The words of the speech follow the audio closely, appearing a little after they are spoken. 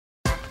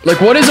Like,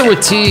 what is it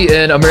with T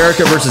in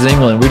America versus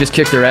England? We just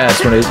kicked their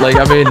ass when it, like,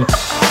 I mean,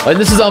 like,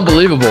 this is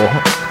unbelievable.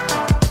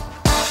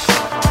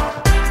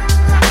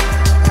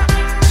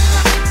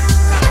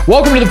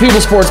 Welcome to the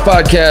People Sports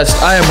Podcast.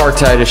 I am Mark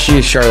Titus. She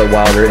is Charlotte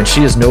Wilder, and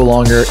she is no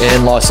longer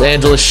in Los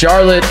Angeles.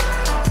 Charlotte,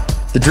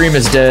 the dream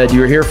is dead.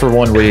 You were here for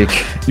 1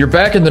 week. You're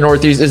back in the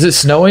Northeast. Is it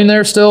snowing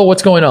there still?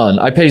 What's going on?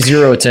 I pay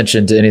zero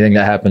attention to anything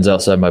that happens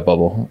outside my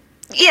bubble.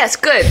 Yes,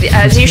 good,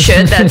 as you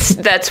should.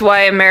 That's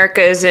why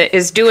America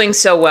is doing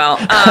so well.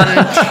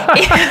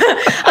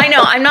 I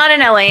know I'm not in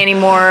LA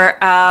anymore.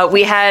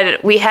 We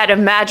had a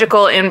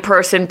magical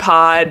in-person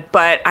pod,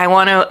 but I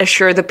want to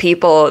assure the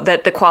people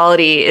that the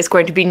quality is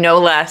going to be no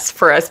less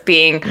for us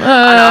being on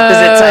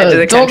opposite sides of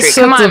the country.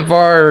 Don't set the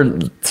bar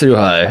too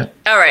high.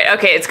 All right,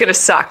 okay, it's gonna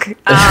suck.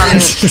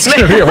 It's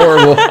gonna be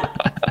horrible.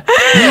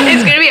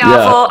 It's gonna be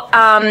awful.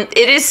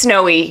 It is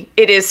snowy.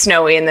 It is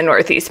snowy in the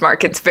Northeast,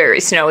 Mark. It's very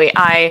snowy.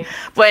 I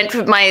went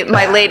with my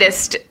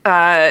latest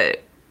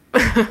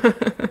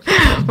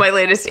my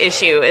latest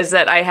issue is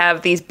that I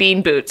have these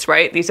bean boots,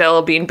 right? These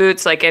LL Bean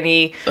boots, like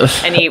any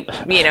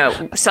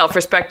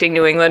self-respecting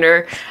New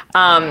Englander.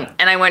 And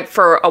I went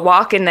for a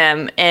walk in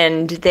them,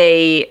 and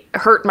they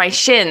hurt my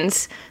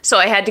shins. So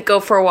I had to go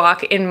for a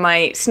walk in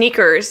my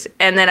sneakers,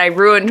 and then I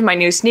ruined my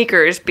new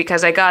sneakers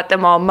because I got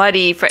them all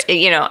muddy.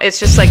 It's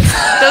just like,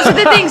 those are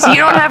the things you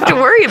don't have to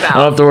worry about. I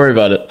don't have to worry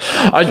about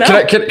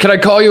it. Can I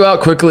call you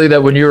out quickly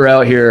that when you were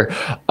out here,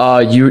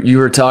 you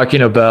were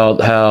talking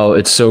about how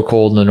it's so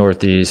cold in the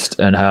Northeast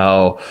and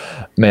how,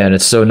 man,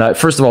 it's so nice.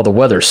 First of all, the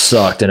weather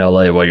sucked in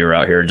LA while you were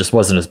out here. It just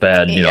wasn't as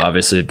bad,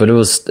 obviously, but it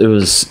was,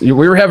 we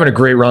were having a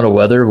great run of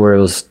weather where it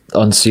was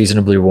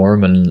unseasonably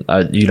warm, and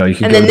you could and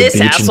go then to the this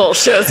beach asshole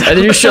shows up. And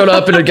then you showed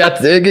up and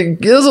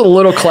it was a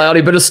little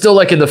cloudy, but it's still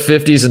like in the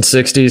 50s and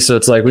 60s. So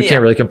it's like, we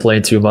can't really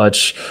complain too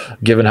much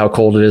given how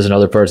cold it is in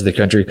other parts of the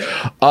country.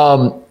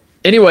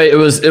 Anyway, it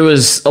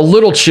was a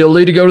little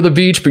chilly to go to the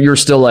beach, but you were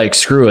still like,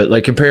 screw it.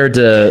 Like, compared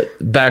to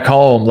back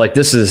home, like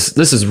this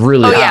is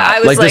really hot. Yeah,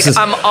 I was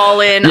I'm all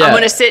in. Yeah. I'm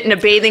going to sit in a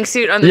bathing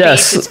suit on the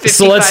beach. It's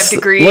 55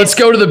 degrees. Let's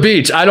go to the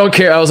beach. I don't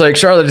care. I was like,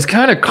 Charlotte, it's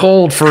kind of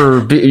cold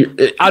for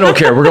I don't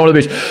care. We're going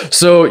to the beach.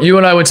 So you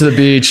and I went to the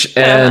beach,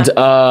 and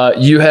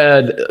you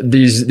had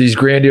these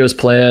grandiose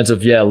plans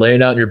of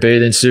laying out in your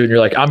bathing suit, and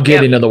you're like, I'm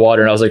getting in the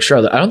water. And I was like,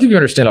 Charlotte, I don't think you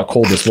understand how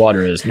cold this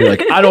water is. And you're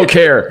like, I don't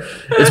care.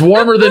 It's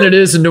warmer than it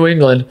is in New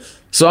England.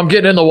 So I'm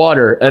getting in the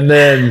water, and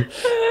then,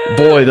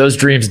 boy, those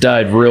dreams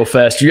died real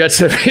fast. You got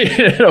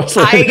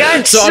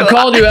I'm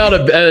calling you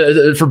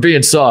out for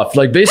being soft.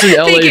 Like, basically,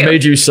 LA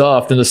made you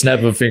soft in the snap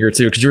of a finger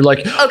too, because you're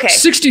like,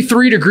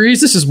 63 degrees.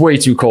 This is way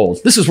too cold.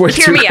 This is way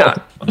too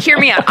cold. Hear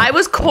me out. I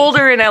was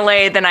colder in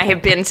LA than I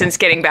have been since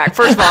getting back.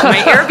 First of all, my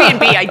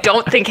Airbnb I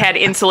don't think had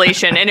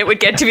insulation, and it would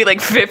get to be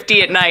like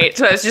 50 at night,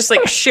 so I was just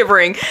like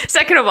shivering.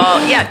 Second of all,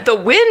 the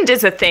wind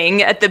is a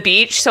thing at the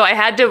beach, so I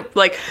had to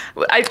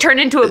I turned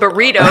into a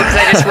burrito because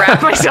I just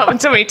wrapped myself in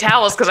so many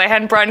towels because I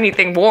hadn't brought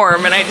anything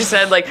warm, and I just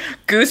had like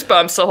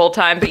goosebumps the whole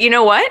time. But you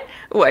know what?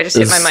 Oh, I just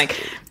hit my mic.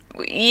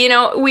 We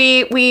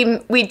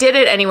did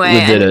it anyway,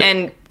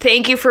 and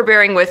thank you for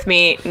bearing with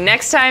me.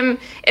 Next time,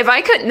 if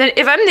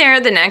I'm there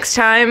the next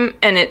time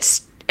and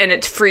it's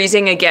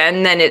freezing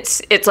again, then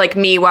it's like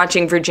me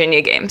watching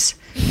Virginia games.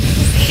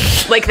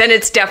 Like, then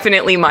it's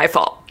definitely my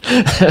fault.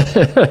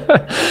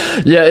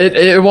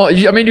 It won't.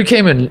 I mean, you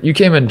came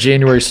in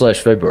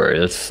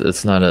January/February.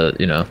 It's not a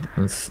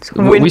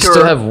we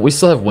still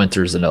have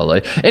winters in LA.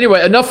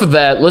 Anyway, enough of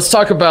that. Let's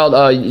talk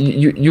about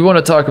you want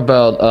to talk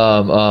about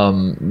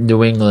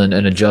New England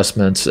and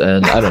adjustments,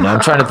 and I don't know. I'm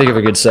trying to think of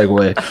a good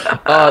segue.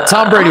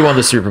 Tom Brady won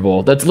the Super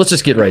Bowl. Let's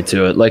just get right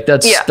to it. Like,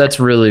 that's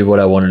really what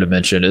I wanted to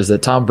mention, is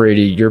that Tom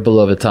Brady, your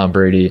beloved Tom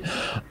Brady,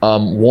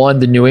 won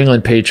the New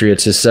England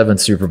Patriots his 7th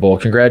Super Bowl.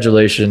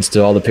 Congratulations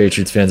to all the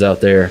Patriots fans out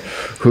there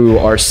who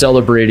are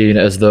celebrating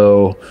as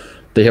though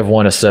they have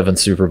won a 7th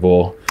Super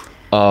Bowl.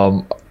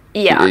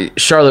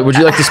 Charlotte, would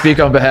you like to speak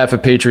on behalf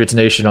of Patriots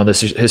Nation on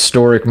this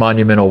historic,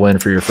 monumental win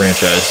for your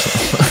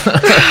franchise?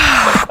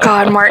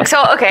 God, Mark.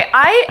 So, okay,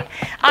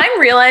 I'm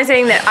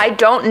realizing that I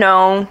don't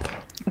know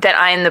that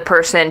I am the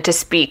person to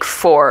speak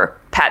for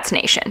Pats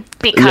Nation,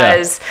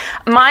 because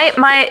my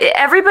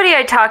everybody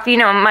I talk,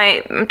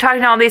 I'm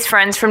talking to all these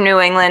friends from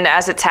New England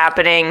as it's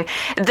happening.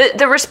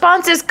 The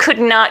responses could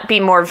not be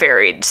more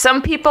varied.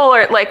 Some people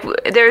are like,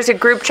 there's a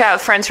group chat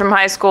of friends from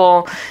high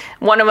school.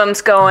 One of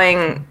them's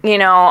going,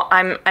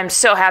 I'm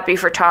so happy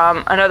for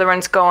Tom. Another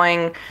one's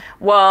going,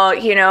 well,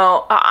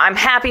 I'm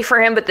happy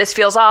for him, but this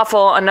feels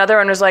awful. Another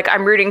one was like,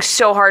 I'm rooting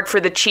so hard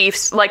for the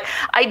Chiefs. Like,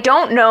 I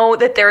don't know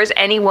that there is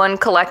any one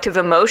collective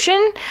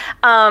emotion.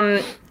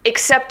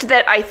 Except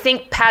that I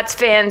think Pats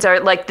fans are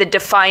like, the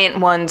defiant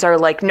ones are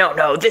like,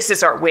 no, this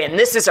is our win.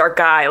 This is our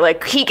guy.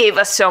 Like, he gave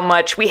us so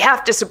much. We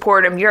have to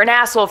support him. You're an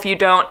asshole if you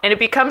don't. And it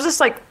becomes this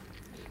like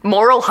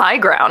moral high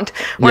ground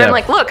where I'm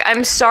like, look,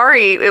 I'm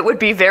sorry. It would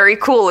be very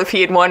cool if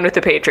he had won with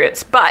the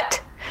Patriots,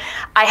 but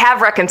I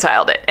have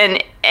reconciled it.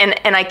 And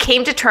I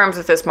came to terms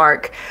with this,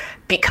 Mark,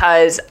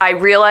 because I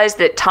realized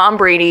that Tom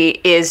Brady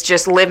is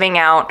just living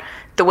out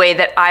the way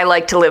that I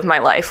like to live my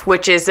life,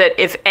 which is that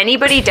if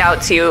anybody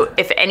doubts you,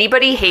 if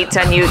anybody hates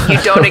on you,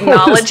 you don't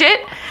acknowledge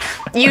it.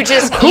 You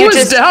just Who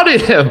is doubting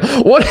him?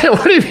 What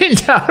do you mean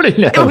doubting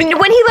him?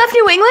 When he left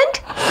New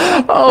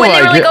England, when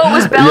they were like, "Oh, it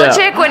was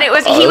Belichick," when it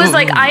was, he was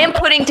like, "I am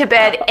putting to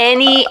bed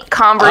any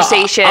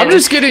conversation." I'm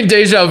just getting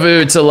deja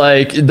vu to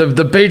like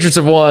the Patriots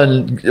have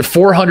won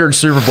 400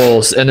 Super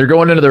Bowls and they're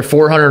going into their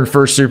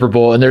 401st Super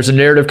Bowl, and there's a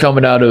narrative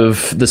coming out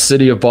of the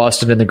city of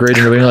Boston and the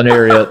greater New England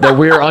area that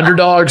we are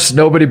underdogs.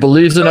 Nobody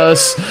believes in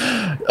us.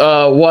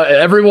 What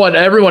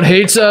everyone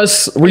hates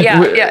us.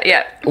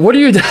 Yeah. What do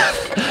you?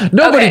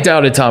 Nobody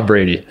doubted Tom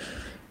Brady.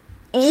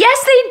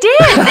 Yes, they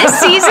did this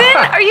season.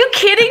 Are you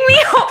kidding me?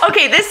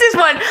 Okay, this is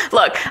one.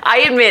 Look,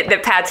 I admit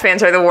that Pats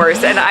fans are the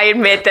worst, and I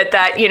admit that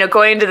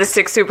going into the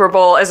 6th Super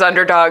Bowl as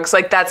underdogs,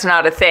 like that's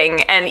not a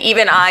thing. And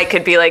even I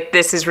could be like,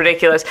 this is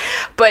ridiculous.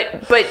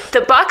 But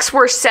the Bucs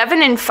were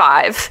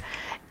 7-5,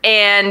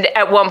 and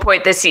at one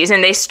point this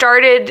season they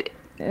started.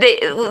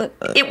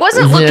 It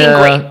wasn't looking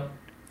great.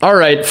 All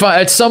right, fine.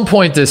 At some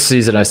point this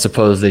season, I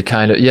suppose they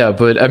kind of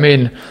but I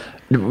mean.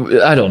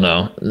 I don't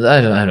know.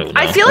 I don't know.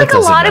 I feel like a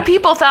lot of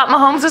people thought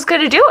Mahomes was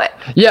going to do it.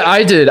 Yeah,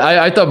 I did.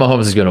 I thought Mahomes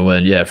was going to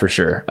win. Yeah, for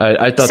sure.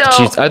 I thought the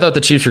Chiefs. I thought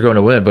the Chiefs were going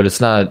to win, but it's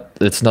not.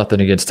 It's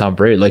nothing against Tom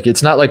Brady. Like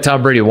it's not like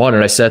Tom Brady won,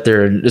 and I sat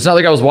there, and it's not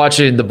like I was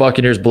watching the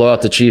Buccaneers blow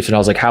out the Chiefs, and I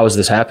was like, "How is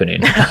this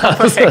happening?"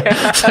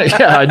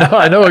 Yeah,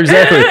 I know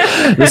exactly.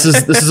 This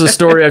is a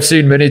story I've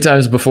seen many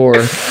times before.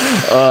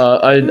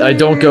 I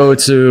don't go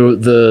to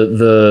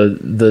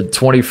the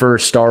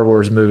 21st Star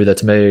Wars movie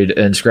that's made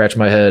and scratch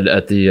my head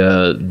at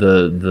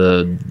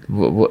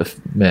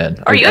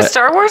man. Are you a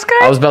Star Wars guy?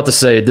 I was about to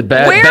say the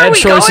bad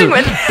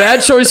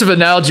choice of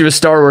analogy with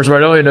Star Wars, where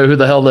I don't even know who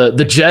the hell the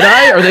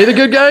Jedi are. They the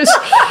good guys?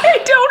 I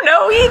don't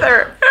know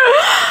either.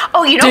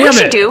 Oh, you know what we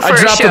should do for a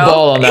show? I dropped the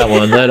ball on that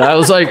one. Then I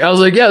was like,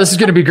 yeah, this is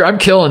gonna be great. I'm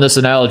killing this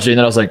analogy, and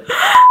then I was like,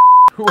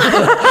 who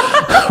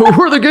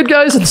are the good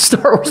guys in the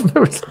Star Wars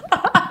movies?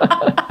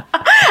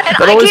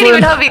 And I can't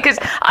even help you because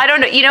I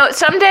don't know.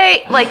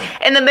 Someday, like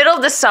in the middle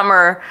of the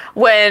summer,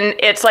 when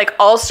it's like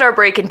all-star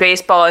break in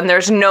baseball and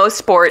there's no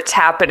sports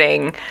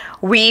happening,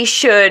 we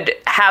should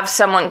have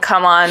someone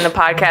come on the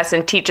podcast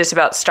and teach us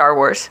about Star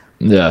Wars.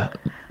 Yeah.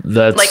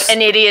 That's like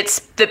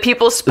the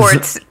People's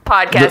Sports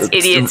Podcast,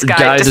 Idiot's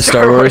Guide to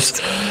Star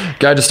Wars.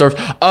 Guide to Star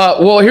Wars.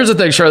 Well, here's the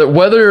thing, Charlotte.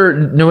 Whether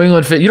New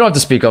England fans, you don't have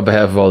to speak on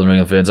behalf of all the New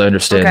England fans. I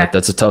understand that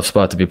that's a tough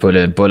spot to be put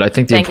in, but I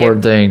think the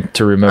important thing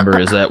to remember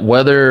is that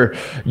whether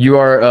you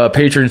are a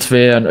Patriots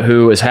fan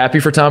who is happy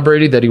for Tom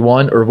Brady that he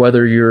won, or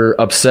whether you're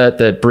upset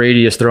that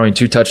Brady is throwing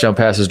 2 touchdown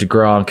passes to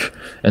Gronk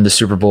in the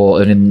Super Bowl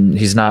and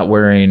he's not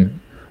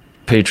wearing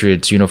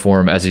Patriots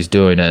uniform as he's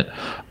doing it.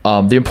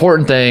 The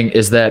important thing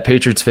is that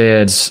Patriots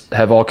fans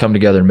have all come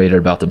together and made it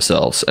about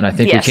themselves. And I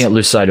think we can't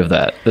lose sight of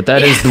that.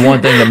 That is the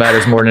one thing that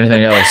matters more than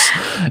anything else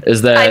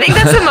is that. I think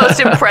that's the most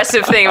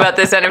impressive thing about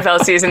this NFL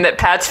season, that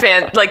Pats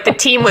fans, like the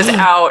team was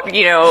out,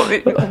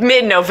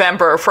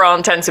 mid-November for all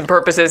intents and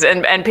purposes.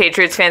 And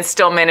Patriots fans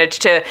still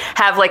managed to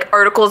have like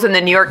articles in the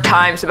New York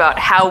Times about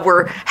how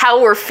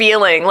we're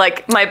feeling.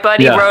 Like my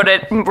buddy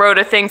wrote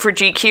a thing for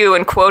GQ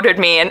and quoted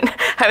me. And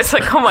I was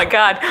like, oh my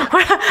God,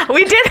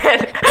 we did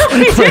it.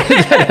 We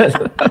did it.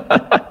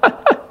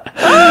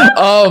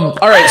 All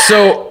right,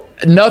 so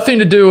nothing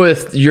to do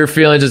with your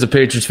feelings as a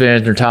Patriots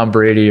fan or Tom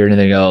Brady or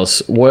anything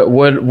else.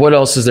 What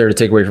else is there to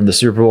take away from the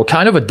Super Bowl?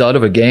 Kind of a dud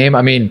of a game.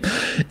 I mean,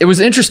 it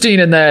was interesting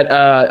in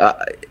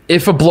that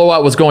if a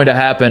blowout was going to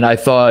happen, I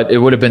thought it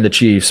would have been the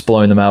Chiefs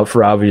blowing them out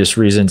for obvious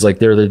reasons. Like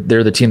they're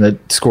the team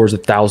that scores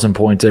 1,000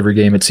 points every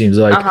game, it seems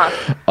like.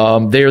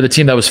 They are the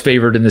team that was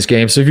favored in this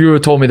game. So if you would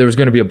have told me there was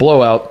going to be a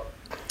blowout,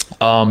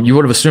 you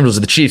would have assumed it was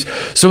the Chiefs.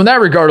 So in that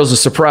regard, it was a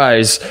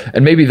surprise,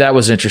 and maybe that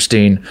was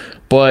interesting.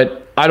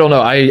 But I don't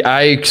know.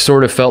 I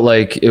sort of felt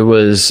like it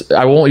was.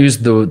 I won't use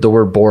the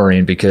word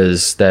boring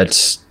because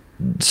that's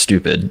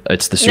stupid.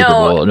 It's the Super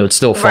Bowl, and it's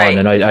still fun,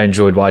 and I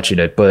enjoyed watching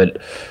it.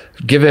 But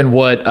given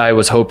what I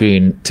was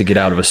hoping to get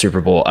out of a Super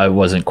Bowl, I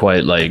wasn't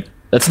quite like.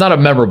 That's not a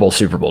memorable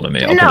Super Bowl to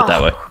me. I'll put it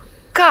that way.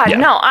 God,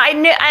 no! I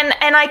knew,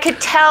 and I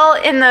could tell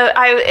in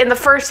the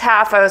first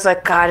half, I was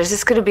like, God, is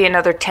this going to be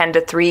another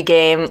 10-3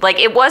 game? Like,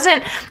 it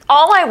wasn't.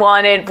 All I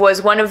wanted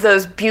was one of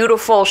those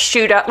beautiful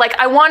shootout. Like,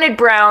 I wanted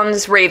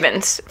Browns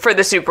Ravens for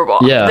the Super Bowl.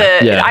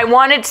 I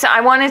wanted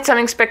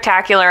something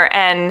spectacular,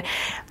 and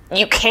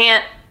you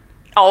can't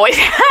always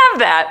have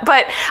that.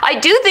 But I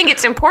do think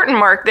it's important,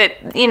 Mark,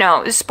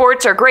 that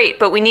sports are great,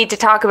 but we need to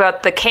talk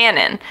about the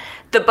canon.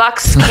 The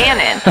Bucs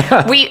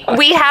cannon.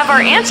 We have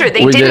our answer.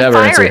 They didn't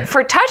fire it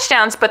for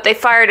touchdowns, but they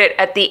fired it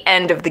at the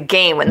end of the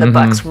game when the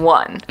Bucs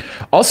won.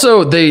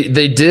 Also, they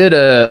did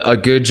a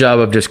good job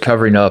of just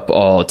covering up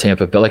all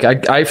Tampa Bay.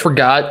 Like I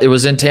forgot it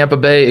was in Tampa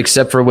Bay,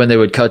 except for when they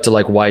would cut to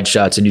like wide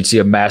shots and you'd see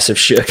a massive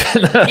ship.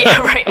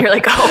 Yeah, right. You're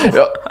like,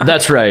 oh,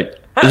 that's right.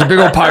 There's a big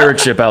old pirate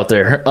ship out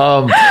there.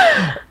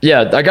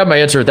 Yeah, I got my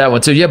answer with that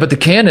one too. Yeah, but the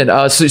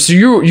cannon. So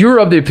you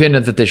were of the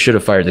opinion that they should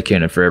have fired the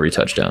cannon for every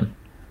touchdown.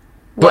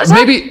 But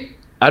maybe.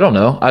 I don't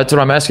know. That's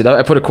what I'm asking.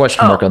 I put a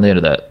question mark on the end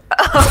of that.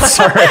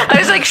 Sorry. I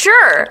was like,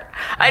 sure.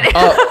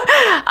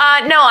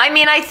 No, I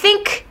mean, I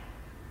think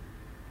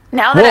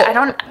now that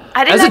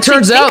I didn't. As it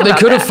turns out, they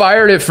could have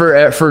fired it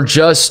for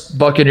just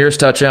Buccaneers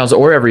touchdowns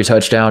or every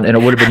touchdown, and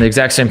it would have been the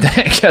exact same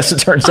thing. As it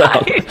turns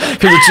out, because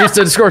the Chiefs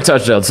didn't score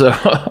touchdowns. So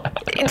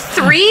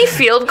 3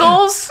 field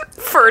goals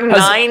for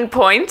 9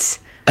 points.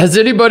 Has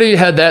anybody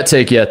had that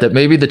take yet? That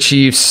maybe the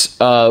Chiefs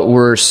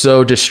were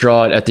so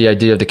distraught at the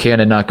idea of the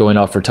cannon not going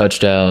off for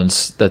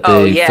touchdowns that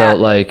they felt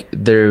like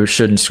they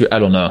shouldn't. I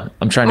don't know.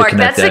 I'm trying to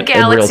connect that. That's the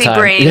galaxy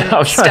brain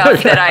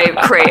stuff that I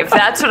crave.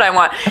 That's what I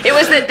want. It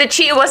was that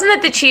it wasn't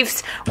that the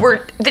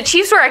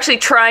Chiefs were actually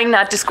trying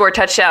not to score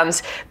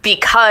touchdowns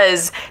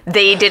because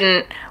they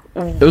didn't.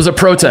 It was a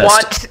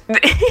protest.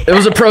 It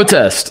was a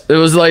protest. It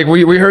was like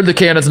we heard the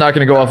cannon's not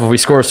going to go off if we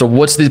score. So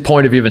what's the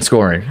point of even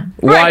scoring? Right.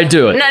 Why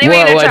do it? Not even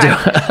why do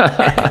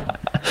it?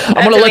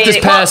 I'm going to let this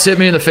pass hit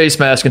me in the face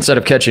mask instead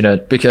of catching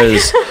it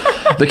because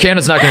the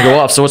cannon's not going to go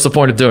off. So what's the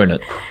point of doing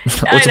it?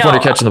 What's the point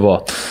of catching the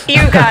ball?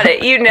 You got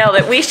it. You nailed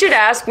it. We should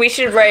ask. We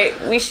should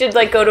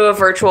like go to a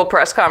virtual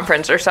press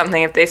conference or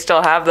something if they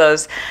still have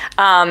those.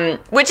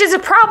 Which is a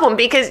problem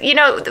because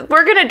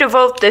we're going to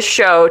devote this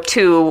show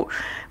to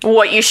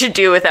what you should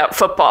do without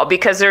football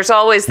because there's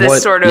always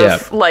this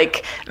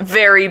like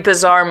very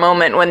bizarre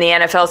moment when the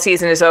NFL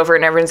season is over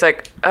and everyone's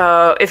like,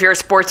 if you're a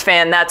sports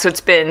fan, that's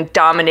what's been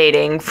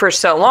dominating for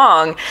so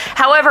long.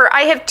 However,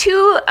 I have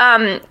 2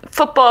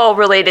 football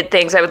related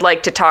things I would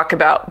like to talk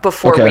about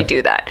before we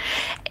do that.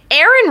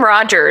 Aaron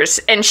Rodgers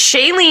and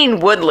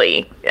Shailene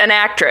Woodley, an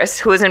actress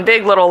who was in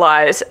Big Little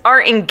Lies,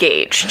 are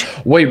engaged.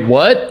 Wait,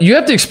 what? You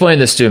have to explain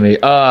this to me.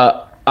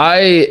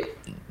 I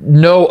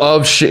know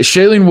of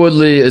Shailene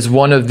Woodley is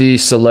one of the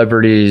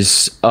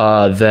celebrities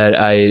that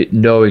I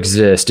know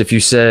exist. If you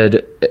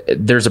said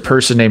there's a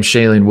person named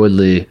Shailene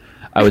Woodley,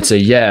 I would say,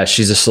 yeah,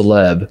 she's a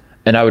celeb.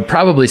 And I would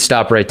probably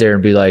stop right there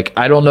and be like,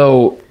 I don't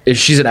know if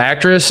she's an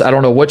actress. I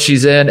don't know what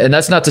she's in. And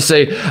that's not to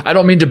say, I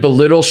don't mean to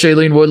belittle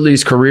Shailene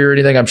Woodley's career or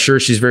anything. I'm sure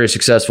she's very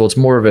successful. It's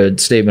more of a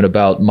statement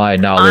about my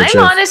knowledge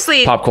of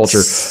honestly pop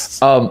culture.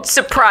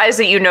 Surprised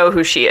that you know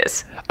who she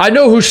is. I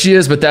know who she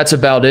is, but that's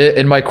about it.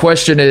 And my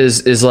question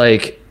is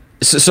like,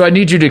 so I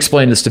need you to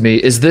explain this to me.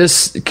 Is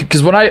this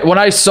because when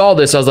I saw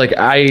this, I was like,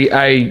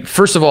 I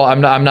first of all,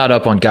 I'm not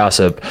up on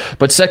gossip,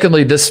 but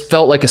secondly, this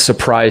felt like a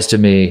surprise to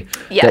me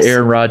that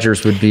Aaron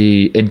Rodgers would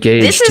be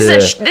engaged. This is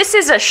a shock. This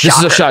is a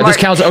shock. This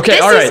counts. Okay,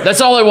 all right. That's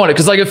all I wanted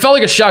because it felt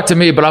like a shock to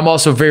me, but I'm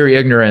also very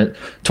ignorant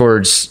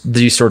towards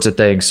these sorts of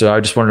things. So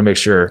I just wanted to make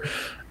sure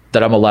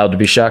that I'm allowed to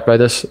be shocked by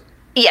this.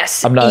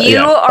 Yes, you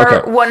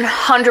are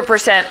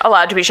 100%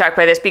 allowed to be shocked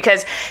by this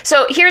because,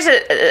 so here's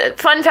a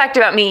fun fact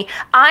about me.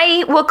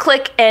 I will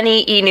click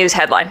any E-News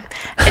headline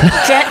 10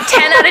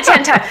 out of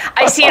 10 times.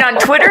 I see it on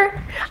Twitter.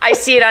 I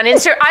see it on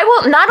Instagram.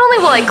 Not only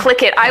will I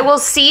click it, I will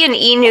see an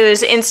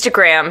E-News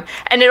Instagram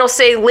and it'll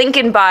say link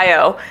in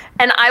bio.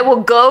 And I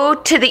will go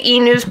to the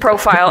E-News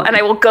profile and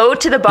I will go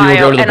to the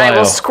bio I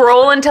will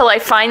scroll until I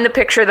find the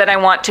picture that I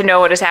want to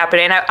know what is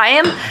happening.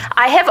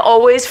 I have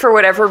always, for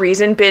whatever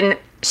reason, been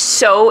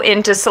so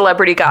into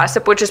celebrity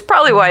gossip, which is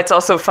probably why it's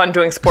also fun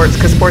doing sports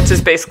because sports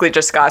is basically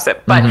just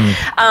gossip. But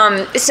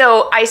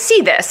so I see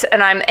this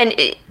and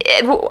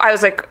I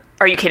was like,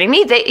 are you kidding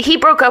me? He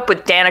broke up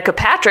with Danica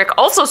Patrick,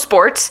 also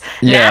sports,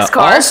 NASCAR.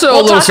 Also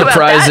a little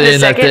surprising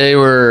that they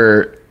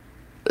were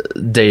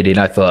dating,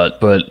 I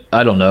thought, but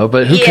I don't know.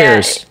 But who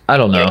cares? I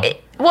don't know.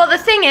 Well, the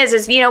thing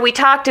is, we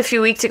talked a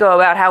few weeks ago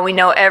about how we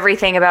know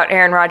everything about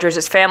Aaron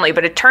Rodgers' family,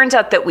 but it turns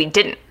out that we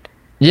didn't.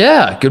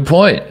 Yeah, good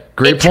point.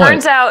 Great point. It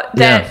turns out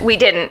that we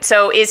didn't.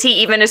 So is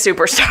he even a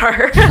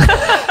superstar?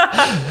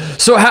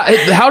 So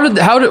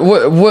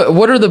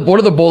what are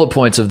the bullet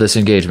points of this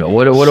engagement?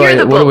 What do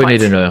we need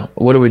to know?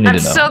 What do we need to know?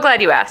 I'm so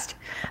glad you asked.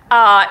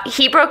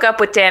 He broke up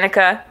with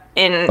Danica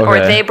or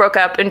they broke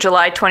up in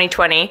July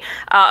 2020.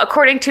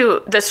 According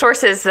to the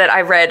sources that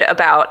I read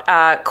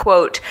about,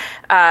 quote,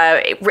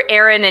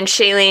 Aaron and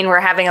Shailene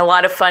were having a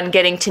lot of fun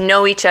getting to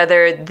know each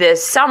other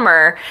this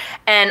summer,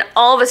 and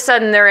all of a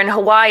sudden they're in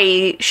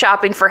Hawaii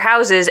shopping for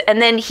houses,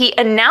 and then he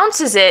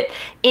announces it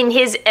in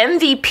his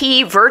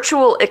MVP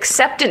virtual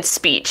acceptance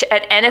speech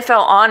at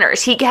NFL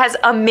Honors. He has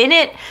a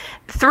minute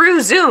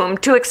through Zoom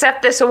to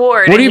accept this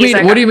award. What do you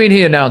mean? What do you mean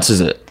he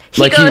announces it?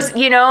 He goes,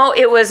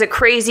 it was a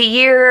crazy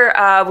year.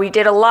 We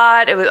did a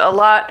lot. A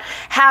lot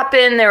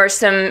happened.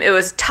 It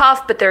was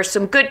tough, but there's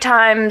some good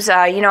times.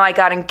 I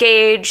got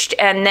engaged,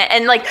 and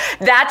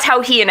that's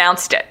how he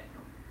announced it.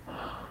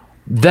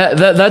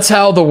 That's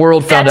how the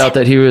world found out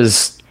that he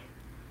was.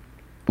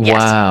 Yes.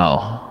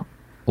 Wow.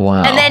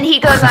 And then he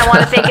goes, I want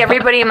to thank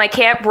everybody in my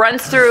camp,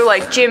 runs through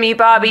Jimmy,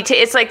 Bobby.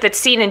 It's like that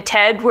scene in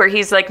Ted where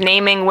he's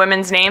naming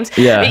women's names.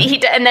 Yeah.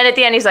 And then at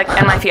the end, he's like,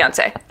 and my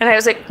fiance. And I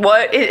was like,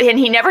 what? And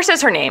he never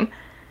says her name.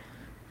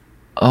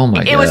 Oh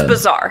my God. It was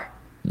bizarre.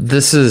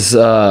 This is,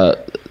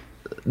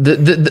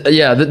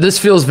 This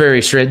feels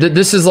very strange.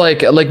 This is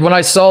like when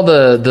I saw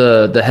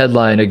the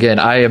headline again.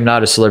 I am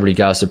not a celebrity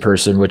gossip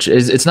person, which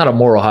is it's not a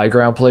moral high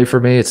ground play for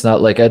me. It's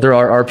not like there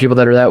are people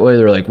that are that way.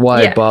 They're like,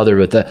 why bother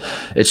with that?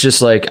 It's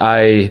just like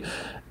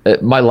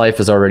my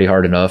life is already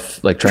hard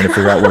enough, like trying to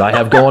figure out what I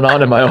have going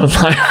on in my own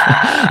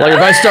life. Like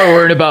if I start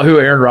worrying about who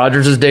Aaron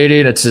Rodgers is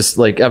dating, it's just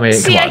like, I mean,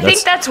 see, I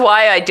think that's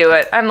why I do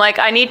it. I'm like,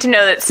 I need to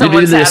know that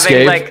someone's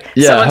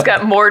someone's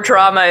got more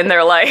drama in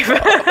their life.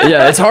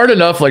 Yeah, it's hard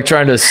enough like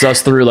trying to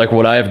suss through like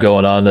what I have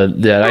going on.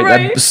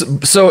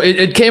 So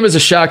it came as a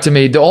shock to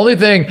me. The only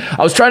thing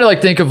I was trying to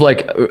like think of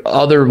like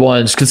other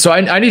ones, because so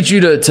I need you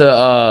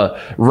to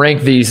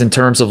rank these in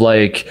terms of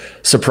like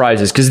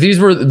surprises, because these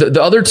were the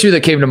other two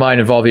that came to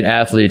mind involving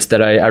athletes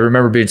that I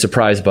remember being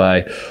surprised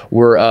by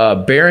were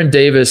Baron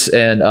Davis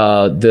and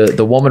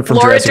the woman from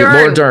Jurassic,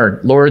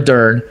 Laura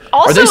Dern.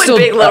 Also, are they still,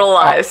 in Big Little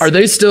Lies. Are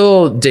they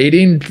still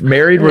dating?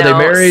 Married? Were they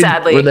married?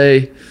 Sadly. Were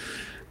they?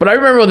 But I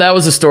remember when that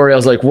was the story. I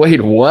was like,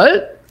 wait,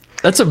 what?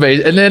 That's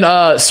amazing. And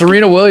then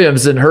Serena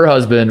Williams and her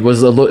husband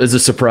is a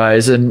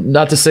surprise. And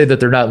not to say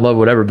that they're not in love,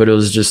 whatever, but it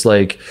was just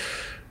like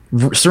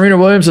Serena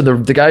Williams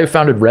and the guy who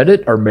founded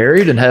Reddit are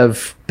married and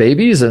have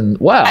babies, and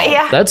wow,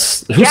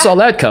 that's who saw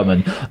that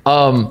coming.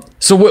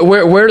 So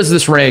where does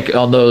this rank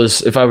on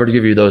those? If I were to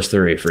give you those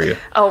three for you,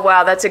 oh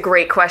wow, that's a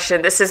great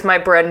question. This is my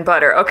bread and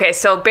butter. Okay,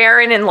 so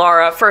Baron and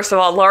Laura. First of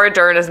all, Laura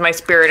Dern is my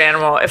spirit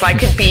animal. If I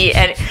could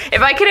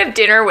have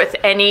dinner with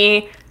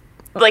any.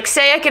 Like,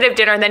 say I could have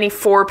dinner with any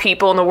 4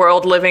 people in the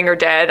world, living or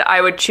dead, I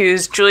would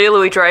choose Julia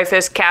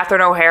Louis-Dreyfus,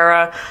 Catherine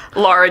O'Hara,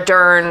 Laura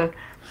Dern,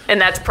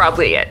 and that's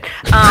probably it.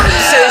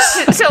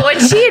 So when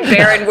she and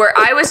Baron were,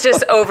 I was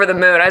just over the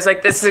moon. I was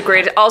like, this is a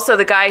great. Also,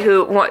 the guy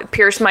who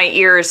pierced my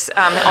ears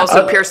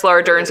also pierced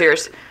Laura Dern's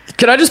ears.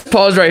 Can I just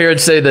pause right here and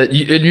say that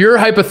in your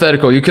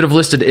hypothetical, you could have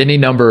listed any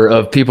number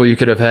of people you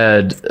could have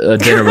had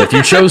dinner with.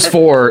 You chose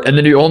 4, and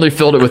then you only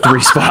filled it with 3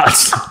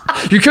 spots.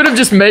 You could have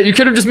just made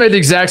the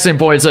exact same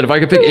point and said, if I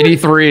could pick any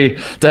 3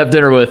 to have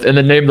dinner with, and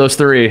then name those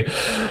 3.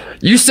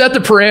 You set the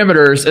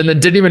parameters and then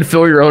didn't even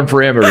fill your own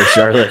parameters,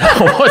 Charlotte.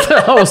 What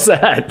the hell was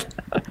that?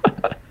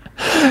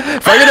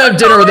 If I could have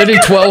dinner with any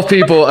 12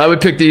 people, I would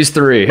pick these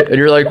 3. And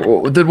you're like,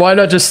 well, then why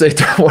not just say,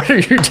 what are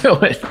you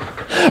doing?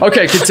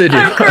 Okay, continue.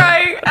 I'm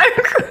crying.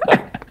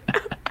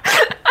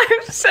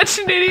 I'm such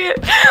an idiot.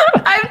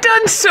 I've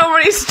done so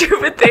many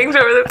stupid things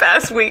over the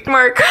past week,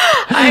 Mark.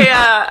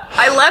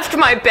 I left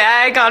my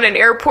bag on an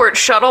airport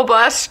shuttle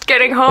bus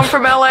getting home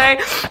from LA,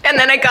 and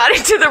then I got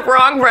into the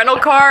wrong rental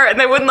car, and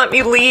they wouldn't let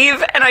me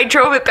leave, and I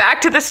drove it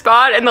back to the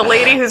spot, and the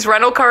lady whose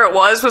rental car it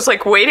was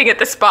like waiting at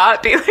the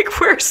spot, being like,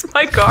 where's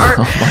my car?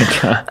 Oh my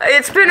God.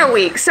 It's been a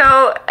week. So,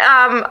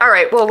 all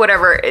right, well,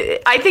 whatever.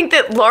 I think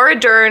that Laura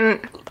Dern,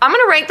 I'm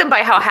going to rank them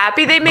by how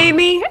happy they made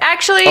me,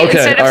 actually,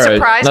 instead of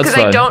surprise, because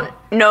I don't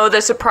know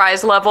the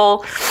surprise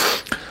level.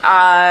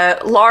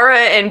 Laura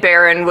and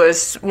Baron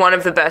was one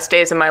of the best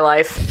days of my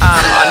life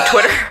on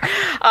Twitter.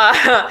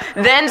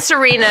 Then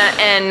Serena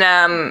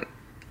and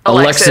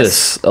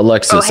Alexis I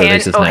think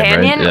his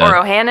name, right? Or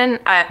Ohanan.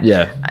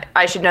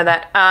 I should know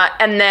that.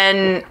 And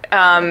then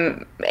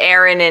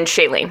Aaron and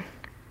Shailene.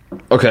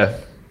 Okay.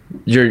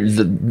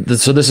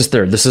 So this is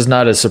third. This is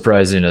not as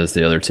surprising as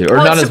the other two, or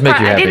not as make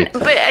you happy.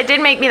 But it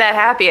did make me that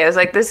happy. I was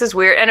like, this is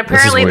weird. And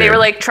apparently they were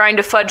like trying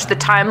to fudge the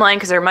timeline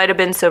because there might have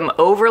been some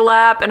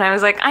overlap. And I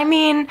was like, I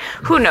mean,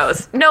 who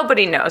knows?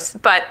 Nobody knows.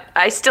 But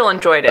I still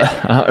enjoyed it.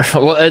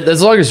 Well,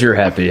 as long as you're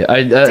happy,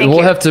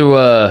 we'll have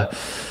to.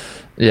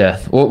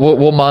 Yeah,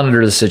 we'll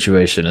monitor the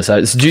situation.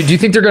 Do you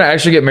think they're going to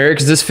actually get married?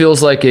 Because this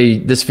feels like a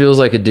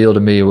deal to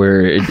me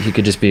where he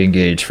could just be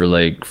engaged for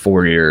like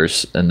 4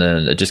 years and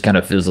then it just kind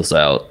of fizzles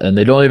out, and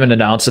they don't even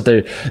announce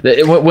it.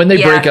 When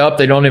they break up,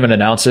 they don't even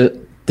announce it.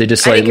 They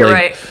just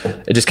right.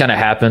 It just kind of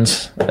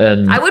happens.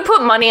 And I would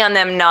put money on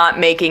them not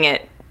making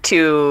it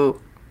to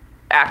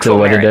actual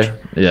marriage. Day?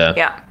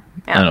 Yeah.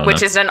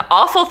 Which is an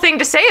awful thing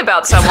to say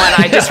about someone.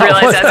 I just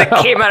realized as it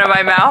came out of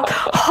my mouth.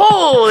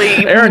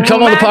 Holy Aaron,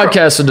 come on the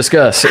podcast and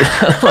discuss.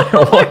 What?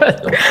 Oh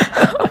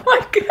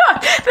my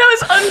God. That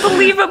was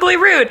unbelievably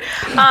rude.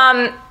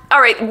 All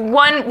right.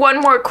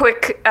 One more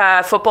quick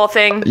football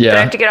thing that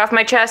I have to get off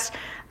my chest.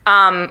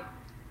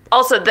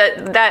 Also,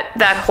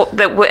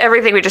 that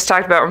everything we just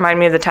talked about reminded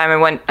me of the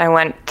time I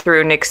went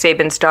through Nick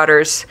Saban's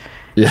daughter's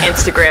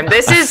Instagram.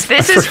 This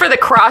is for the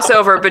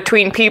crossover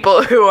between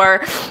people who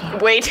are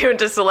way too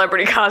into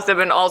celebrity gossip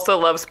and also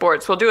love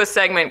sports. We'll do a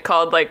segment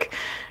called like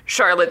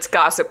Charlotte's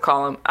Gossip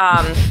Column.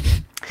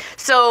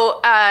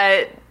 So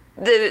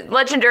the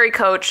legendary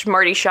coach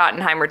Marty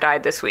Schottenheimer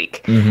died this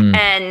week. Mm-hmm.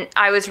 And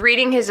I was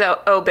reading his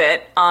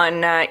obit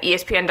on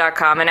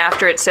ESPN.com, and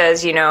after it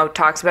says,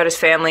 talks about his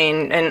family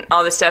and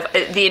all this stuff,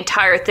 the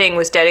entire thing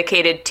was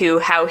dedicated to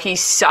how he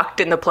sucked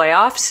in the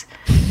playoffs.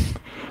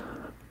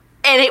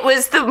 And it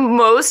was the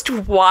most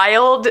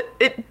wild.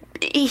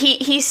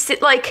 He's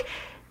like,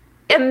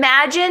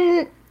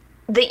 imagine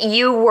that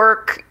you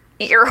work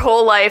your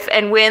whole life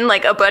and win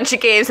like a bunch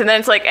of games, and then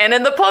it's like, and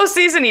in the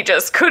postseason, he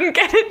just couldn't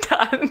get it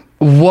done.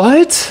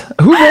 What?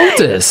 Who wrote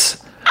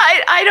this?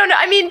 I don't know.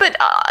 I mean, but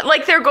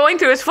like they're going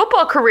through his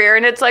football career,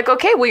 and it's like,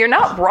 okay, well, you're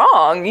not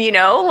wrong,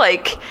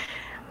 like.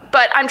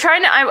 But I'm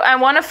trying to. I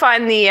want to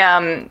find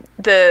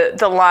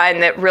the line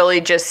that really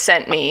just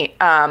sent me,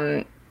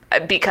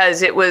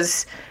 because it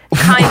was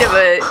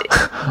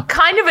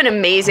kind of an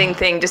amazing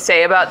thing to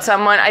say about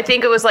someone. I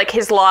think it was like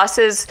his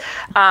losses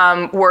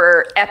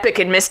were epic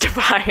and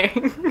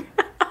mystifying.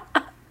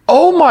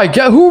 Oh my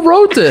God! Who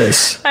wrote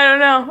this? I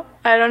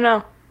don't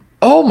know.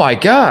 Oh my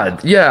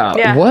God!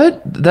 Yeah.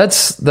 What?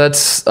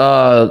 That's.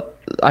 I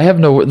have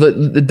no.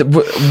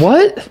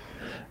 What?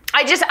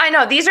 I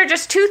know these are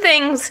just two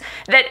things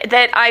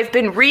that I've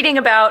been reading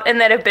about and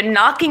that have been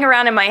knocking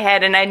around in my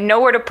head, and I know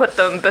where to put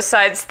them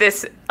besides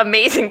this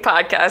amazing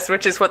podcast,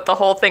 which is what the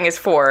whole thing is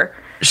for.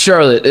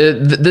 Charlotte,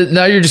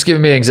 now you're just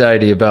giving me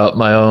anxiety about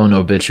my own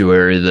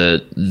obituary.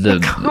 Oh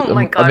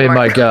my God, my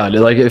Mark. God,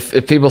 like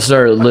if people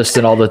start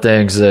listing all the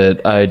things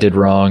that I did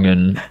wrong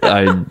and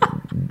I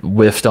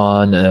whiffed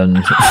on, and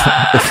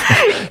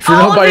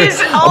all of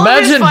his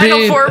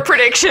Final Four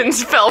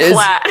predictions fell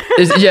flat.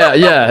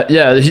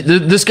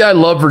 This guy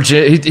loved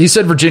Virginia. He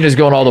said Virginia's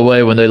going all the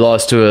way when they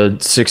lost to a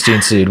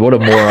 16 seed. What a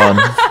moron!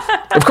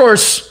 Of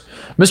course,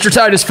 Mr.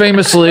 Titus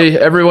famously,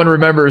 everyone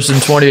remembers in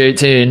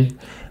 2018.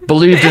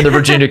 Believed in the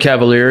Virginia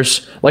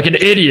Cavaliers like an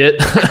idiot.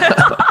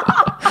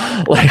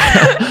 Like,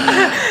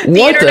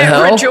 what the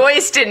hell?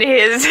 Rejoiced in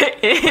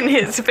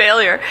his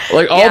failure.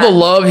 Like all the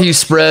love he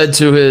spread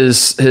to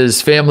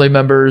his family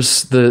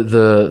members,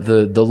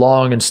 the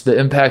long and the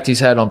impact he's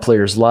had on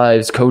players'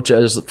 lives,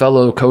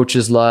 fellow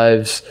coaches'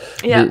 lives,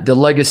 the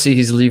legacy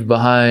he's left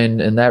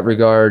behind in that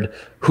regard.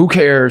 Who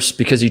cares?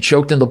 Because he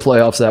choked in the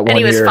playoffs that one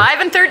year. And he was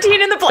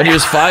 5-13 in the playoffs. And he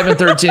was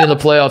 5-13 in the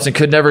playoffs and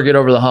could never get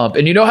over the hump.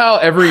 And you know how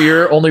every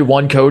year only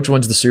one coach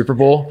wins the Super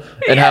Bowl?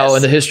 And how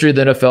in the history of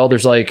the NFL,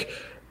 there's like,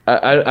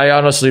 I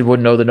honestly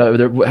wouldn't know the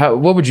number.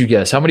 What would you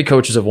guess? How many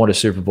coaches have won a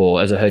Super Bowl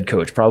as a head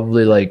coach?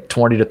 Probably like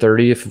 20 to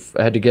 30 if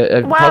I had to get.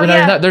 Probably not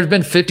even that. There's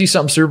been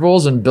 50-something Super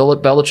Bowls and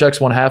Bill Belichick's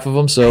won half of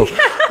them. So,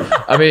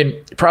 I mean,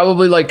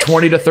 probably like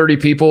 20 to 30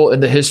 people in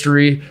the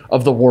history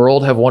of the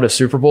world have won a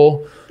Super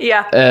Bowl.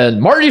 Yeah.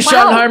 And Marty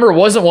Schottenheimer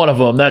wasn't one of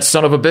them. That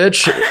son of a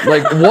bitch.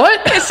 Like,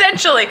 what?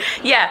 Essentially.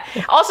 Yeah.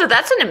 Also,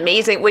 that's an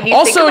amazing, when you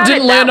also think about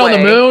didn't it land that on way.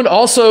 the moon.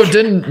 Also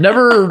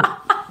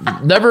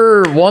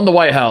never won the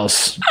White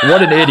House.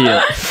 What an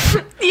idiot.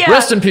 Yeah.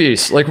 Rest in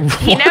peace. Like,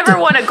 he never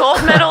won a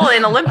gold medal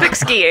in Olympic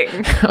skiing.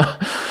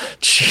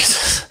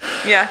 Jesus.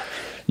 Yeah.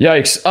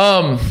 Yikes.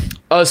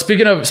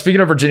 Speaking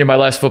of Virginia, my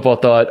last football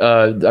thought,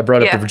 I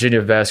brought up the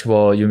Virginia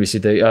basketball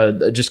UMBC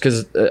thing, just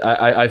because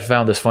I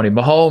found this funny.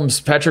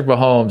 Patrick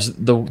Mahomes,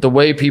 the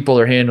way people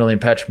are handling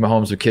Patrick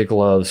Mahomes with kick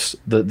gloves,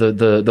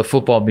 the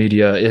football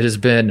media, it has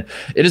been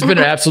an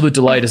absolute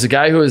delight. As a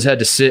guy who has had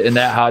to sit in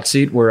that hot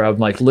seat where I'm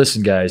like,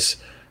 listen, guys,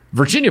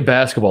 Virginia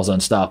basketball is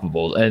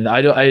unstoppable, and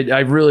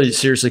I really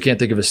seriously can't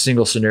think of a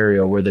single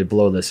scenario where they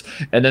blow this,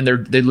 and then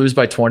they lose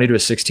by 20 to a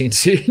 16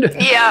 seed.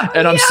 Yeah,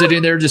 and I'm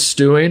sitting there just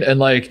stewing, and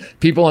like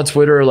people on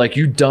Twitter are like,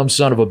 "You dumb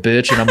son of a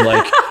bitch," and I'm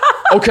like,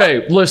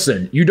 "Okay,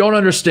 listen, you don't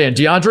understand.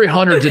 DeAndre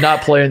Hunter did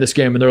not play in this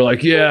game," and they're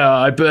like, "Yeah,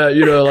 I bet,"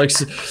 like.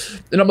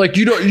 And I'm like,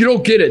 you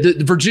don't get it.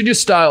 The Virginia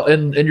style,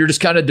 and you're just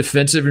kind of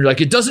defensive. And you're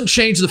like, it doesn't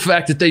change the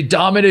fact that they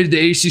dominated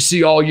the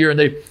ACC all year.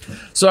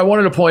 So I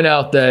wanted to point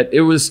out that it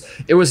was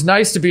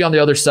nice to be on the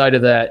other side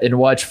of that and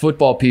watch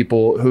football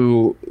people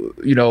who,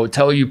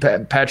 tell you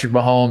Patrick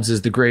Mahomes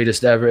is the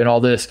greatest ever and all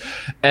this.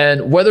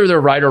 And whether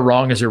they're right or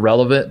wrong is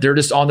irrelevant. They're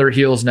just on their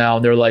heels now.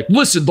 And they're like,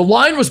 listen, the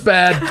line was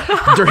bad.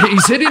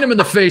 He's hitting him in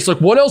the face.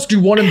 Like, what else do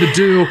you want him to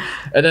do?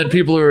 And then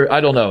people are,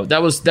 I don't know.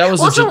 That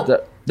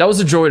was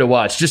a joy to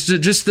watch. Just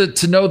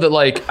to know that,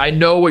 like, I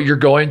know what you're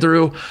going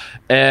through,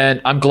 and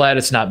I'm glad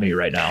it's not me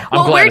right now.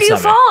 Where do you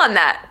fall on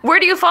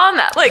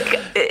that?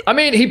 Like, I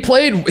mean,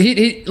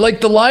 he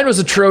like the line was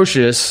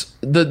atrocious.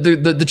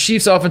 The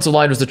Chiefs' offensive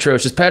line was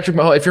atrocious. Patrick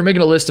Mahomes, if you're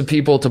making a list of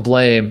people to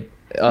blame,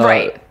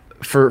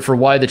 for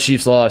why the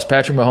Chiefs lost,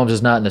 Patrick Mahomes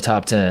is not in the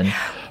top 10.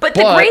 But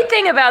the great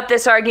thing about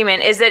this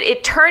argument is that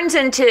it turns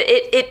into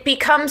it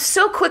becomes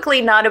so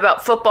quickly not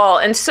about football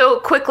and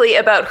so quickly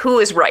about who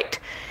is right.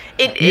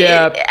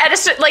 At a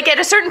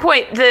certain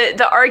point,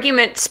 the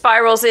argument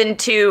spirals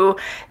into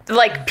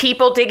like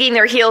people digging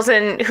their heels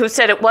in who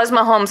said it was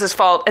Mahomes'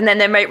 fault, and then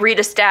they might read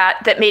a stat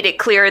that made it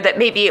clear that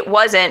maybe it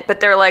wasn't,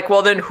 but they're like,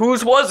 well, then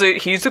whose was it?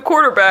 He's the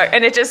quarterback.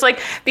 And it just like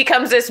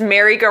becomes this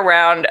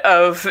merry-go-round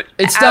of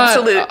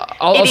absolute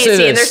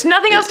idiocy. And there's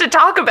nothing else to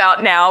talk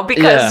about now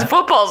because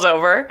football's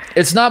over.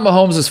 It's not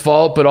Mahomes'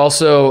 fault, but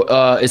also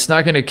it's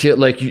not going to kill,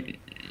 like,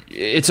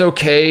 it's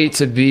okay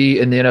to be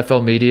in the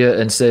NFL media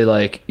and say,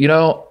 like,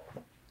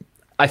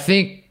 I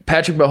think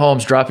Patrick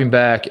Mahomes dropping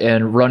back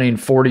and running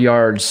 40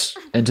 yards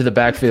into the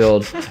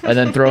backfield and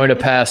then throwing a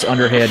pass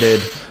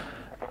underhanded,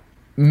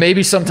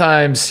 maybe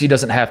sometimes he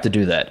doesn't have to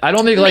do that. I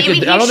don't think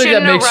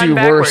that makes you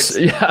worse.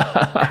 Yeah,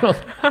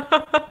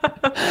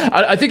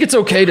 I think it's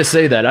okay to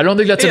say that. I don't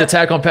think that's an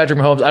attack on Patrick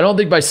Mahomes. I don't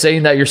think by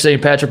saying that you're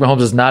saying Patrick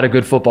Mahomes is not a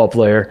good football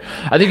player.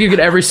 I think you could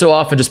every so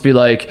often just be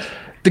like,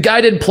 the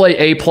guy didn't play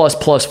A++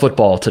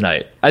 football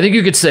tonight. I think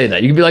you could say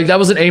that. You could be like, that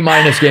was an A-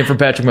 game from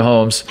Patrick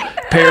Mahomes,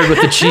 paired with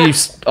the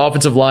Chiefs'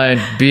 offensive line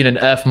being an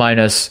F-,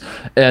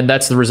 and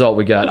that's the result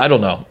we got. I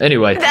don't know.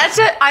 Anyway. That's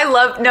it. I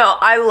love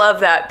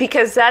that,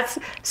 because that's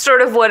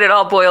sort of what it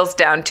all boils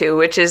down to,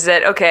 which is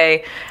that,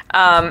 okay,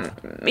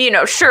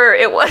 sure,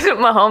 it wasn't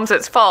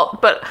Mahomes'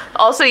 fault, but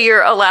also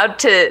you're allowed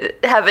to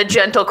have a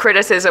gentle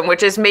criticism,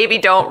 which is maybe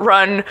don't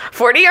run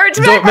 40 yards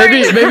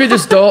backwards. Maybe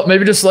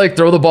just like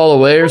throw the ball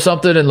away or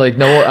something, and like,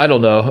 no, I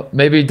don't know.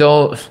 Maybe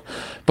don't.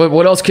 But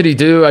what else could he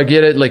do? I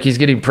get it. Like, he's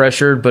getting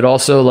pressured, but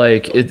also,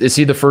 like, is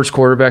he the first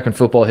quarterback in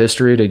football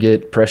history to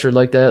get pressured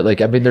like that?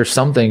 Like, I mean, there's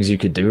some things you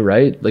could do,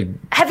 right? Like,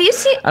 have you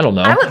seen? I don't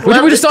know. We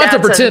just don't have to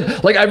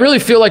pretend. Like, I really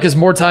feel like as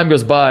more time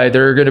goes by,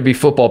 there are going to be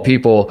football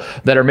people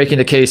that are making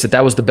the case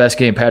that was the best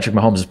game Patrick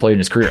Mahomes has played in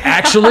his career.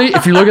 Actually,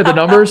 if you look at the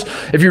numbers,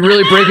 if you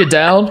really break it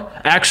down,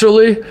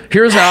 actually,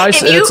 here's how I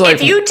see it.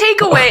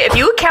 If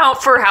you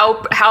account for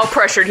how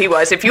pressured he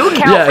was, if you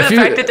account for the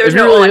fact that there's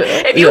no line,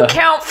 if you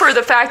account for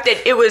the fact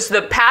that it was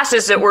the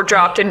passes that were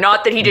dropped and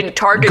not that he didn't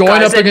target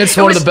going guys, up against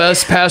one of the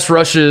best pass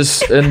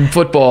rushes in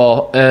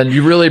football, and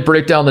you really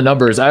break down the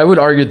numbers, I would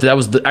argue that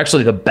was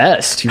actually the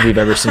best we've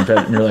ever seen.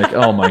 And you're like,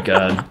 oh my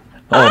god.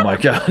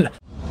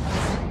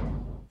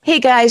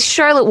 Hey guys,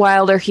 Charlotte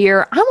Wilder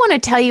here. I want to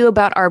tell you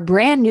about our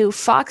brand new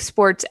Fox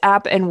Sports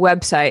app and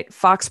website,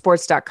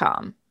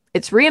 foxsports.com.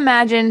 It's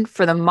reimagined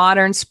for the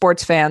modern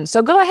sports fan,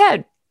 so go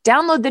ahead,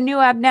 download the new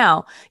app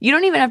now. You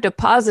don't even have to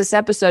pause this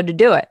episode to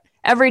do it.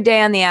 Every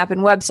day on the app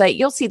and website,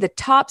 you'll see the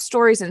top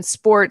stories in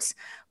sports,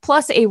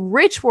 plus a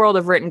rich world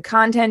of written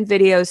content,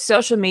 videos,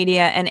 social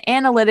media, and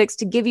analytics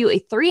to give you a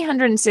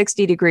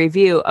 360-degree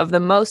view of the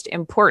most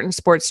important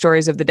sports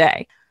stories of the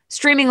day.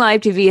 Streaming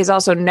live TV has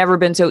also never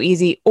been so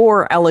easy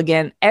or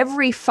elegant.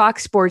 Every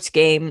Fox Sports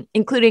game,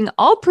 including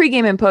all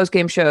pregame and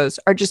postgame shows,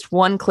 are just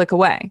one click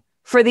away.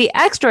 For the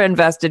extra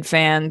invested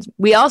fans,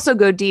 we also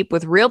go deep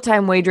with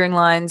real-time wagering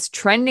lines,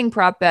 trending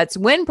prop bets,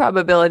 win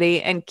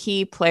probability, and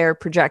key player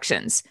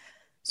projections.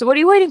 So what are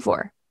you waiting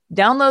for?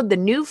 Download the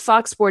new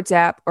Fox Sports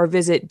app or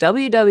visit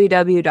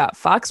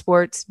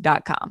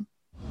www.foxsports.com.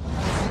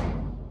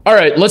 All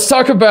right, let's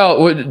talk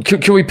about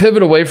can we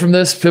pivot away from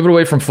this, pivot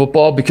away from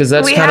football, because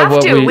that's kind of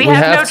what we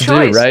have to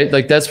do, right?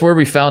 Like, that's where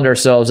we found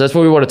ourselves. That's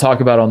what we want to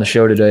talk about on the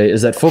show today,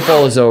 is that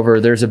football is over.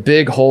 There's a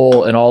big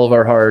hole in all of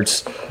our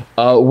hearts.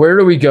 Where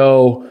do we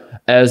go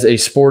as a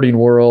sporting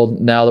world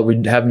now that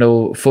we have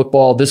no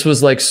football? This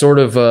was like sort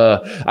of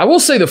I will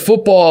say the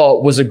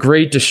football was a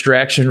great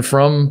distraction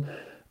from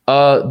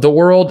the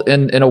world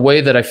in a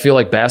way that I feel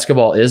like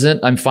basketball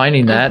isn't. I'm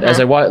finding that as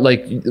I watch,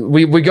 like,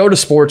 we go to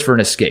sports for an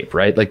escape,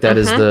 right? Like, that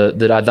is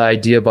the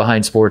idea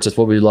behind sports. That's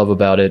what we love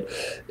about it,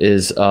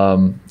 is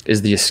the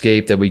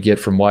escape that we get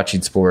from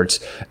watching sports.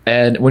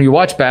 And when you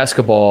watch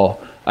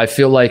basketball, I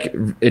feel like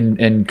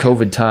in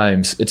COVID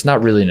times, it's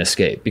not really an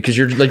escape, because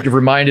you're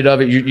reminded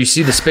of it. You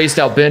see the spaced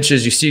out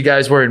benches, you see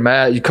guys wearing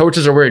masks,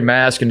 coaches are wearing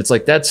masks, and it's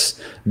like,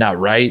 that's not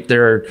right.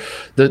 The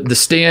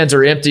stands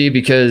are empty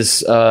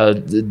because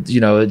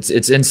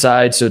it's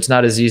inside, so it's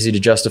not as easy to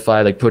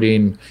justify like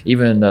putting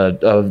even a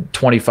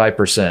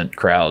 25%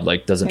 crowd,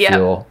 like, doesn't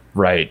feel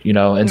right,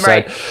 inside.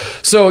 Right.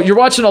 So you're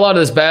watching a lot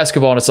of this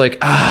basketball, and it's like,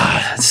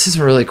 this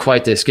isn't really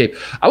quite the escape.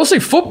 I will say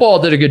football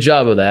did a good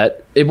job of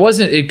that. It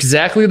wasn't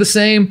exactly the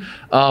same.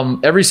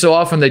 Every so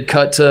often they'd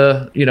cut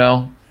to,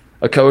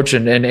 a coach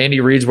and Andy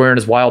Reid's wearing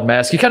his wild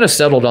mask. He kind of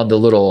settled on the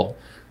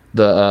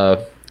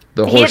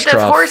horse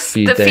trough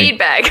feed thing. Feed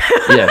bag.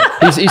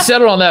 Yeah, he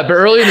settled on that. But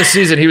early in the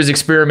season, he was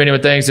experimenting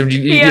with things, and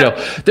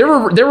there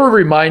were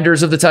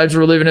reminders of the times we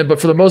were living in. But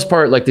for the most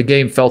part, like, the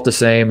game felt the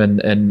same,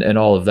 and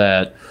all of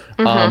that.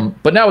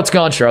 But now it's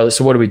gone, Charlotte.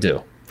 So what do we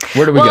do?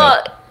 Where do we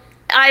go?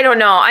 I don't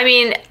know. I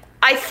mean,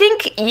 I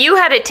think you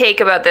had a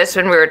take about this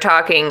when we were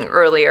talking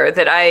earlier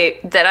that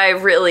I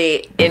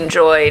really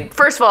enjoyed.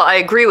 First of all, I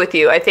agree with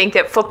you. I think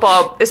that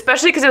football,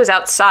 especially because it was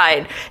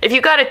outside, if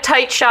you got a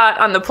tight shot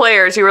on the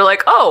players, you were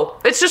like, oh,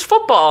 it's just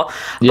football.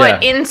 Yeah.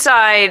 But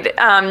inside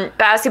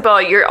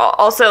basketball, you're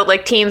also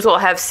like, teams will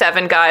have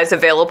 7 guys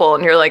available,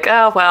 and you're like,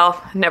 oh,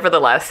 well,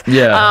 nevertheless.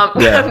 Yeah.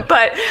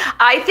 But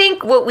I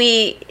think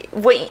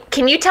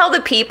can you tell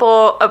the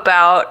people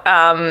about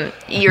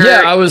your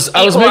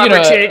equal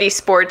opportunity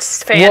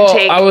sports fan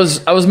take? I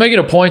was making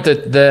a point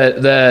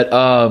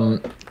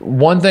that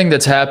one thing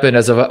that's happened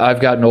as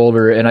I've gotten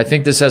older, and I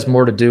think this has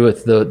more to do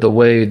with the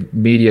way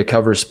media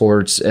covers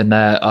sports, and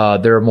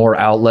that there are more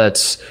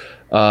outlets.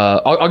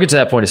 I'll get to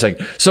that point in a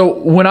second. So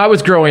when I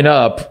was growing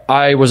up,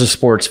 I was a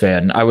sports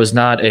fan. I was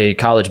not a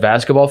college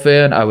basketball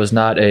fan. I was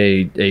not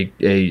an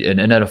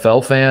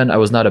NFL fan. I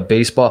was not a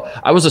baseball.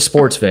 I was a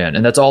sports fan,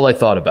 and that's all I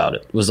thought about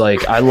it. It was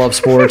like, I love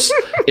sports.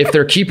 If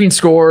they're keeping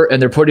score and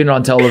they're putting it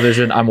on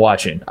television, I'm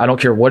watching. I don't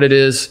care what it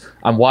is.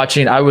 I'm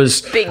watching. I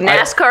was big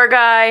NASCAR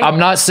guy. I'm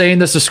not saying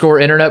this to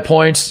score internet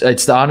points.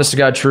 It's the honest to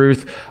God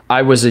truth.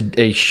 I was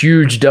a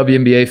huge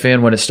WNBA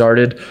fan when it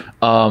started.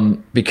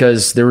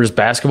 because there was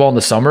basketball in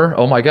the summer.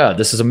 Oh my God,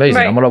 this is amazing.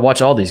 Right. I'm going to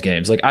watch all these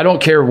games. Like, I don't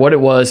care what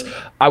it was.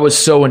 I was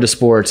so into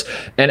sports.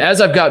 And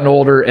as I've gotten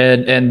older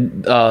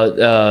and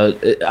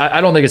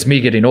I don't think it's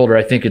me getting older.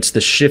 I think it's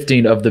the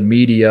shifting of the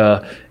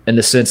media in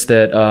the sense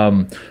that,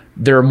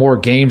 there are more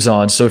games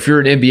on. So if you're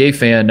an NBA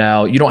fan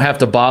now, you don't have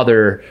to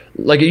bother.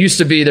 Like it used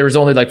to be, there was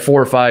only like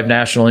 4 or 5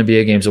 national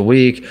NBA games a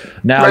week.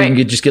 Now you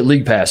can just get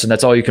League Pass, and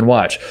that's all you can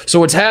watch. So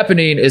what's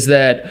happening is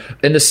that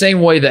in the same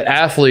way that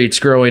athletes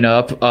growing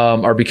up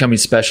are becoming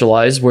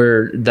specialized,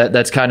 where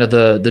that's kind of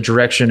the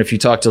direction. If you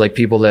talk to like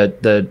people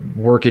that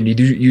work in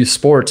youth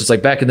sports, it's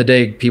like back in the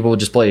day, people would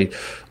just play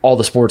all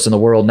the sports in the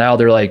world. Now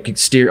they're like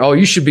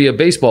you should be a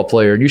baseball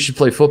player and you should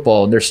play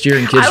football, and they're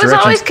steering kids. I was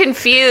always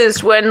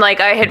confused when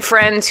like I had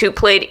friends who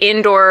played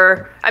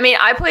indoor. I mean,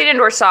 I played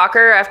indoor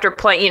soccer after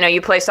playing,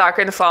 you play soccer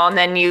in the fall and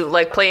then you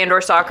like play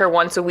indoor soccer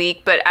once a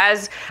week. But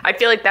as I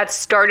feel like that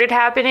started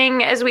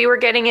happening as we were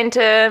getting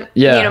into,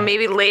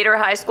 maybe later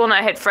high school. And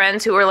I had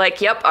friends who were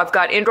like, yep, I've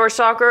got indoor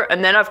soccer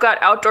and then I've got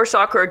outdoor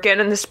soccer again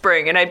in the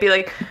spring. And I'd be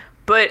like,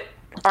 but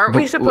aren't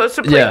we supposed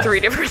to play 3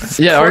 different sports?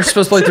 Yeah, aren't you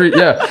supposed to play 3?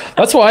 Yeah,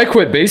 that's why I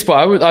quit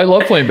baseball. I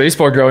love playing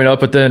baseball growing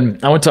up, but then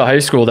I went to a high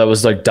school that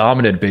was like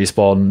dominant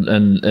baseball,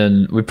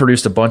 and we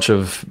produced a bunch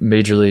of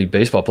Major League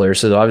Baseball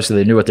players. So obviously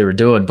they knew what they were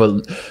doing.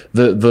 But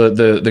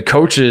the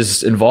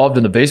coaches involved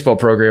in the baseball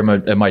program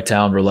at my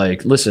town were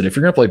like, "Listen, if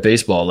you're gonna play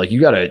baseball, like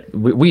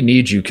we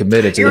need you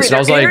committed to this." And I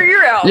was like,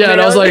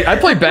 and I was like, I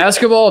play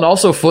basketball and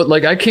also foot.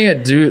 Like I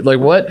can't do like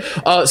what?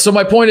 So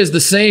my point is the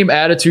same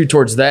attitude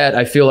towards that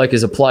I feel like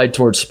is applied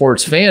towards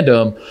sports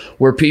fandom,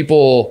 where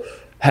people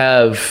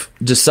have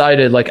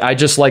decided like I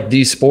just like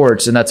these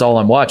sports and that's all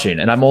I'm watching,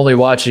 and I'm only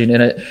watching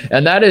in it,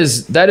 and that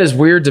is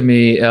weird to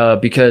me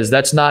because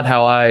that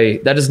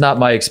is not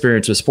my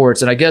experience with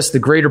sports. And I guess the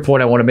greater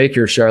point I want to make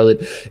here,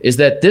 Charlotte, is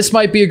that this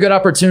might be a good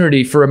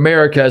opportunity for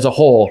America as a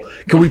whole.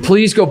 Can we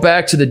please go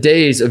back to the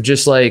days of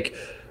just like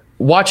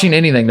watching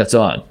anything that's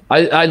on?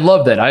 I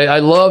love that. I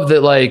love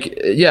that.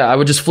 Like, yeah, I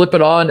would just flip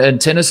it on and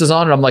tennis is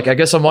on and I'm like, I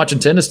guess I'm watching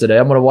tennis today.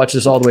 I'm going to watch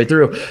this all the way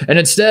through. And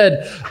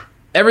instead,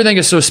 everything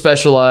is so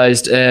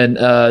specialized. And,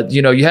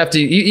 you have to,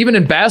 even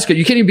in basket,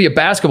 you can't even be a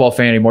basketball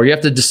fan anymore. You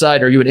have to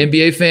decide, are you an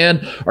NBA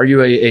fan? Are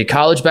you a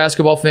college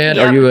basketball fan?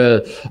 Yep. Are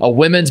you a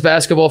women's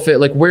basketball fan?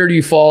 Like, where do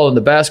you fall in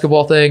the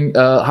basketball thing,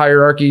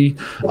 hierarchy?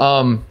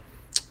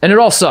 And it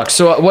all sucks.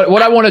 So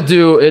what I want to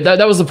do,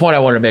 that was the point I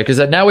wanted to make, is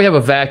that now we have a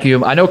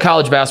vacuum. I know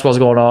college basketball is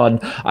going on.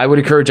 I would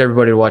encourage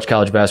everybody to watch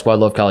college basketball. I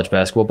love college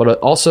basketball. But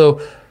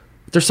also,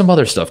 there's some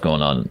other stuff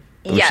going on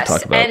that we should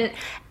talk about.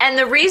 And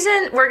the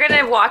reason we're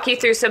going to walk you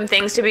through some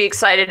things to be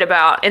excited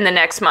about in the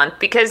next month,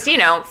 because,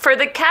 for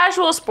the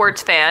casual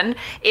sports fan,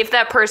 if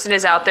that person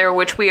is out there,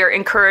 which we are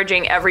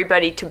encouraging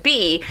everybody to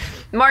be,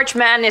 March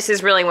Madness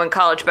is really when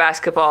college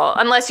basketball,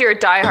 unless you're a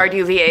diehard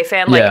UVA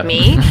fan like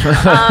me,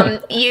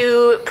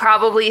 you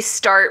probably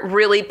start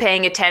really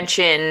paying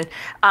attention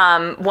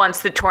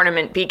once the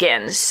tournament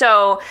begins.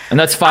 And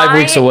that's 5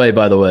 weeks away,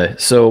 by the way.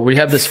 So we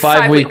have this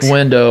 5-week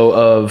window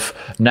of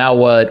now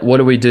what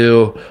do we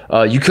do?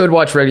 You could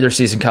watch regular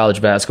season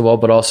college basketball,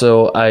 but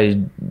also I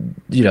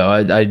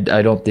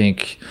don't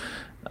think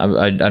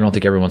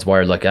everyone's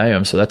wired like I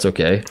am, so that's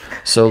okay.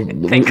 So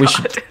we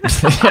should.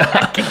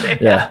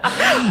 Yeah.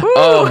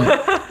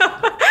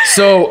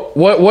 So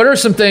what are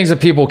some things that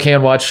people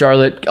can watch,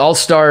 Charlotte? I'll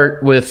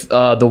start with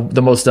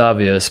the most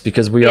obvious,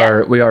 because we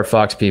are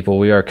Fox people,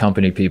 we are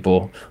company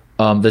people.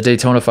 The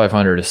Daytona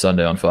 500 is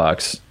Sunday on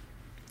Fox.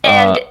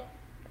 And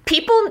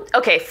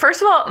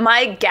first of all,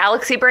 my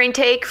galaxy brain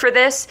take for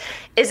this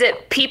is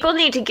that people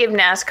need to give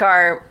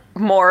NASCAR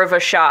more of a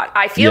shot.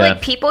 I feel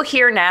like people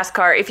hear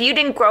NASCAR, if you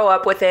didn't grow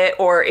up with it,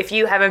 or if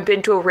you haven't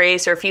been to a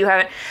race, or if you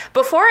haven't,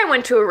 before I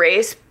went to a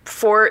race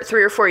 3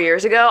 or 4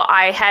 years ago,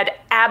 I had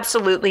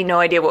absolutely no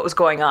idea what was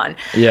going on.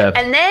 Yeah.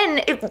 And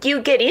then if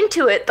you get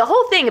into it, the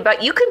whole thing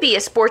about, you could be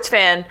a sports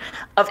fan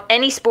of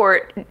any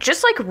sport,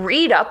 just like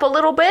read up a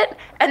little bit,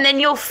 and then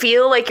you'll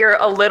feel like you're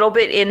a little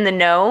bit in the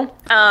know.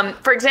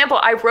 For example,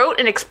 I wrote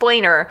an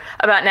explainer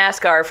about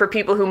NASCAR for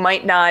people who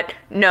might not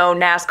know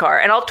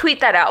NASCAR, and I'll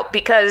tweet that out,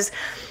 because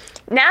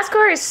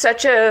NASCAR is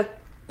such a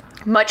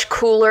much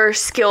cooler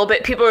skill,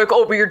 but people are like,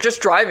 oh, but you're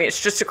just driving,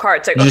 it's just a car.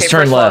 It's like, you just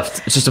turn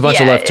left. It's just a bunch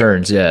of left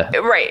turns.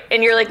 Right.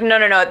 And you're like,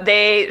 no,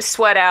 they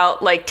sweat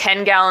out like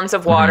 10 gallons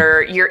of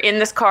water. You're in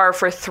this car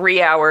for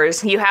 3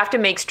 hours. You have to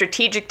make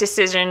strategic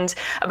decisions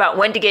about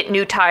when to get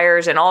new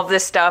tires and all of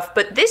this stuff.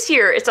 But this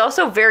year it's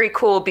also very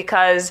cool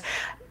because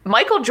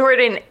Michael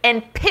Jordan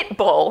and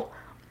Pitbull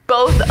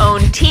both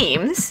own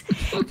teams,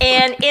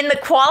 and in the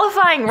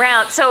qualifying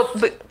round, so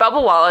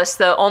Bubba Wallace,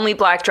 the only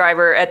black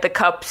driver at the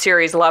Cup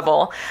Series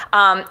level,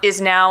 is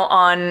now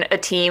on a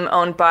team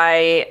owned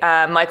by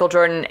Michael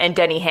Jordan and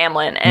Denny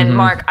Hamlin. And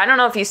Mark, I don't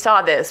know if you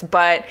saw this,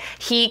 but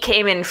he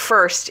came in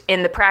first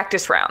in the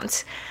practice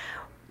rounds.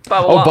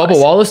 Bubba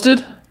Wallace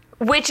did?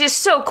 Which is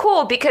so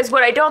cool because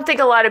what I don't think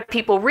a lot of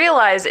people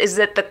realize is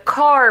that the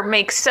car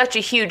makes such a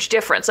huge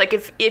difference. Like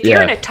if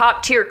you're in a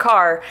top tier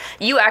car,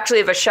 you actually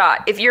have a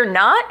shot. If you're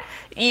not,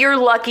 you're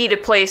lucky to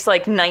place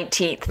like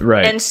 19th.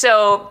 Right. And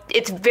so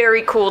it's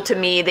very cool to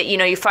me that,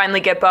 you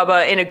finally get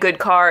Bubba in a good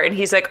car and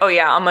he's like, oh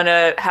yeah, I'm going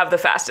to have the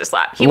fastest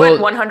lap. He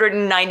went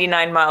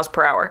 199 miles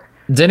per hour.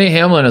 Denny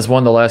Hamlin has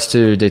won the last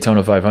 2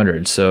 Daytona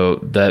 500, so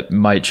that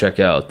might check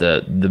out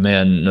that the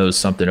man knows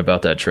something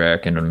about that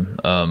track. And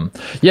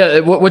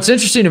what's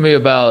interesting to me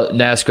about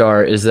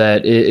NASCAR is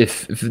that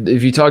if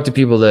you talk to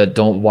people that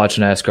don't watch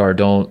NASCAR,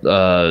 don't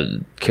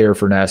care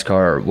for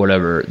NASCAR or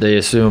whatever, they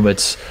assume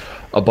it's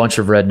a bunch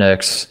of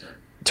rednecks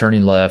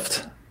turning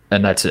left,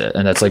 and that's it.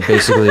 And that's like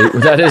basically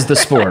that is the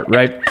sport,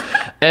 right?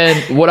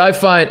 And what I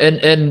find,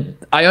 and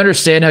I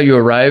understand how you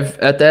arrive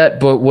at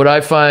that, but what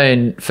I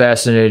find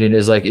fascinating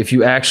is like if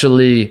you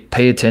actually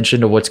pay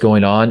attention to what's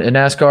going on in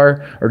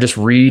NASCAR or just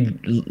read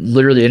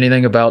literally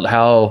anything about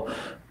how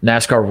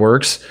NASCAR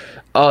works,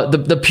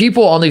 the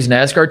people on these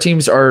NASCAR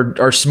teams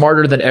are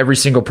smarter than every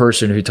single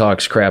person who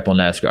talks crap on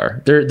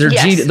NASCAR.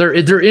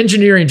 They're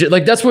engineering,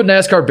 like that's what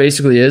NASCAR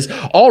basically is.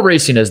 All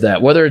racing is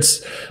that. Whether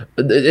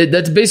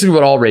that's basically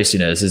what all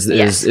racing is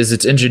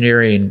it's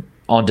engineering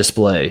on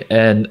display,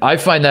 and I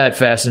find that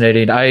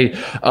fascinating.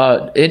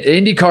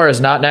 IndyCar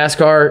is not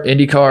NASCAR.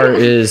 IndyCar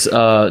is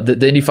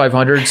the Indy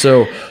 500.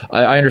 So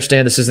I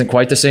understand this isn't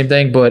quite the same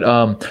thing, but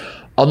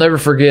I'll never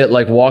forget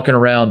like walking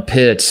around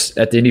pits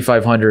at the Indy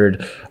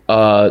 500.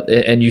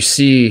 And you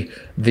see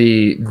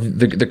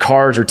the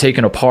cars are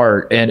taken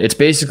apart, and it's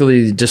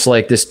basically just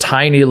like this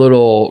tiny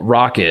little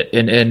rocket,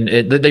 and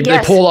they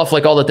pull off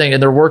like all the thing,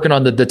 and they're working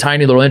on the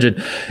tiny little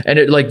engine, and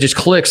it like just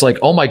clicks like,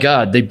 oh my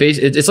god,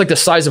 it's like the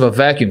size of a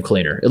vacuum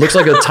cleaner. It looks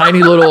like a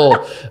tiny little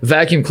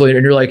vacuum cleaner,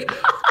 and you're like,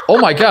 oh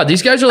my god,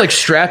 these guys are like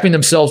strapping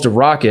themselves to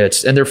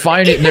rockets, and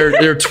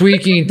they're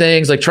tweaking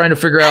things, like trying to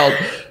figure out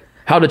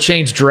how to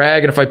change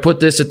drag, and if I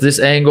put this at this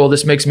angle,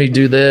 this makes me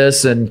do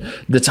this, and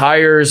the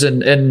tires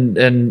and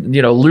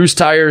loose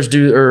tires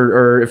do,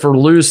 or if we're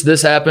loose,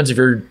 this happens. If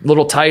you're a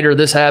little tighter,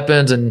 this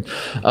happens, and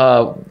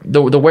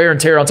the wear and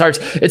tear on tires.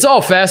 It's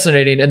all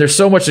fascinating, and there's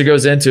so much that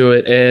goes into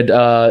it, and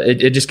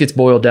it just gets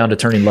boiled down to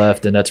turning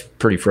left, and that's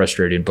pretty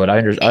frustrating. But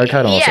I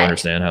kind of also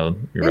understand how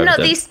you're right. No,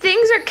 these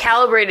things are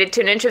calibrated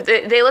to an inch.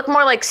 They look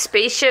more like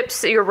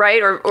spaceships. You're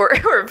right,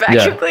 or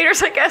vacuum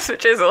cleaners, I guess,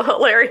 which is a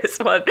hilarious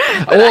one.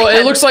 Well,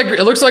 it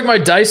looks like my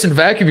Dyson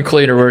vacuum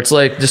cleaner, where it's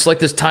like just like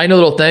this tiny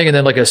little thing, and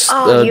then like you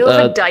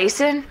have a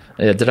Dyson?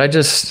 Yeah. Did I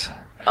just?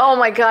 Oh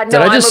my god! No,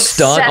 did I just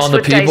stunt on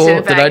the people?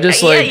 Did I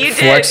just like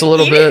flex a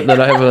little bit?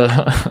 That I have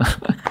a.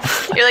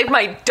 You're like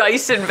my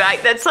Dyson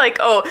vac. That's like,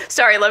 oh,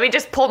 sorry. Let me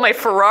just pull my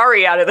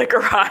Ferrari out of the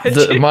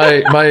garage.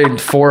 My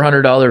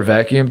 $400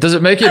 vacuum. Does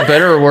it make it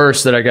better or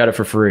worse that I got it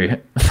for free?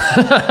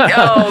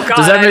 Oh god!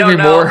 Does that make me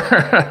more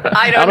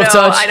I don't out of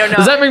touch? I don't know.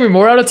 Does that make me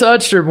more out of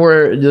touch, or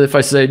more if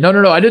I say no?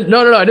 I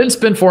didn't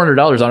spend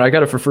 $400 on it. I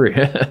got it for free.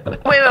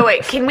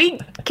 Wait. Can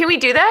we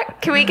do that?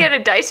 Can we get a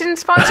Dyson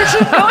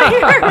sponsorship going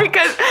here?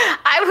 Because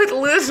I would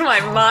lose my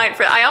mind.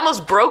 I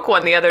almost broke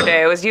one the other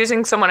day. I was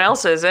using someone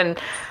else's and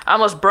I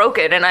almost broke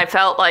it, and I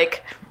felt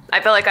like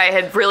I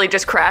had really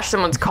just crashed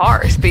someone's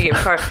car. Speaking of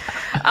cars,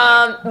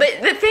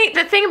 but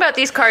the thing about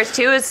these cars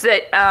too is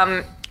that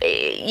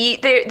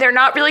they're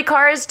not really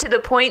cars, to the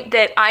point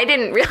that I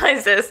didn't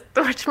realize this,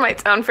 which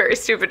might sound very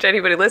stupid to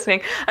anybody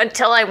listening,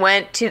 until I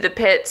went to the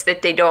pits,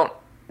 that they don't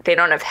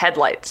have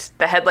headlights.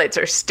 The headlights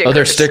are stickers. Oh,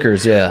 they're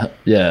stickers. Yeah.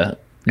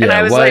 And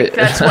I was like,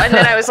 that's why. And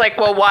then I was like,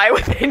 well, why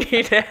would they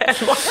need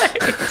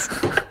headlights?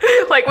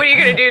 Like, what are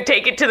you going to do?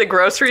 Take it to the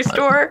grocery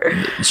store?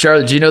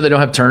 Charlotte, do you know they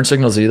don't have turn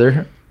signals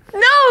either?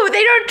 No,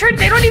 they don't.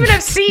 They don't even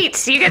have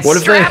seats. You get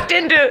strapped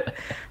into.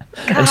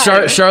 And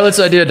Charlotte's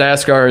idea of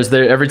NASCAR is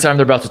every time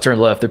they're about to turn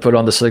left, they put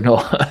on the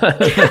signal.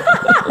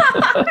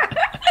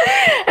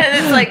 And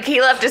it's like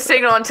he left a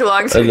signal on too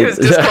long, so he was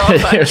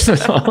disqualified.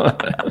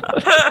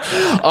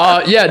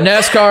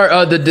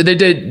 NASCAR. The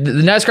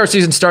NASCAR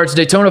season starts.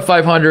 Daytona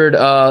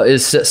 500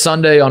 is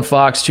Sunday on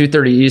Fox,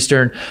 2:30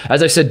 Eastern.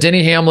 As I said,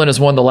 Denny Hamlin has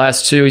won the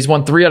last 2. He's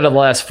won 3 out of the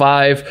last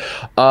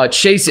 5.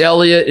 Chase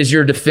Elliott is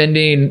your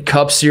defending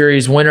Cup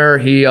Series winner.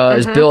 He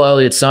is Bill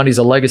Elliott's son. He's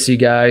a legacy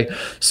guy,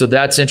 so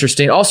that's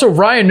interesting. Also,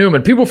 Ryan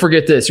Newman. People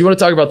forget this. You want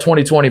to talk about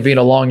 2020 being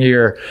a long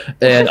year,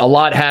 and a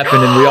lot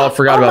happened, and we all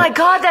forgot about. Oh my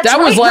God, that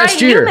was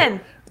last Ryan year.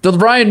 Newman. The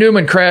Ryan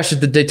Newman crash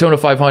at the Daytona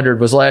 500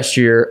 was last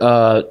year,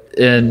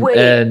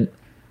 and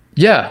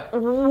yeah.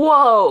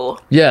 Whoa.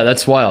 Yeah,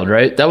 that's wild,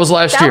 right? That was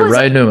last year,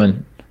 Ryan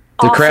Newman.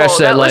 The awful. crash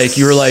that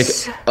you were it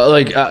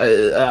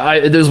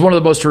was one of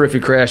the most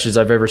horrific crashes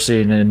I've ever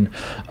seen, and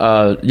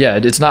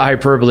it's not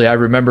hyperbole. I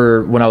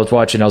remember when I was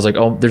watching, I was like,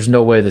 oh, there's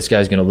no way this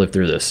guy's gonna live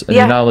through this.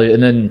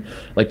 And then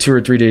like 2 or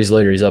 3 days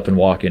later, he's up and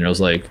walking. And I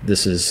was like,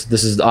 this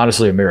is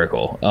honestly a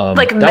miracle.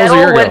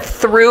 Metal went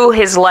through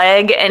his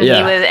leg, and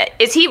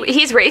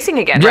he's racing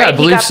again, right? Yeah, I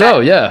believe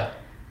so. Yeah.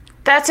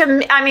 That's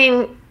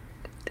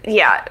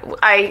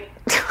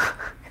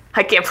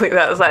I can't believe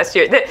that was last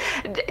year.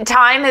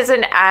 Time is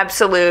an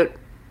absolute.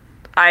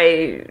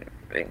 I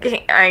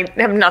I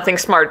have nothing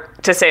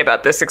smart to say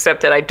about this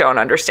except that I don't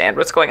understand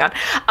what's going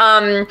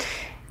on.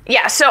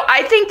 Yeah, so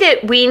I think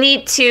that we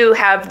need to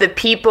have the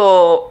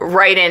people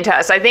write into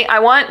us. I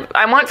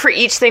want for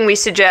each thing we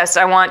suggest,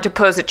 I want to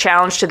pose a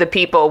challenge to the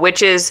people,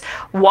 which is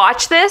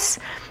watch this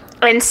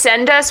and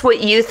send us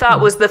what you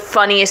thought was the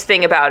funniest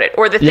thing about it,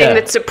 or the thing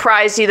that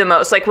surprised you the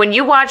most. Like when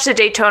you watched the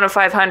Daytona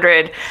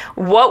 500,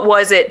 what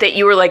was it that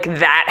you were like,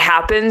 that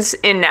happens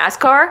in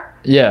NASCAR?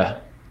 Yeah,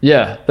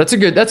 that's a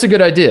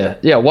good idea.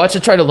 Yeah, watch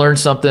it, try to learn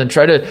something.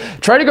 Try to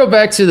go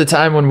back to the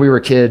time when we were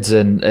kids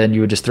and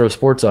you would just throw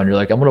sports on. You're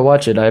like, I'm gonna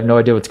watch it. I have no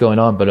idea what's going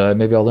on, but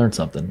maybe I'll learn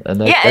something.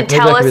 And that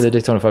could be the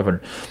Daytona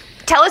 500.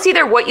 Tell us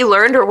either what you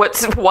learned or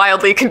what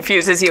wildly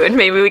confuses you, and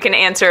maybe we can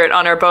answer it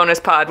on our bonus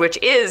pod, which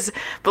is,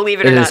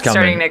 believe it or not,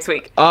 starting next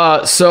week.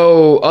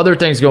 So other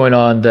things going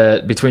on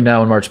that between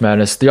now and March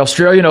Madness. The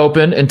Australian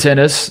Open in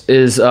tennis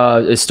is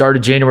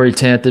started January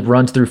 10th. It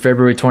runs through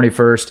February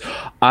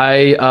 21st.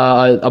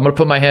 I'm going to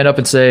put my hand up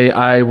and say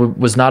I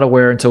was not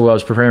aware until I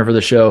was preparing for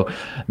the show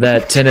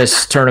that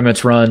tennis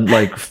tournaments run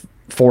like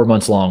 4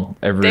 months long.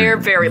 They're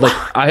very long.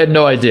 I had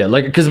no idea.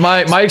 Like, because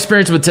my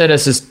experience with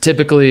tennis is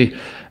typically,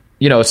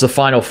 it's the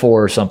Final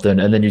Four or something,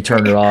 and then you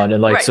turn it on,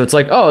 and so it's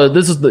like, oh,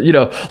 this is the,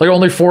 like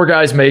only 4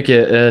 guys make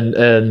it,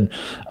 and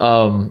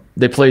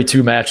they play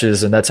 2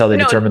 matches, and that's how they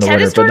determine the winner.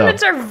 Tennis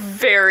tournaments are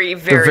very,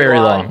 very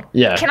long.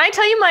 Yeah. Can I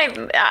tell you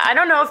I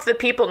don't know if the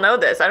people know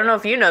this. I don't know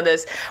if you know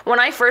this. When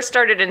I first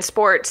started in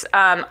sports,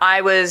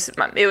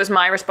 it was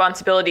my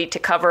responsibility to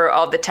cover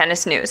all the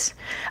tennis news.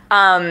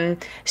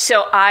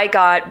 So I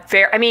got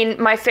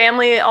my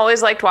family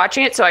always liked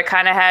watching it, so I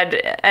kind of had,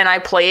 and I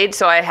played,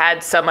 so I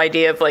had some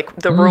idea of like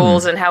the rules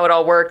and how it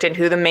all worked and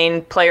who the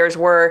main players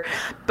were.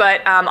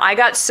 But I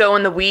got so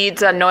in the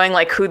weeds on knowing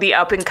like who the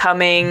up and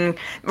coming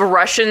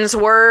Russians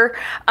were.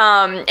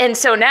 And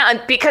so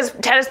now, because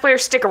tennis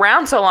players stick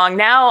around so long,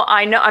 now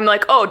I know, I'm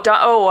like,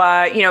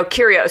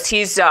 Kyrgios,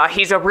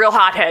 he's a real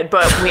hothead,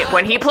 but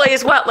when he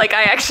plays well, like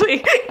I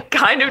actually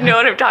kind of know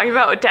what I'm talking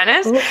about with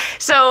tennis.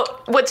 So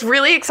what's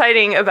really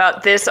exciting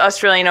about this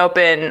Australian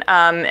Open,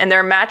 and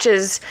there are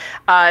matches,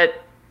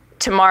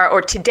 tomorrow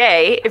or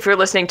today, if you're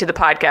listening to the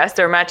podcast,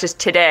 there are matches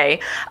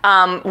today.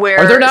 Where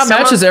are there not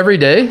matches every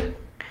day?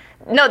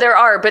 No, there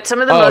are, but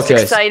some of the most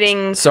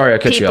exciting. Sorry, I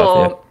cut you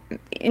off.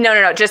 Yeah.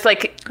 No. Just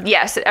like,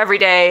 yes, every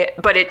day,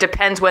 but it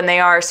depends when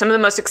they are. Some of the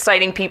most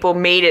exciting people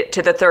made it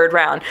to the third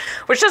round,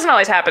 which doesn't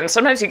always happen.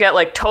 Sometimes you get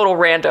like total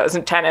randos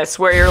in tennis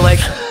where you're like,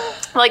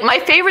 like my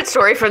favorite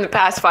story from the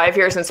past 5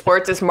 years in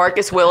sports is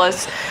Marcus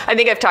Willis. I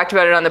think I've talked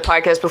about it on the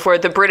podcast before.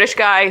 The British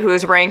guy who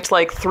is ranked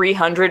like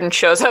 300 and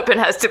shows up and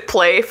has to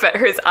play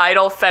his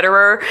idol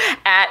Federer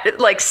at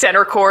like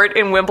center court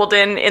in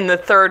Wimbledon in the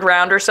third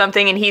round or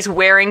something. And he's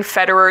wearing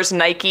Federer's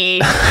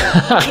Nike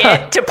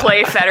kit to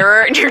play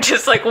Federer. And you're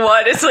just like,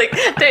 what? It's like,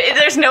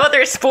 there's no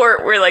other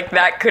sport where like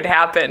that could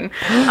happen.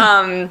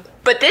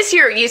 But this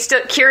year,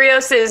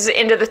 Kyrgios is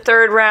into the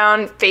third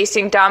round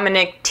facing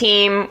Dominic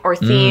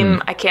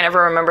Thiem. I can't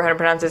ever remember how to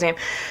pronounce his name.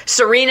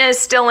 Serena is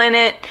still in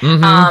it.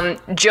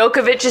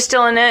 Djokovic is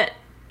still in it.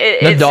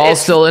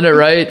 Nadal's still in it,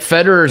 right?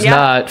 Federer's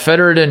not.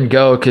 Federer didn't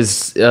go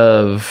because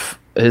of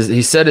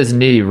he set his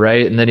knee,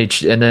 right? And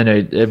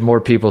then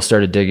more people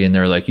started digging.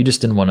 They're like, you just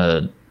didn't want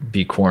to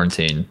be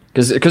quarantined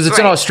because it's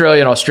in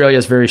Australia, and Australia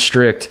has very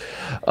strict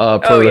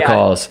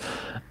protocols. Oh, yeah.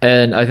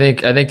 And I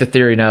think the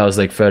theory now is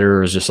like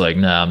Federer is just like,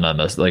 nah, I'm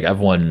not like I've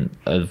won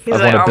a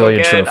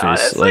billion trophies.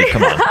 Honestly. Like,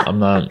 come on, I'm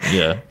not.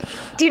 Yeah.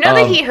 Do you know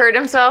that he hurt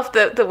himself?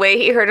 The way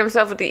he hurt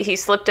himself, he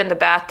slipped in the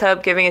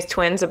bathtub giving his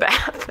twins a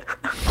bath.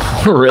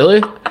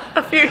 Really?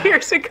 A few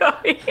years ago.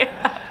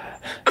 Yeah.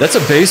 That's a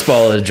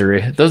baseball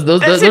injury. Those are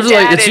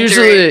like it's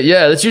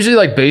usually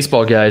like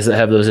baseball guys that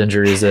have those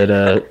injuries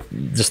that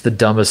just the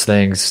dumbest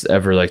things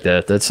ever like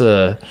that.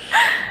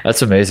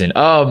 That's amazing.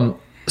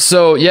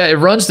 So yeah, it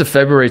runs to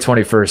February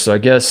 21st. So I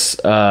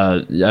guess I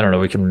don't know.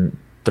 We can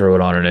throw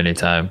it on at any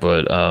time,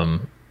 but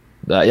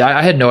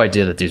I had no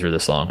idea that these were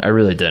this long. I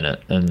really didn't.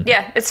 And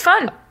yeah, it's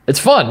fun. It's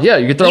fun. Yeah,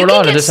 you can throw it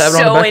on and just have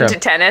it on the background. Into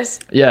tennis.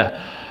 Yeah,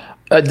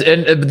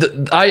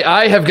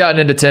 I have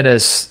gotten into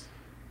tennis.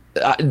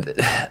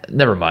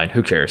 Never mind.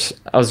 Who cares?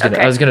 I was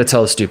gonna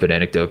tell a stupid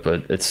anecdote,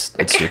 but it's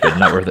stupid.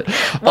 Not worth it.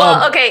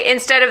 Well, okay.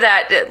 Instead of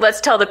that, let's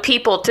tell the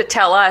people to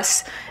tell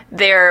us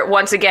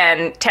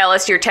tell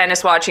us your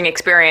tennis watching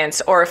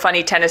experience or a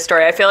funny tennis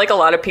story. I feel like a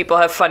lot of people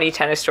have funny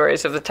tennis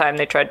stories of the time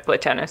they tried to play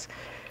tennis.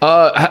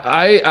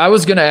 I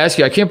was going to ask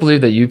you, I can't believe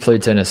that you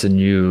played tennis and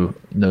you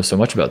know so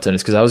much about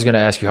tennis, because I was going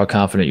to ask you how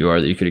confident you are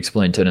that you could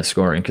explain tennis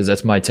scoring, because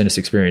that's my tennis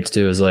experience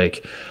too, is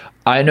like,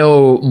 I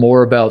know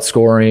more about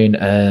scoring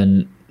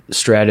and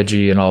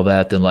strategy and all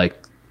that than like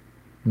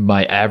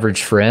my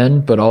average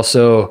friend, but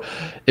also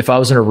if I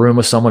was in a room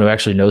with someone who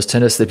actually knows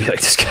tennis, they'd be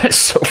like, this guy's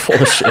so full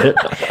of shit.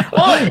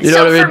 Well, you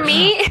know what I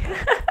mean? For me,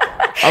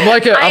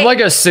 I'm like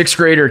a sixth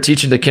grader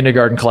teaching the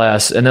kindergarten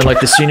class, and then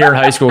like the senior in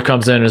high school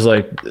comes in and is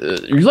like,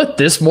 you let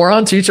this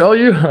moron teach all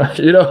you?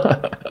 You know?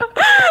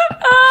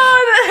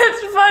 Oh,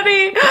 that's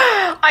funny.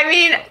 I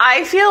mean,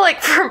 I feel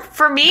like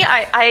for me,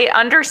 I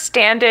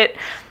understand it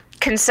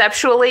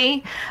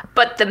conceptually,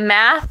 but the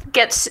math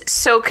gets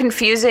so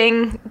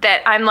confusing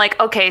that I'm like,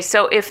 okay,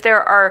 so if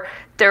there are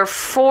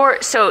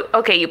four, so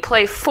okay, you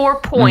play 4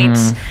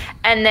 points,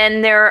 and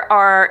then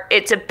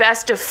it's a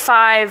best of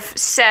 5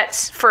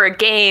 sets for a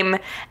game,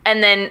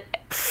 and then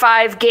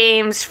 5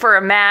 games for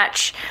a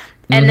match.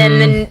 And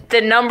then the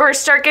numbers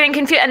start getting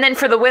confused. And then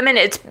for the women,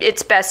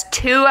 it's best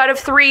 2 out of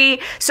 3.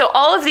 So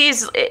all of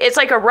these, it's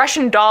like a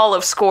Russian doll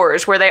of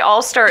scores where they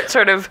all start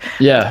sort of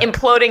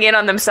imploding in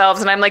on themselves.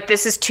 And I'm like,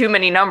 this is too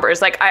many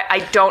numbers. Like,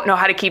 I don't know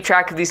how to keep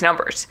track of these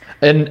numbers.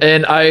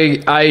 And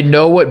I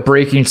know what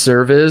breaking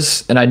serve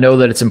is, and I know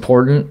that it's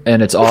important.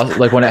 And it's awesome.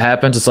 Like when it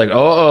happens, it's like,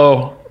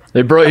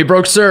 he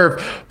broke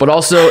serve. But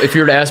also, if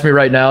you were to ask me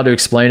right now to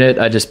explain it,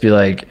 I'd just be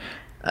like,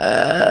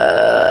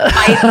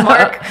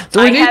 Mark,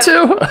 do we need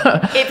to?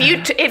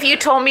 if you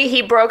told me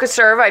he broke a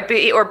serve,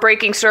 or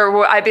breaking serve,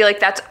 I'd be like,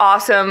 that's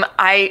awesome.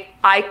 I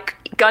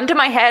gun to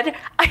my head,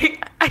 I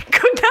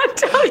could not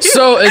tell you.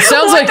 So it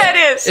sounds like that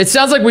is. It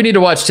sounds like we need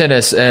to watch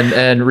tennis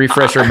and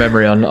refresh our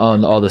memory on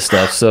all this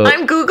stuff. So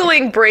I'm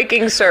googling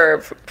breaking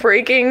serve.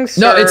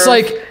 No, it's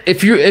like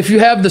if you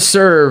have the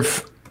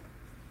serve.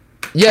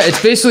 Yeah,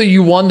 it's basically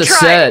you won the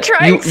set.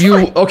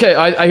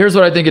 Okay, here's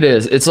what I think it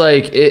is. It's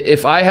like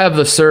if I have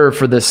the serve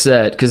for this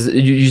set, because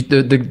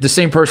the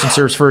same person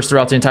serves first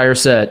throughout the entire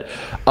set,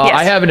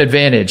 I have an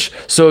advantage.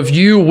 So if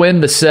you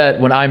win the set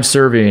when I'm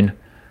serving,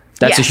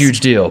 that's a huge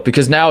deal,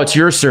 because now it's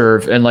your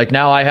serve, and like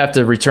now I have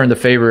to return the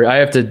favor. I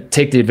have to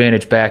take the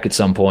advantage back at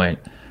some point,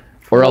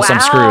 or else I'm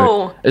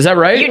screwed. Is that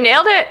right? You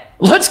nailed it.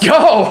 Let's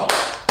go.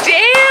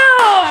 Damn!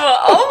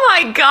 Oh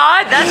my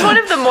God, that's one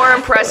of the more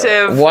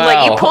impressive. Wow!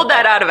 Like you pulled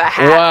that out of a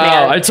hat.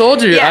 Wow! Man. I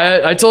told you.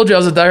 Yeah. I told you I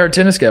was a diehard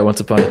tennis guy once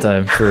upon a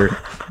time for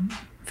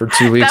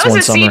 2 weeks. That was one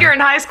a summer. senior in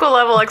high school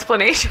level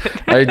explanation.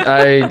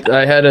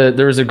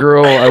 There was a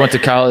girl I went to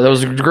college. There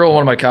was a girl in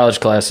one of my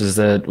college classes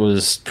that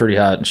was pretty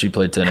hot, and she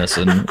played tennis,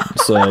 and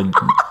so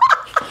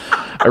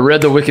I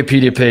read the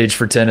Wikipedia page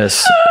for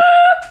tennis.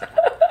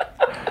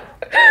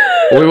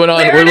 We went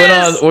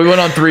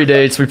on 3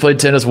 dates. We played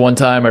tennis one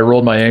time. I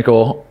rolled my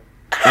ankle.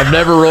 I've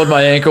never rolled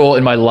my ankle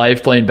in my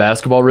life playing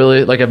basketball,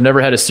 really. Like, I've never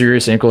had a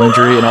serious ankle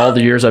injury in all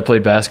the years I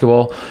played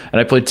basketball.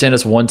 And I played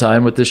tennis one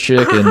time with this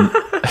chick, and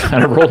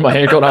I rolled my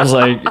ankle, and I was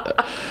like,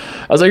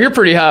 you're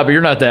pretty hot, but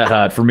you're not that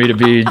hot for me to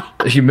be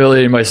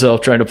humiliating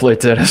myself trying to play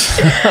tennis.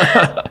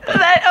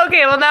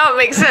 Okay, well now it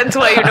makes sense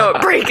why you know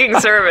what breaking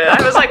serve is.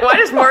 I was like, why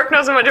does Mark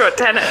know so much about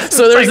tennis?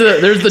 So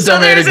there's the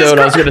dumb anecdote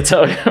I was going to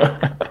tell you.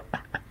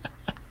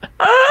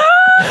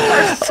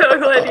 I'm so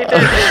glad you did.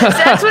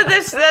 That's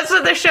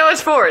what the show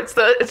is for. It's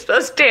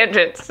those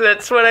tangents.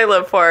 That's what I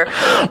live for.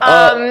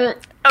 I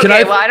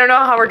don't know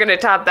how we're going to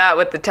top that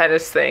with the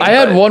tennis thing. I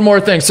had one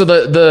more thing. So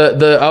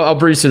I'll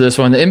breeze through this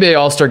one. The NBA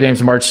All-Star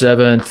Game's March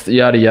 7th,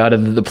 yada, yada.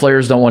 The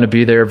players don't want to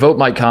be there. Vote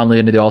Mike Conley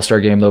into the All-Star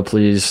Game, though,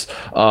 please.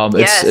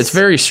 It's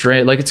very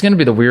strange. Like, it's going to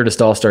be the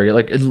weirdest All-Star Game.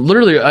 Like,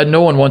 literally,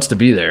 no one wants to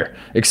be there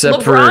except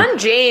LeBron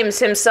James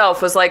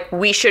himself was like,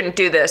 we shouldn't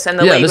do this. And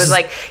the league was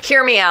like,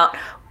 hear me out.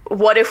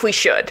 What if we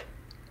should?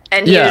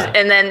 And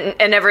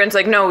and everyone's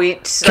like, no, we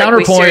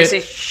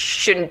seriously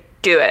shouldn't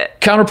do it.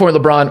 Counterpoint,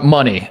 LeBron,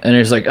 money. And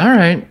he's like, all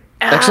right.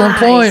 Excellent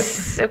point.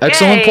 Okay.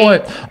 Excellent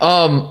point.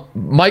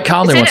 Mike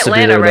Conley wants to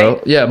be there, right?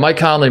 Though. Yeah, Mike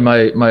Conley,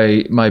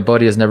 my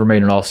buddy, has never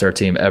made an All-Star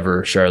team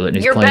ever, Charlotte, and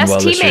he's playing well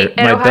this year.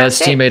 My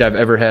best teammate I've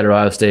ever had at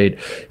Ohio State.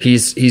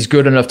 He's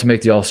good enough to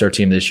make the All-Star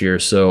team this year,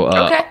 so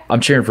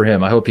I'm cheering for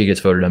him. I hope he gets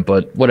voted in,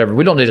 but whatever.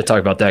 We don't need to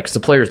talk about that because the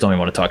players don't even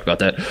want to talk about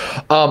that.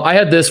 I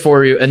had this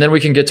for you, and then we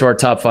can get to our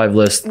top 5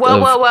 list.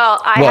 Well,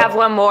 I have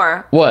one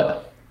more.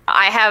 What?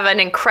 I have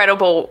an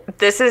incredible.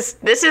 This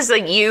is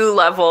a U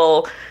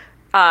level.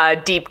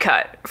 Deep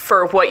cut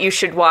for what you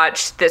should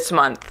watch this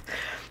month,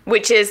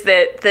 which is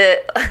that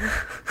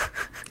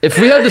if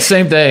we had the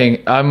same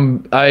thing, I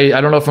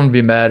don't know if I'm gonna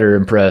be mad or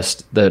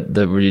impressed that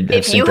we have.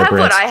 If you have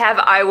what I have,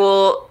 I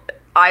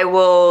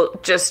will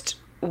just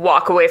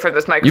walk away from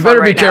this microphone. You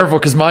better be careful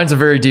because mine's a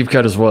very deep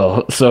cut as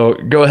well. So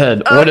go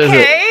ahead. What is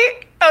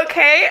it?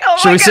 Okay. Oh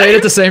Should we say it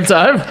at the same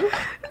time?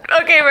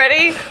 Okay,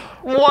 ready?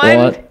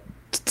 One,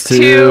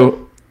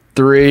 2,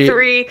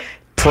 3.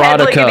 Ted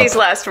Lickety's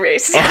last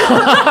race.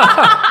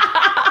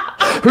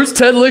 Who's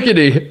Ted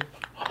Lickety?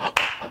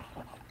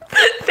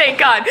 Thank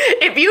God.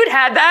 If you'd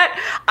had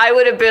that, I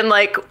would have been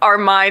like, our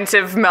minds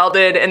have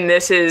melded, and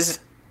this is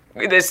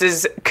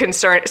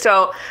concern.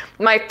 So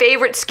my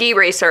favorite ski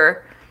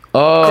racer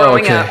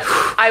growing up,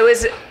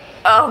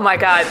 oh my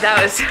God,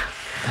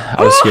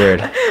 I was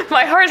scared.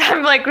 My heart,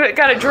 I'm like,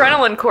 got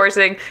adrenaline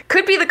coursing.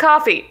 Could be the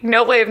coffee.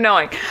 No way of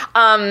knowing.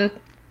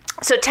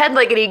 So Ted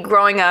Lickety,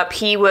 growing up,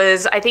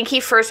 I think he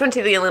first went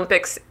to the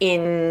Olympics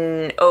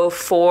in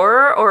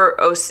 2004 or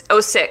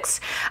 2006.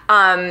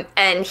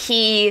 And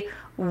he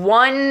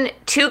won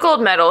 2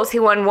 gold medals. He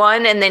won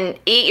one, and then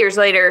 8 years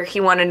later, he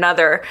won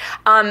another.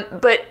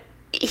 But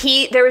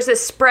there was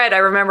this spread, I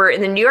remember,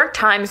 in the New York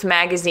Times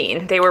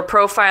Magazine. They were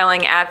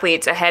profiling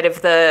athletes ahead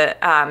of the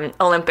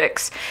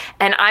Olympics.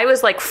 And I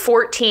was like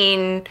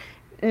 14,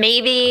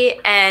 maybe,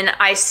 and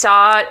I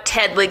saw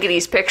Ted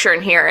Liggety's picture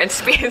in here. And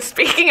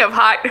speaking of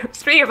hot, I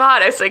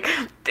was like,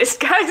 this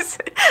guy's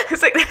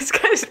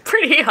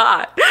pretty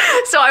hot.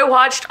 So I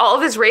watched all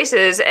of his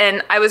races,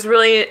 and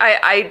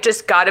I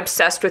just got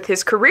obsessed with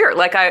his career.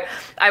 Like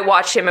I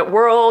watched him at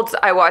Worlds.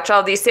 I watched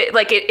all these,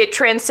 like it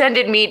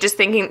transcended me just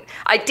thinking.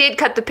 I did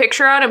cut the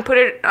picture out and put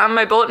it on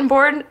my bulletin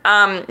board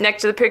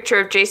next to the picture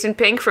of Jason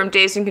Pink from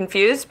Dazed and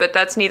Confused, but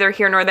that's neither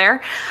here nor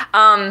there.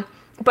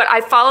 But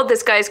I followed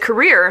this guy's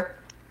career.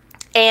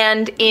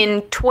 And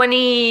in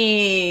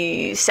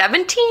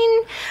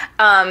 2017,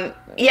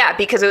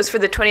 because it was for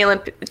the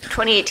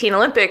 2018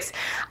 Olympics,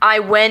 I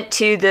went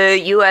to the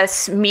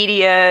U.S.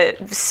 media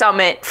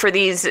summit for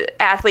these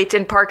athletes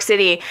in Park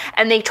City,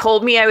 and they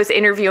told me I was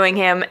interviewing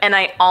him, and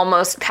I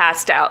almost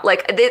passed out.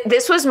 Like,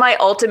 this was my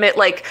ultimate,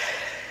 like,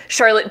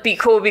 Charlotte, be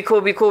cool, be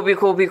cool, be cool, be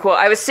cool, be cool.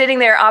 I was sitting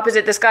there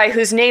opposite this guy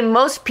whose name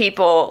most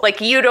people,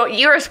 like,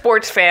 you're a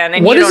sports fan,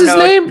 and what you don't know.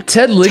 What is his name?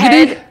 Ted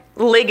Ligety? Ted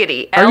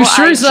Liggety. Are you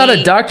sure he's not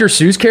a Dr.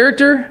 Seuss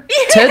character? Yeah.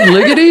 Ted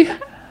Ligety?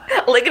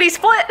 Liggety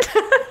Split.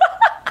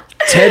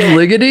 Ted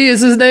Ligety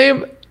is his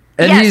name?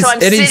 And he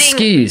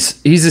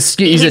skis.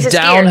 He's a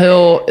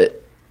downhill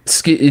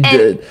ski.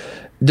 Down.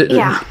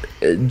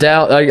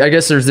 I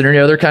guess there's any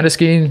other kind of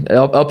skiing.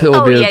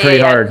 Uphill would be pretty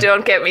hard.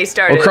 Don't get me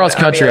started. Well, cross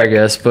country, I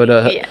guess, but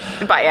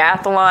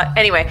biathlon.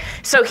 Anyway,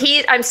 so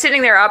I'm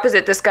sitting there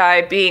opposite this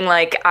guy, being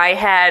like, I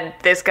had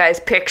this guy's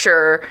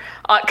picture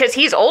because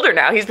he's older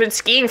now. He's been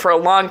skiing for a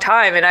long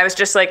time, and I was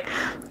just like.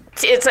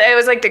 It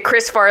was like the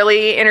Chris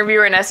Farley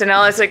interviewer in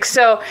SNL. It's like,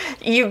 so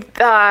you've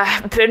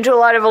been to a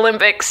lot of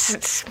Olympics.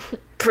 It's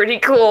pretty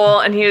cool.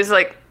 And he was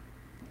like,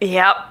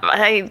 yep,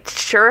 I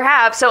sure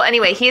have. So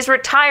anyway, he's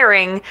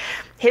retiring.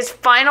 His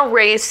final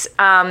race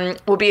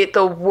will be at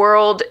the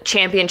World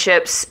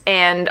Championships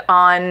and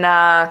on,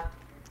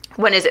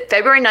 when is it?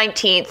 February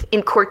 19th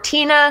in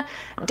Cortina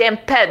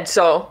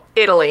d'Ampezzo,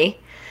 Italy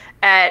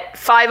at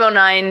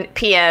 5:09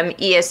 p.m.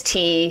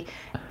 EST.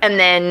 And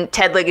then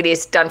Ted Liggety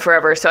is done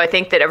forever. So I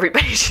think that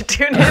everybody should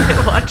tune in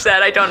and watch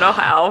that. I don't know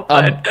how.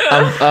 But.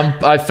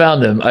 I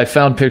found him. I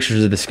found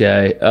pictures of this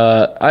guy.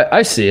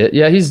 I see it.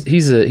 Yeah,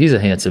 he's a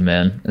handsome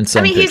man. In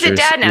some he's a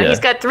dad now. Yeah.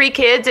 He's got 3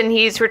 kids, and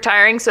he's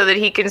retiring so that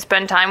he can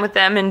spend time with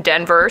them in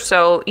Denver.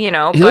 So, He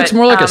looks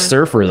more like a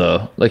surfer,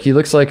 though. Like, he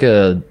looks like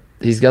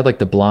he's got like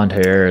the blonde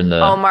hair and the...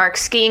 Oh, Mark,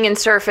 skiing and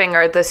surfing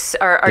are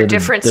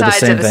different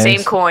sides of the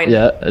same coin.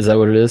 Yeah, is that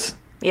what it is?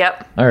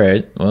 Yep. All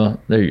right. Well,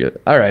 there you go.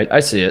 All right,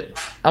 I see it.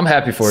 I'm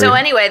happy for you. So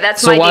anyway,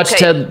 that's my watch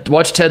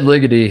Ted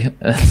Liggety.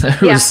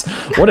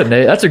 What a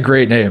name. That's a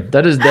great name.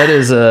 That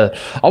is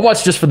I'll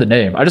watch just for the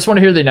name. I just want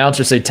to hear the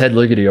announcer say Ted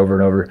Liggety over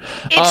and over.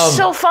 It's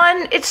so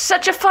fun. It's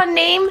such a fun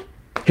name.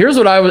 Here's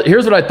what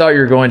I thought you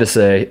were going to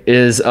say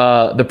is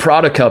the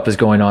Prada Cup is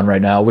going on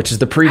right now, which is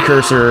the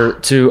precursor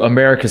to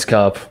America's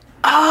Cup.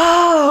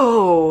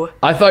 Oh,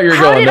 I thought you were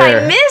going there. How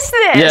did I miss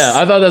this? Yeah,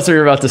 I thought that's what you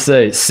were about to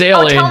say.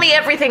 Sailing. Oh, tell me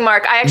everything,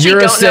 Mark. I actually don't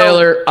know. You're a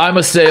sailor. I'm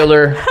a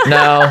sailor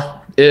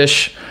now,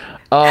 ish.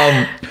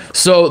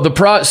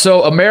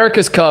 So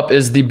America's Cup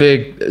is the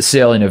big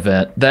sailing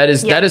event. That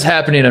is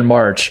happening in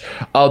March.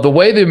 The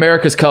way the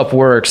America's Cup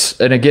works,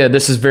 and again,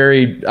 this is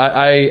very.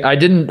 I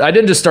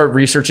didn't just start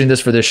researching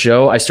this for this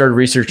show. I started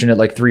researching it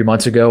like 3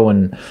 months ago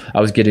when I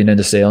was getting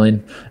into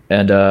sailing,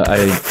 and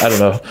I don't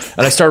know.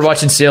 And I started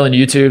watching sailing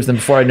YouTubes. Then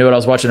before I knew it, I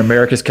was watching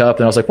America's Cup,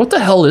 and I was like, "What the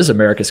hell is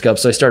America's Cup?"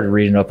 So I started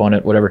reading up on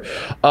it. Whatever.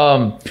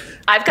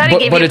 I've got to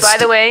give you. By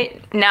the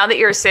way, now that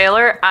you're a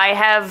sailor, I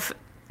have.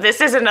 This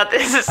is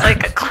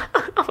like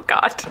oh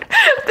God,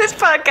 this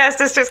podcast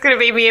is just going to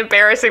be me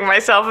embarrassing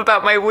myself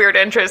about my weird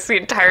interests the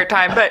entire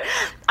time. But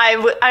I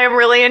am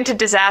really into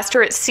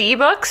disaster at sea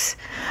books.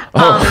 So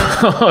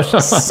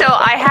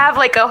I have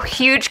like a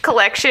huge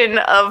collection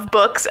of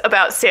books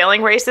about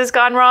sailing races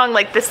gone wrong,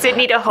 like the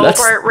Sydney to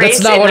Hobart race.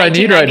 That's not what I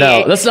need right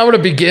now. That's not what a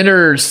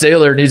beginner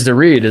sailor needs to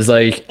read. Is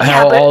like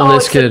how all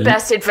this could. The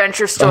best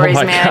adventure stories,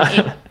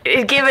 man.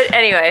 Give it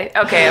anyway.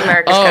 Okay,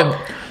 America's Cup.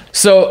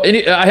 So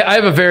I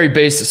have a very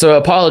basic. So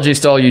apologies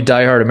to all you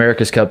diehard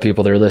America's Cup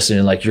people that are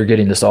listening. Like, you're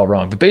getting this all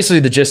wrong. But basically,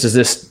 the gist is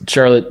this,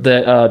 Charlotte.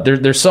 That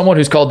there's someone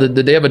who's called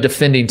they have a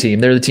defending team.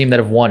 They're the team that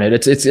have won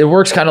it. It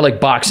works kind of like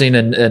boxing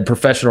and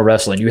professional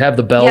wrestling. You have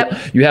the belt,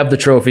 you have the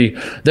trophy.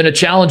 Then a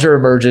challenger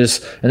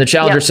emerges, and the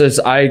challenger says,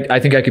 "I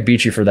think I could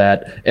beat you for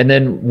that." And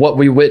then what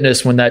we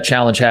witness when that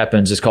challenge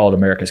happens is called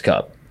America's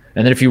Cup.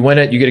 And then if you win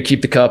it, you get to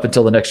keep the cup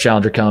until the next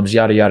challenger comes,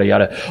 yada, yada,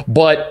 yada.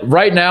 But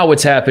right now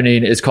what's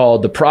happening is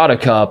called the Prada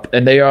Cup,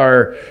 and they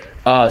are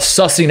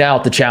sussing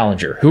out the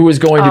challenger. Who is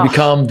going to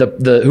become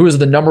who is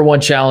the number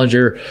one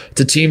challenger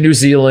to Team New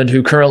Zealand,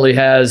 who currently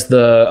has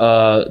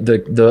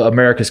the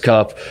America's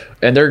Cup.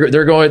 And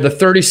they're going, the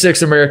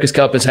 36th America's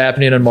Cup is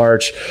happening in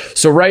March.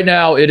 So right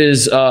now it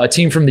is a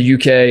team from the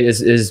UK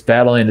is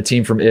battling a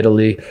team from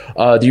Italy.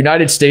 The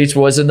United States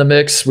was in the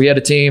mix. We had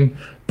a team,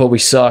 but we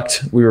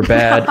sucked. We were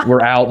bad.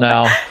 We're out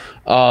now.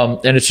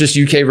 And it's just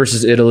UK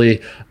versus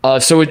Italy.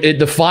 So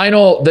the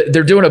final,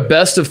 they're doing a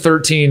best of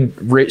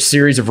 13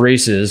 series of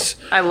races.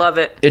 I love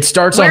it. It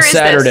starts on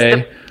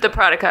Saturday. The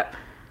Prada Cup.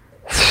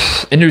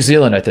 In New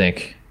Zealand, I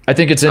think. I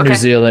think it's in New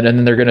Zealand, and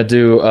then they're going to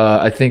do.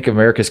 I think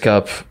America's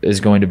Cup is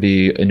going to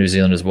be in New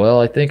Zealand as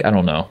well. I think. I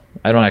don't know.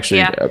 I don't actually.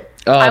 Yeah.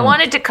 I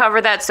wanted to cover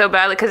that so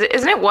badly because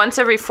isn't it once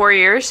every 4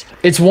 years?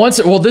 It's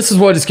once. Well, this is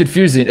what is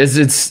confusing.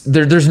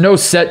 There's no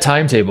set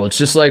timetable. It's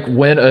just like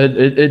when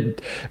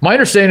my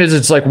understanding is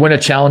it's like when a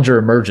challenger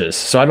emerges.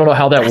 So I don't know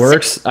how that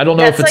works. I don't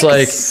know if it's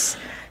like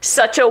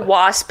such a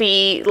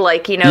waspy,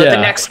 like, the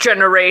next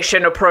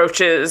generation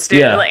approaches. Dude.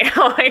 Yeah. Like,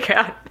 oh my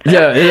God.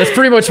 Yeah, that's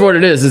pretty much what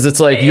it is. It's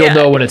like we'll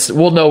know when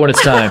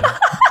it's time.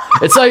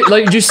 It's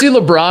like did you see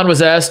LeBron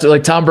was asked,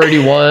 like Tom Brady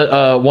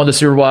won the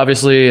Super Bowl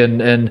obviously,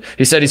 and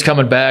he said he's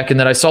coming back, and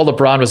then I saw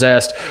LeBron was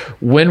asked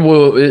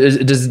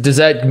does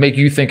that make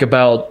you think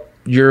about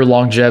your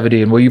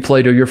longevity and will you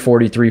play till you're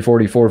 43,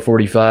 44,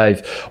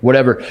 45,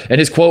 whatever, and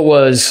his quote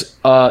was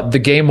the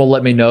game will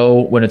let me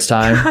know when it's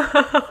time.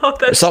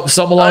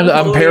 Something along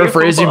I'm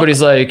paraphrasing, but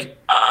he's like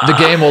the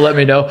game will let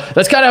me know.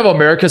 That's kind of how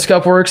America's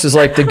Cup works, is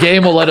like the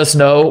game will let us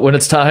know when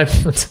it's time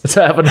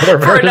to have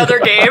another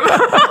game.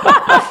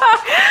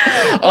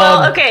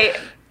 Well, okay.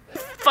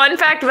 Fun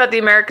fact about the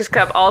America's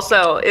Cup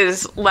also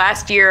is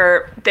last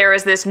year there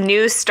was this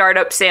new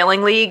startup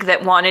sailing league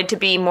that wanted to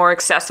be more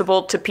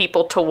accessible to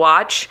people to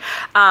watch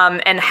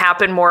and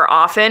happen more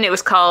often. It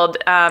was called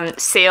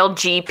Sail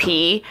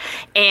GP,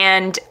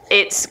 and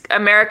it's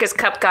America's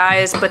Cup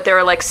guys, but there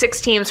are like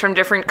 6 teams from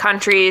different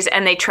countries,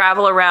 and they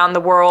travel around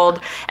the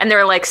world, and there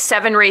are like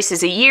 7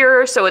 races a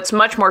year, so it's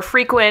much more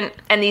frequent.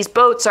 And these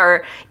boats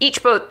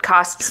each boat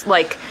costs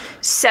like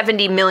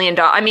 $70 million.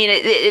 I mean,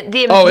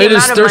 the amount of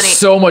money. There's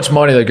so much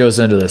money that goes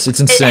into this. It's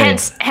insane.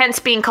 Hence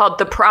being called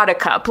the Prada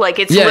Cup. Like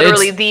it's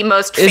literally the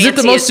most fanciest. Is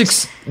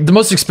it the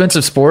most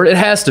expensive sport? It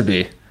has to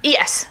be.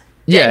 Yes.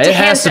 Yeah, it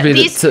has to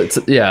be.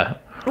 Yeah.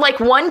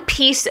 Like one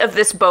piece of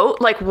this boat,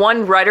 like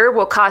one rudder,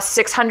 will cost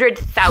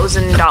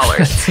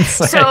 $600,000.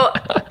 So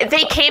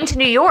they came to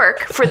New York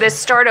for this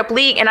startup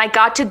league, and I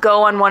got to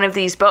go on one of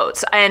these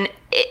boats, and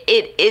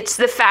it's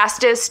the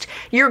fastest.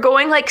 You're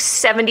going like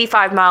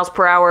 75 miles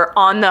per hour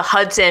on the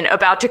Hudson,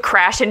 about to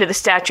crash into the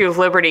Statue of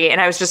Liberty, and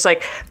I was just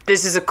like,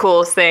 this is the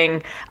coolest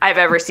thing I've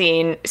ever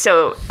seen.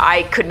 So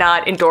I could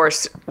not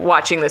endorse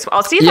watching this.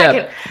 I'll see if I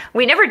can.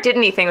 We never did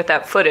anything with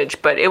that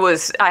footage, but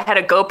I had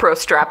a GoPro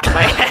strapped to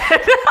my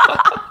head.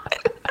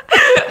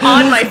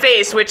 On my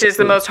face, which is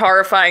the most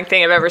horrifying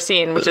thing I've ever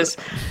seen,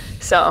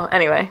 so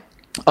anyway.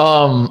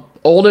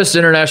 Oldest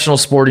international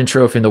sporting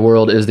trophy in the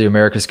world is the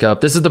America's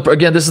Cup. This is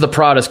the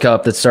Prada's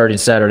Cup that's starting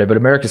Saturday, but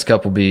America's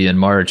Cup will be in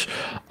March.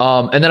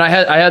 And then I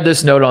had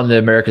this note on the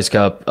America's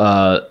Cup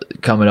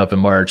coming up in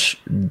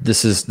March.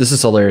 This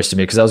is hilarious to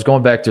me because I was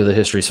going back through the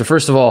history. So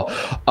first of all,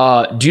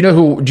 do you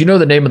know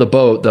the name of the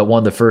boat that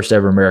won the first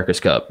ever America's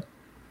Cup?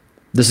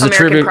 This is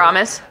American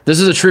Promise. This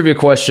is a trivia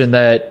question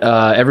that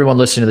everyone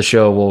listening to the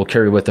show will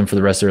carry with them for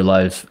the rest of their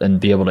life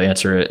and be able to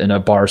answer it in a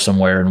bar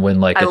somewhere and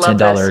win like a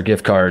 $10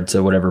 gift card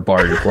to whatever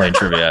bar you're playing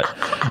trivia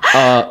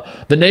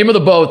at. The name of the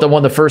boat that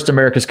won the first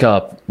America's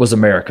Cup was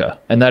America,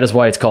 and that is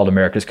why it's called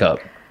America's Cup.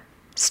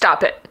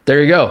 Stop it.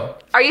 There you go.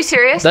 Are you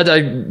serious?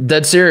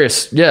 That's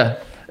serious.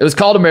 Yeah. It was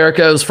called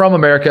America. It was from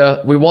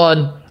America. We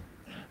won.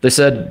 They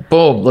said,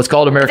 boom, let's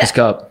call it America's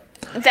Cup.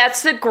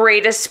 That's the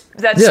greatest.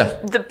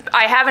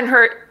 I haven't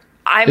heard.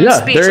 I'm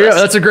speechless. There you go.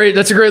 That's a great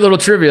little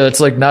trivia. It's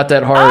like not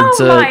that hard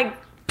to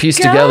piece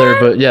together,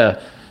 but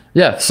yeah.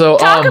 So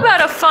talk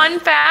about a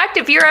fun fact.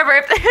 If you're ever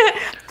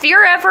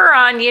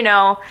on,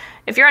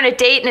 if you're on a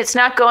date and it's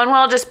not going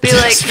well, just be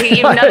like,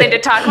 you have nothing to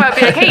talk about.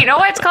 Be like, hey, you know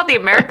why it's called the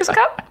America's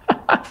Cup?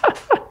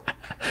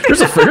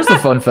 Here's a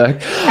fun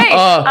fact. Hey,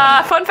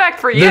 fun fact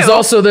for you. There's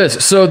also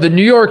this. So the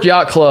New York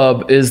Yacht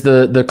Club is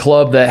the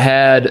club that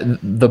had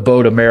the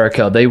boat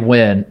America. They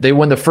win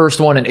the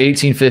first one in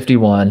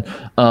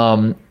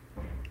 1851.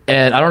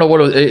 And I don't know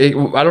what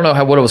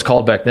what it was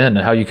called back then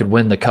and how you could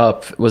win the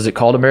cup. Was it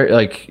called America?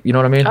 Like, you know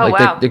what I mean? Oh, like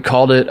wow. They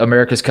called it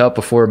America's Cup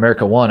before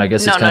America won. I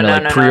guess it's kind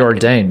of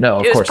preordained. No,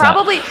 of course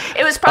not.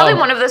 It was probably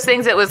one of those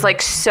things that was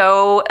like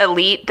so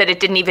elite that it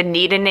didn't even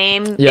need a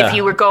name. Yeah, if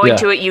you were going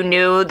to it, you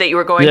knew that you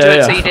were going to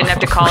it, so you didn't have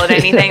to call it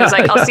anything. It was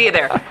like, I'll see you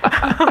there.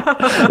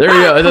 There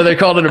you go. And then they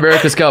called it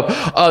America's Cup.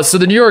 So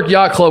the New York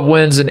Yacht Club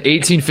wins in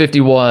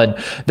 1851.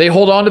 They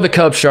hold on to the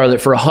cup,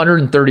 Charlotte, for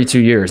 132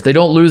 years. They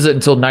don't lose it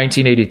until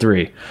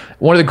 1983.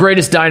 One of the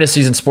greatest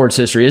dynasties in sports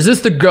history. Is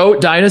this the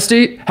GOAT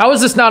dynasty? How is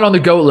this not on the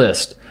GOAT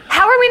list?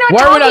 How are we not?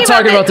 Why are we not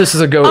talking about this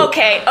as a GOAT?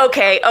 Okay.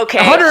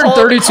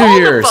 132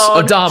 years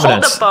of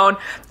dominance. Hold the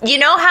phone. You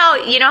know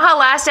how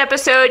last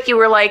episode you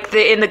were like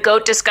in the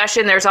GOAT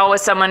discussion. There's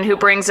always someone who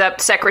brings up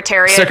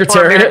Secretariat,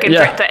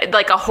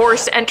 like a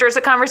horse enters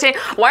a conversation.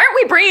 Why aren't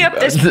we bringing up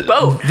this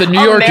boat? The New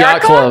York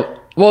Yacht Club.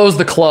 Well, it was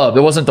the club.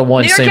 It wasn't the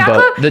one New York same Yacht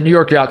boat. Club? The New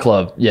York Yacht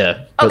Club.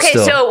 Yeah. but Okay,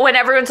 still. so when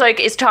everyone's like,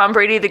 is Tom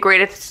Brady the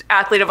greatest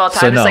athlete of all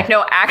time? no. It's like,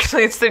 no,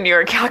 actually, it's the New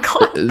York Yacht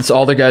Club. It's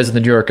all the guys in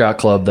the New York Yacht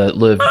Club that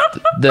lived,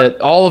 that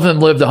all of them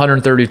lived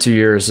 132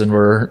 years and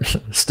were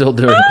still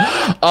doing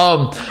it.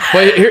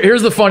 But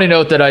here's the funny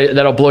note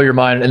that'll blow your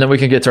mind, and then we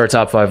can get to our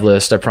top 5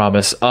 list, I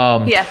promise.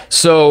 Yeah.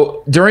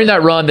 So during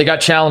that run, they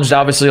got challenged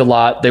obviously a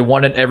lot. They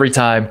won it every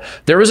time.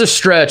 There was a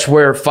stretch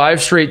where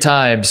 5 straight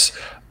times,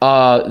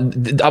 I'm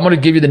going to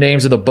give you the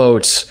names of the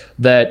boats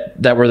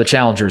that were the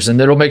challengers, and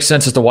it'll make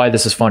sense as to why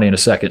this is funny in a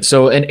second.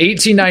 So in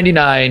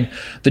 1899,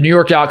 the New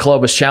York Yacht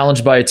Club was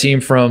challenged by a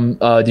team from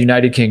the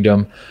United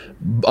Kingdom.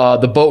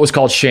 The boat was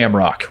called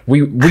Shamrock.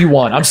 We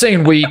won. I'm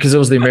saying we because it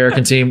was the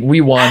American team. We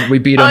won. We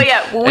beat them. Oh,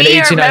 yeah. We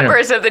are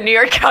members of the New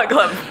York Yacht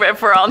Club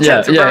for all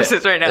intents and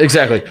purposes right now.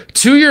 Exactly.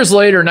 2 years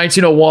later,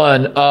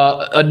 1901,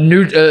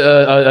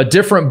 a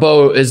different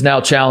boat is now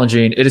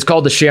challenging. It is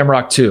called the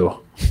Shamrock 2.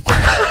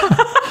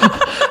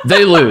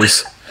 They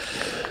lose.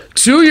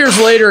 2 years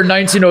later, in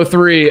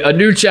 1903, a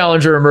new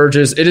challenger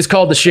emerges. It is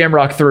called the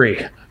Shamrock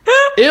 3.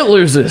 It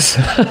loses.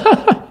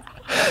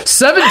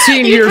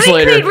 17 years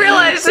later. They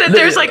realize that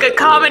there's like a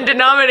common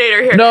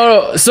denominator here.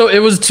 No. So it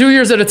was 2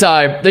 years at a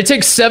time. They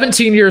take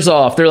 17 years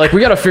off. They're like,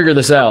 we got to figure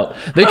this out.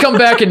 They come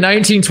back in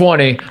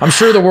 1920. I'm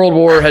sure the World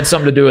War had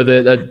something to do with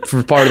it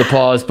for part of the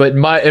pause. But in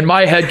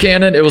my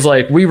headcanon, it was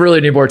like, we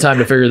really need more time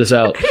to figure this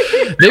out.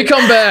 They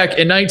come back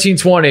in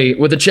 1920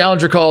 with a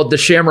challenger called the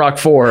Shamrock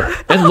 4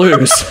 and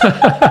lose.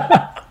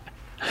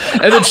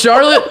 And then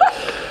Charlotte,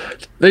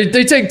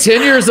 they take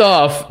 10 years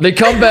off. They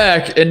come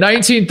back in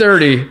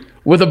 1930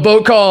 with a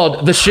boat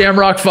called the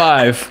Shamrock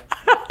 5,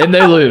 and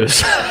they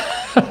lose.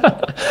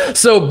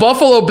 So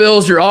Buffalo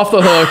Bills, you're off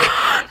the hook.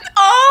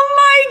 Oh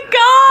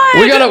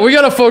my God! We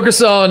gotta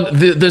focus on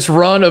this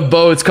run of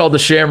boats called the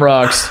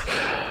Shamrocks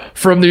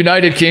from the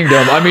United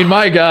Kingdom. I mean,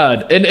 my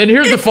God. And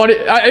here's the funny,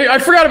 I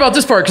forgot about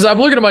this part because I'm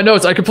looking at my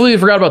notes. I completely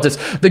forgot about this.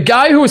 The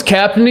guy who was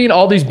captaining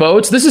all these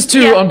boats, this is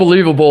too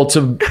unbelievable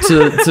to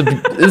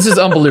this is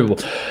unbelievable.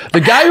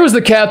 The guy who was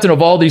the captain of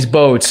all these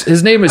boats,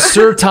 his name is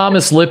Sir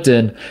Thomas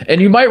Lipton,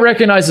 and you might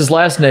recognize his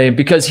last name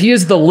because he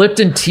is the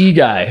Lipton tea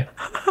guy.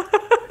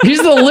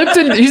 He's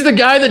the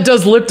guy that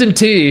does Lipton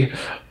tea.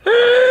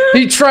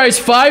 He tries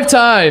 5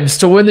 times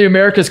to win the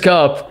America's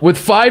Cup with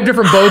 5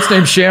 different boats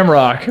named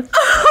Shamrock.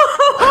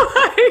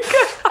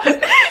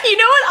 You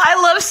know what I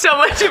love so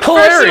much?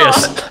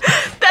 Hilarious.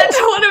 That's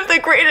one of the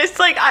greatest.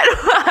 Like,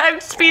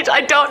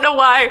 I don't know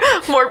why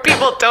more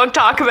people don't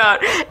talk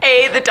about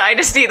A, the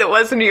dynasty that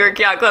was the New York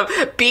Yacht Club,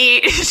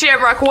 B,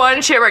 Shamrock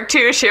 1, Shamrock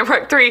 2,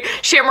 Shamrock 3,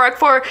 Shamrock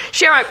 4,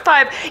 Shamrock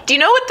 5. Do you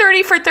know what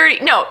 30 for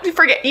 30? No,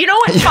 forget. You know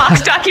what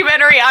Fox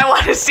documentary I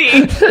want to see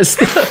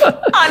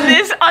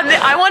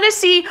I want to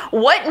see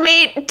what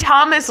made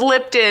Thomas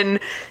Lipton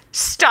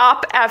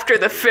stop after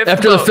the 5th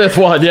the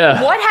 5th one, yeah.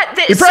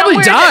 He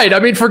probably died. I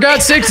mean, for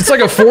God's sakes, it's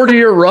like a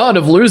 40-year run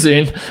of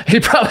losing.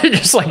 He probably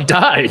just like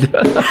died.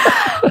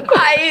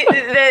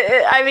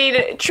 I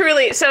mean,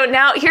 truly. So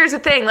now here's the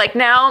thing. Like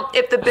now,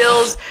 if the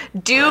Bills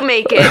do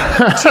make it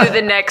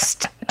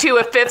to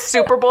a 5th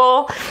Super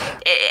Bowl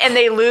and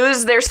they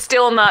lose, they're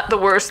still not the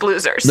worst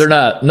losers. They're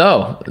not.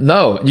 No.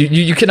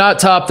 You cannot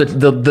top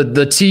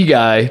the T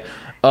guy.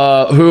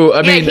 Who,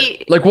 I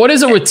mean, what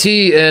is it with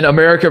tea in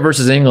America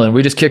versus England?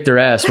 We just kicked their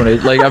ass when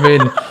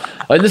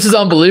this is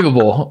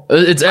unbelievable.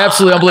 It's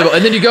absolutely unbelievable.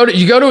 And then you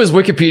go to his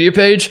Wikipedia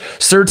page,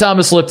 Sir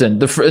Thomas Lipton,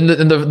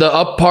 the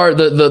up part,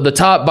 the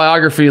top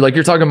biography, like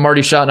you're talking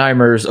Marty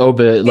Schottenheimer's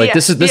obit. Like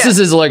this is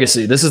his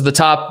legacy. This is the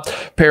top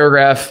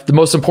paragraph, the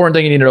most important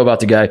thing you need to know about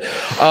the guy.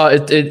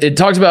 It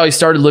talks about how he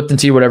started Lipton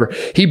tea, whatever.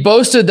 He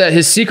boasted that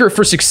his secret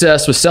for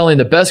success was selling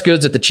the best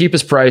goods at the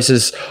cheapest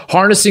prices,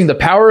 harnessing the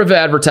power of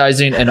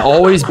advertising, and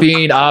always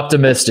being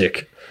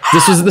optimistic.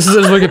 This is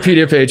his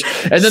Wikipedia page.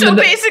 And then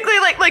basically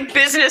like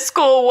business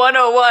school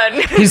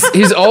 101.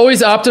 he's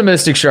always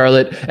optimistic,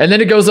 Charlotte. And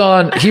then it goes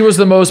on, he was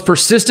the most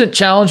persistent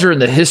challenger in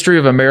the history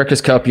of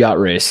America's Cup yacht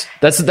race.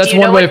 That's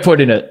one way of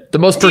putting it. The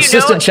most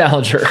persistent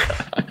challenger.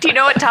 Do you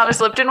know what Thomas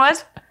Lipton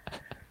was?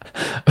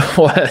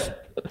 What?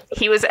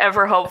 He was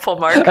ever hopeful,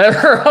 Mark.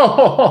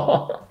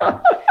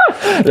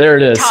 There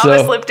it is.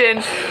 Thomas Lipton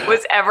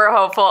was ever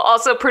hopeful.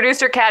 Also,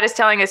 producer Kat is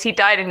telling us he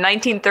died in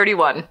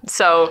 1931.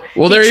 So,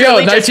 well, there you go,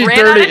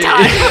 1930.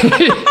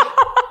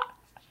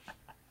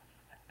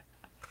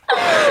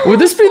 Would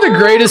this be the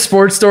greatest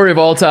sports story of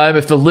all time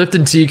if the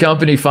Lipton Tea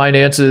Company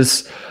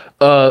finances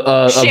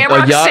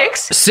Shamrock a yacht,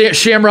 6?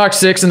 Shamrock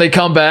 6, and they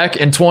come back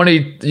in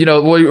 20,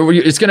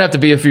 it's going to have to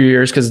be a few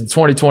years because it's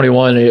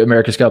 2021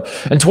 America's Cup.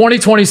 In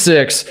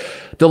 2026,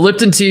 the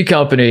Lipton Tea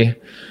Company,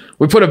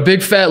 we put a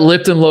big fat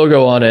Lipton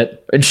logo on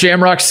it, and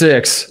Shamrock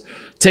 6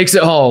 takes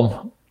it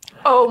home.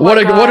 Oh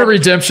my God. What a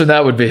redemption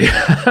that would be.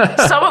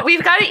 So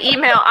we've got to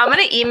email. I'm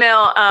going to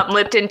email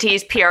Lipton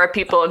Tea's PR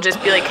people and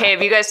just be like, hey,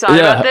 have you guys thought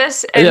about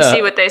this? And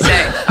see what they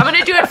say. I'm going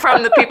to do it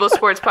from the People's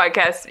Sports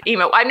Podcast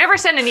email. I've never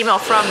sent an email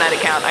from that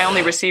account. I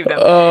only receive them.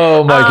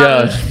 Oh my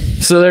God.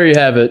 So there you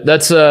have it.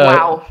 That's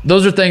wow.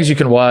 Those are things you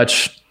can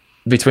watch.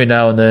 between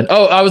now and then.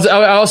 Oh,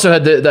 I also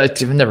had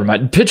never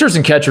mind. Pitchers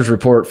and catchers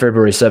report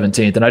February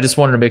 17th, and I just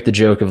wanted to make the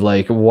joke of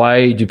like,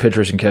 why do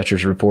pitchers and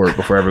catchers report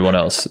before everyone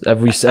else?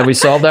 Have we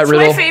solved that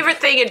riddle? It's my favorite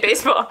thing in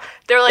baseball.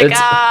 They're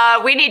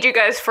like, we need you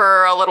guys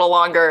for a little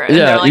longer. And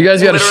Yeah, like, you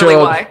guys got to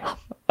show up. why?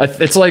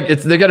 It's like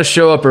they got to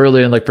show up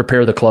early and like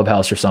prepare the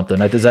clubhouse or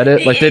something. Is that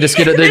it? Like they just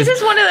get it. This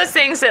is one of those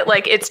things that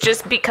like it's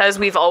just because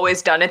we've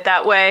always done it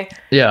that way.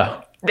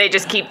 Yeah. They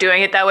just keep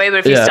doing it that way. But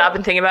if you stop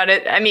and think about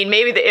it, I mean,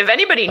 maybe if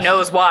anybody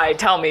knows why,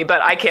 tell me.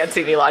 But I can't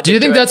see any logic. Do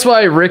you think that's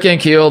why Rick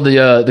Ankiel,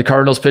 the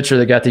Cardinals pitcher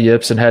that got the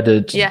yips and had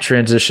to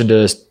transition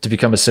to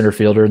become a center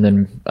fielder, and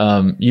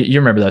then you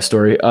remember that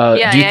story?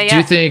 Do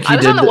you think he I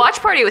was on the watch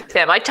party with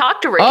him. I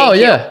talked to Rick. Oh Ankiel.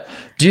 yeah.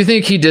 Do you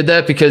think he did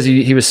that because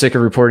he was sick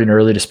of reporting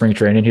early to spring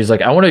training? He's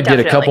like, I want to get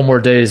a couple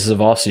more days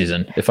of off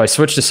season. If I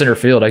switch to center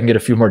field, I can get a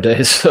few more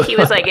days. He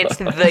was like, it's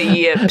the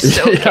yips.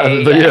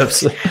 Okay, the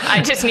yips.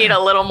 I just need a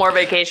little more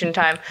vacation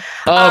time.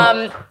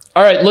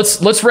 All right,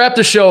 let's wrap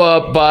the show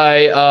up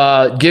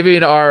by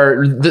giving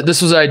our.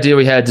 This was an idea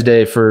we had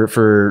today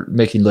for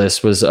making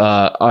lists. Was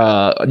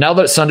now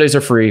that Sundays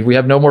are free, we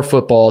have no more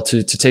football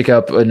to take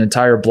up an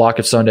entire block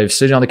of Sundays,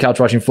 sitting on the couch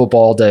watching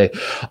football all day.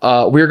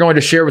 We are going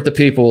to share with the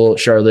people,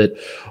 Charlotte,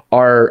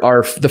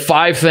 the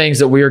 5 things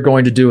that we are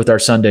going to do with our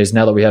Sundays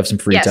now that we have some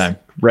free time,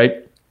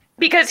 right?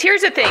 Because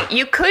here's the thing: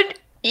 you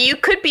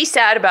could be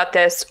sad about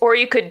this, or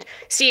you could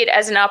see it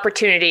as an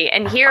opportunity.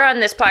 And here on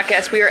this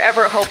podcast, we are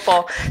ever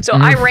hopeful. So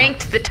I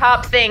ranked the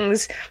top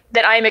things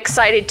that I'm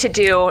excited to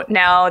do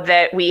now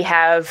that we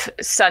have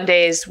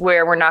Sundays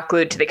where we're not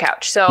glued to the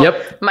couch.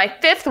 So my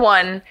 5th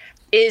one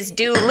is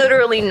do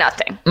literally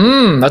nothing.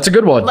 That's a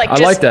good one. I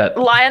like that.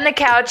 Lie on the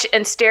couch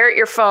and stare at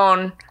your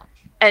phone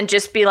and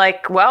just be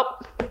like, well,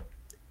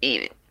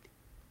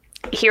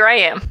 here I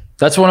am.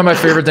 That's one of my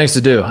favorite things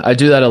to do. I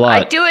do that a lot.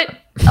 I do it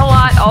a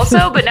lot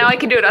also, but now I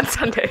can do it on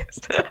Sundays.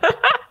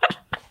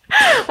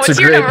 What's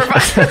your number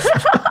 5?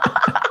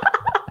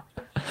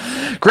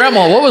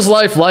 Grandma, what was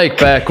life like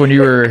back when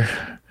you were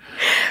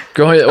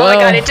going? Oh my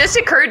God, it just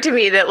occurred to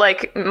me that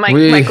like my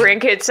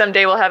grandkids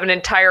someday will have an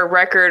entire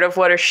record of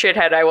what a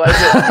shithead I was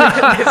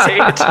at this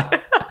age.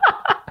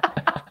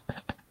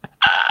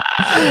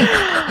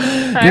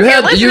 If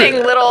you're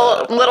listening,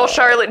 little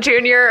Charlotte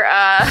Jr.,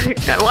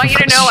 I want you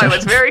to know I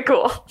was very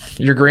cool.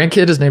 Your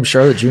grandkid is named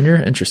Charlotte Jr.?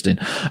 Interesting.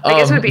 I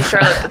guess it would be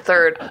Charlotte the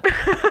Third.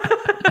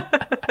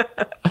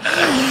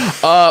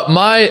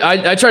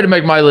 I tried to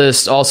make my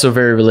list also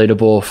very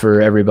relatable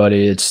for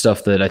everybody. It's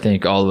stuff that I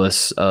think all of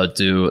us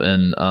do.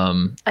 And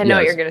I know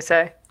what you're going to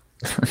say.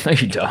 No,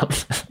 you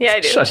don't. Yeah,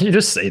 I do. You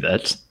just say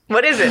that.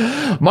 What is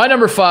it? My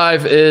number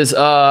 5 is,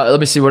 let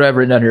me see what I've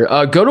written down here.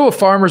 Go to a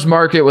farmer's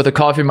market with a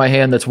coffee in my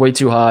hand that's way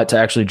too hot to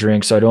actually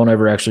drink, so I don't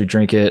ever actually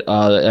drink it.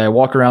 I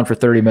walk around for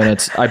 30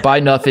 minutes. I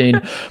buy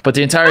nothing, but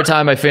the entire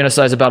time I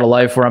fantasize about a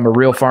life where I'm a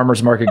real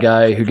farmer's market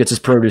guy who gets his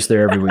produce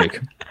there every week.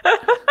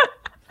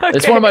 Okay.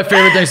 It's one of my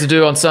favorite things to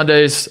do on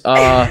Sundays.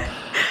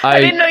 I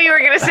didn't know you were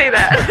going to say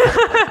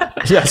that.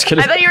 Yeah, I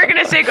thought you were going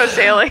to say go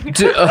sailing.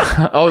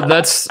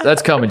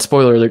 That's coming.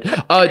 Spoiler alert.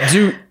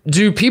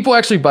 Do people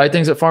actually buy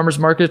things at farmers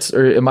markets,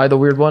 or am I the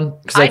weird one?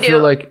 Because I feel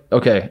like,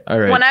 okay, all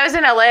right. When I was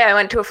in LA, I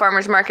went to a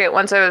farmer's market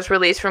once I was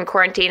released from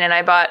quarantine, and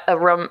I bought a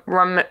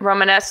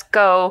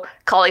Romanesco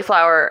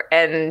cauliflower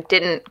and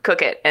didn't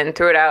cook it and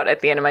threw it out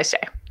at the end of my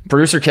stay.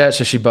 Producer Kat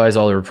says she buys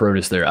all her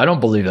produce there. I don't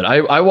believe it.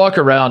 I walk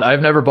around.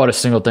 I've never bought a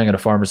single thing at a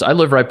farmer's. I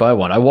live right by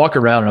one. I walk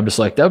around and I'm just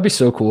like, that would be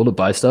so cool to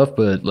buy stuff,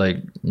 but like,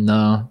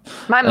 no.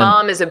 My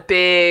mom is a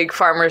big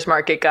farmer's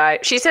market guy.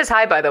 She says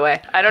hi, by the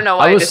way. I don't know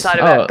why I just thought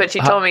of that, but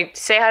she told me,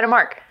 say hi to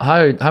Mark.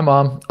 Hi,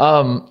 Mom.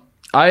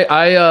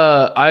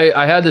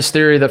 I had this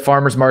theory that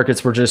farmers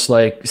markets were just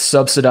like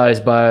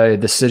subsidized by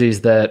the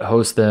cities that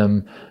host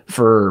them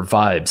for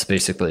vibes.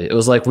 Basically, it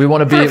was like we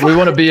want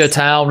to be a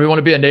town, we want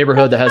to be a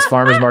neighborhood that has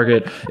farmers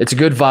market. It's a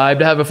good vibe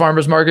to have a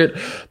farmers market,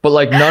 but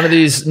like none of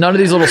these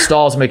little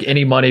stalls make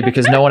any money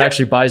because no one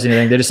actually buys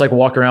anything. They just like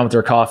walk around with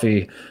their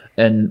coffee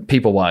and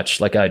people watch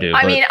like I do.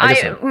 I mean,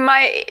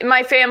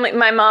 my family,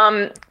 my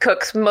mom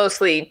cooks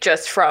mostly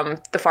just from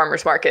the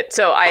farmers market,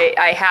 so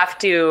I have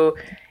to.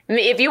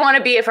 If you want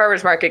to be a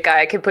farmer's market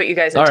guy, I can put you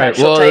guys in touch.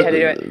 She'll tell you how to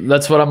do it.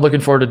 That's what I'm looking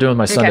forward to doing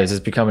my Sundays,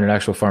 is becoming an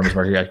actual farmer's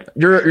market guy.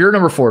 You're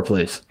number 4,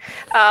 please.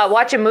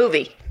 Watch a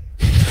movie.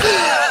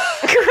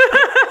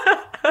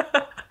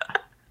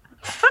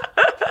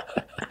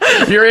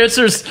 Your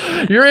answers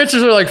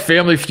are like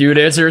Family Feud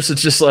answers.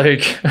 It's just like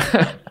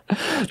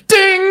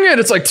ding, and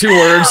it's like 2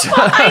 words. Well,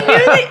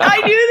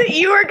 I knew that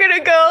you were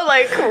gonna go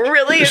like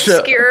really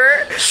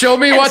obscure. Show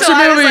me, watch a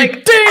movie.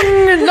 Like,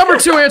 ding, number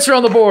 2 answer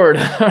on the board.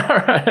 All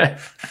right.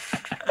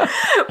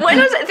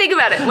 Think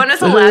about it. When was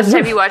the last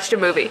time you watched a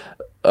movie?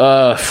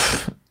 I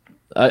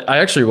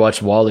actually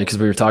watched WALL-E because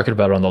we were talking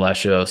about it on the last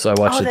show, so I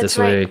watched it this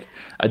week.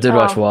 I did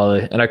watch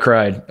WALL-E, and I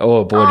cried.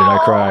 Oh boy, did I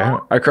cry!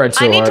 I cried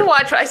so hard. I need to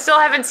watch. I still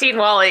haven't seen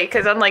WALL-E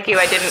because, unlike you,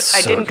 I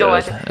didn't go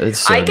watch it. It's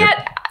so good.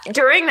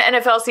 During the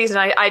NFL season,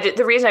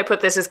 the reason I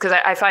put this is because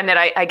I find that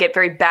I get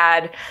very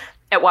bad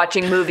at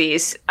watching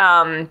movies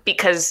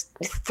because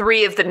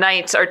 3 of the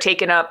nights are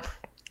taken up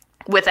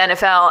with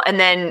NFL. And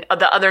then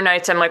the other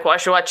nights I'm like, well, I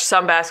should watch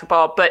some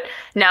basketball. But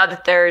now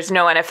that there's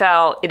no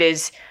NFL, it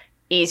is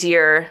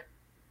easier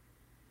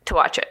to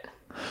watch it.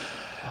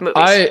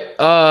 Movies.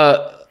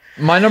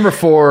 My number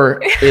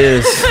 4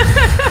 is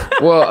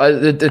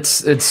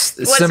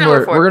it's similar.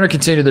 Number 4? We're going to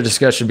continue the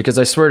discussion because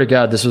I swear to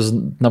God, this was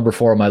number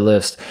 4 on my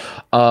list.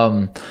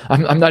 I'm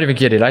not even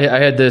kidding. I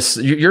had this.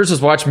 Yours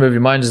was watch a movie.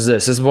 Mine is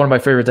this. This is one of my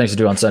favorite things to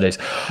do on Sundays.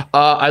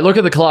 I look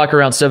at the clock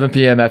around 7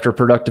 p.m. after a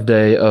productive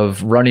day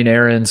of running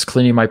errands,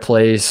 cleaning my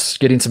place,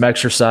 getting some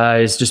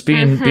exercise, just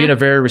being a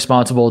very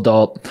responsible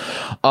adult,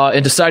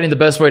 and deciding the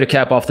best way to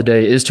cap off the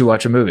day is to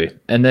watch a movie.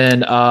 And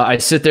then I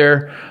sit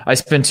there. I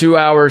spend 2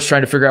 hours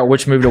trying to figure out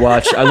which movie to watch.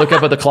 I look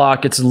up at the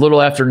clock. It's a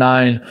little after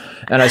 9,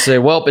 and I say,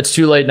 "Well, it's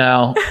too late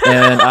now."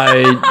 And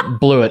I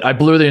blew it. I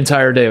blew the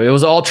entire day. It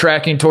was all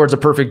tracking towards a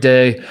perfect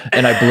day,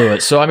 and I blew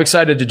it. So I'm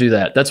excited to do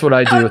that. That's what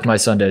I do with my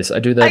Sundays. I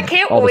do that. I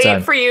can't all the time.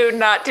 wait for you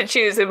not to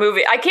choose a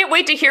movie. I can't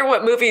wait to hear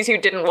what movies you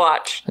didn't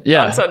watch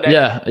on Sunday.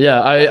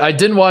 Yeah. I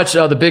didn't watch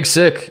The Big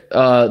Sick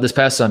this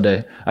past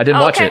Sunday. I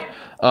didn't watch it.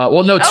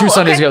 Two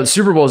Sundays ago. The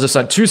Super Bowl is this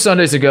Sunday. 2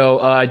 Sundays ago,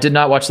 I did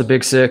not watch The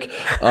Big Sick,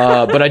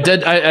 but I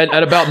did.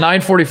 At about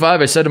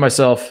 9:45, I said to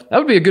myself, "That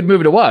would be a good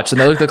movie to watch."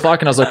 And I looked at the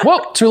clock, and I was like,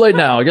 "Well, too late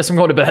now. I guess I'm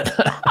going to bed."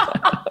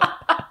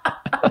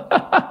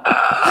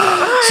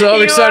 So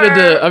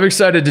I'm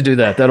excited to do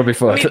that. That'll be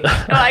fun.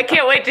 I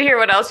can't wait to hear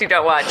what else you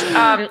don't watch.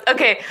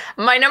 Okay,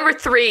 my number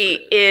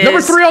 3 is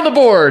number 3 on the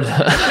board.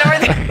 Number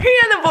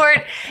 3 on the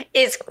board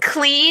is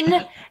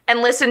clean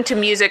and listen to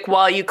music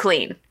while you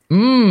clean.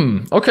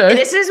 Okay.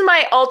 This is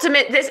my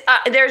ultimate.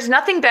 There's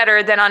nothing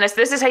better than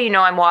this is how you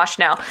know I'm washed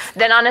now.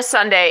 Than on a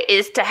Sunday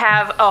is to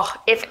have.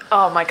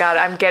 Oh my God,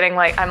 I'm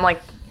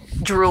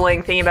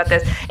drooling thinking about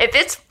this. If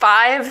it's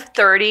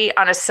 5:30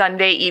 on a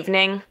Sunday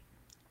evening,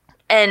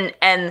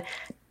 and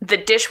the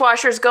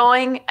dishwasher's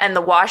going and the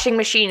washing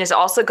machine is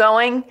also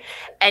going,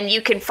 and you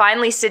can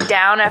finally sit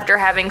down after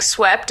having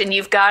swept, and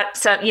you've got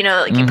some, you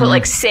put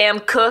like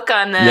Sam Cooke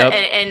on the,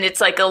 and it's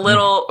like a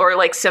little, or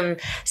like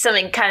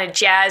something kind of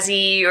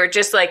jazzy, or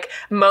just like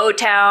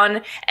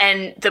Motown,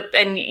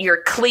 and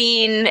you're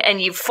clean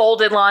and you've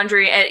folded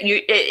laundry, and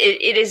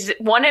it's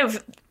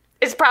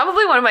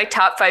probably one of my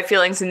top 5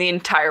 feelings in the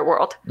entire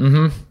world.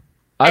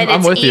 And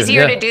it's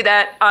easier to do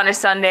that on a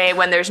Sunday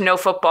when there's no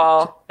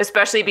football,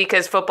 especially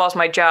because football's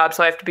my job,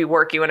 so I have to be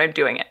worky when I'm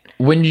doing it.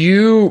 When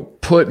you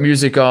put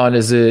music on,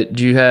 do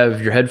you have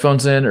your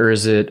headphones in, or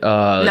is it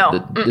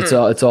no?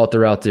 It's all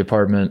throughout the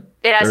apartment?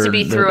 It has to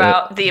be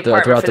throughout the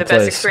apartment for the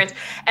best experience.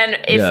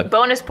 And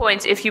bonus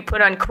points, if you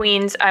put on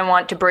Queen's I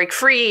Want to Break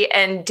Free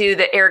and do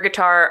the air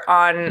guitar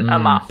on a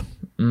mop.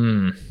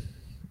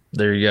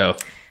 There you go.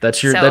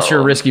 That's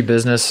your risky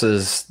business.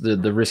 Is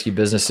the risky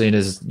business scene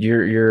is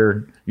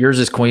yours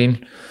is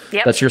Queen.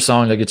 Yep. That's your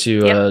song that gets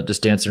you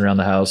just dancing around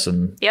the house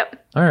and. Yep.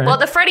 All right. Well,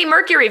 the Freddie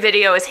Mercury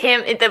video is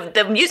him.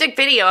 The music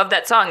video of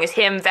that song is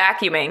him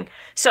vacuuming.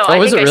 So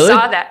I think I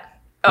saw that.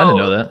 I didn't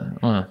know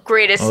that.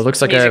 Greatest. It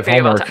looks like music I have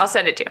video homework. I'll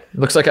send it to you.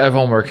 Looks like I have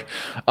homework.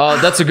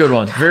 That's a good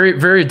one. Very,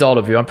 very adult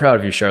of you. I'm proud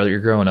of you, Charlotte.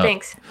 You're growing up.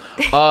 Thanks.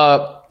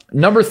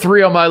 Number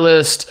 3 on my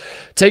list,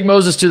 take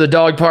Moses to the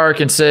dog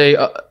park and say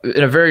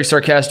in a very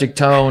sarcastic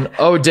tone,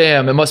 "Oh,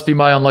 damn, it must be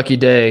my unlucky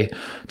day,"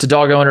 to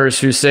dog owners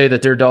who say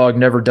that their dog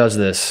never does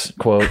this,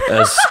 quote,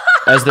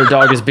 as their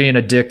dog is being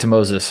a dick to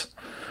Moses.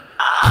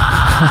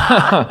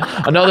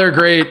 Another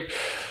great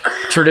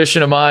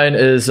tradition of mine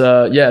is,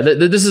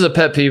 this is a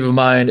pet peeve of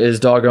mine, is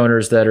dog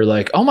owners that are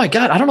like, "Oh my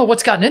God, I don't know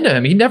what's gotten into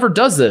him. He never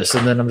does this."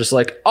 And then I'm just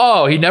like,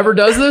 "Oh, he never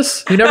does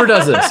this? He never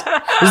does this.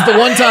 This is the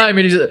one time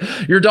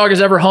your dog has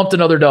ever humped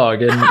another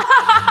dog." And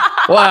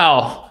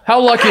wow, how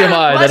lucky am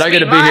I that I get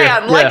to be here?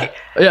 Unlucky.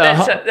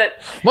 Yeah.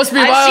 Must be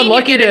my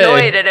unlucky day. I've seen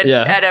you get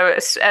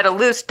annoyed at a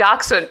loose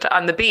dachshund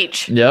on the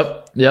beach.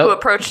 Yep. Who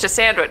approached a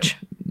sandwich.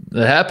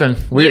 It happened.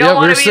 We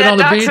were sitting on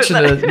the beach,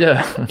 and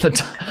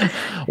the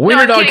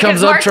wiener dog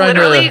comes up trying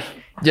to.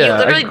 You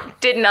literally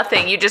did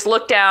nothing. You just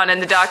looked down,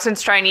 and the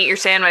dachshund's trying to eat your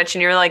sandwich,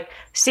 and you're like,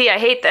 "See, I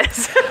hate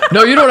this."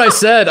 No, you know what I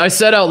said? I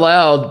said out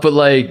loud, but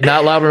like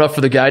not loud enough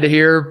for the guy to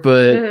hear,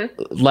 but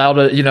loud.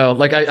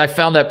 Like I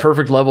found that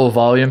perfect level of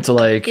volume to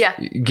like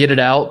get it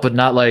out, but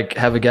not like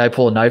have a guy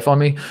pull a knife on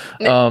me.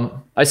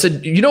 I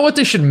said, you know what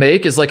they should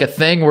make is like a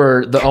thing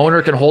where the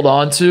owner can hold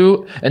on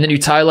to, and then you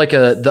tie like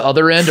the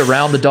other end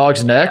around the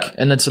dog's neck,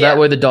 and then that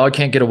way the dog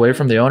can't get away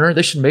from the owner.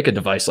 They should make a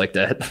device like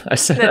that. I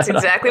said that's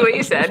exactly what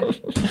you said.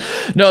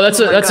 No, that's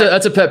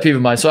a pet peeve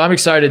of mine. So I'm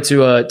excited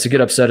to get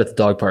upset at the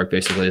dog park.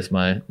 Basically, is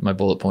my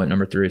bullet point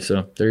number 3.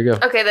 So there you go.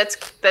 Okay,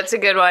 that's a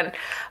good one.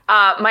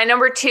 My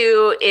number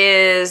 2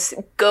 is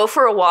go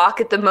for a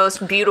walk at the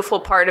most beautiful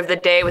part of the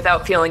day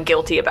without feeling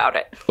guilty about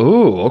it.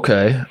 Ooh,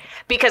 okay.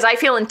 Because I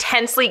feel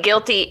intensely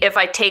guilty if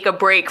I take a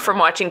break from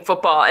watching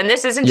football. And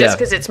this isn't just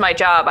because it's my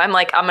job. I'm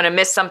like, I'm going to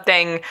miss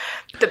something.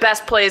 The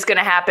best play is going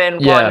to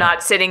happen while I'm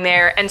not sitting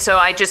there. And so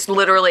I just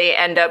literally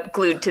end up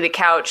glued to the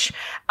couch.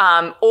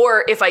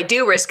 Or if I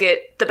do risk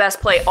it, the best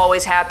play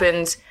always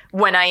happens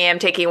when I am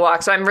taking a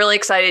walk. So I'm really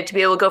excited to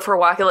be able to go for a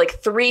walk at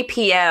like 3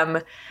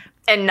 p.m.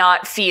 and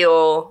not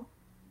feel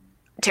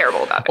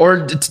terrible about it.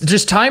 Or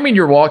just timing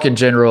your walk in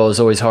general is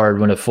always hard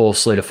when a full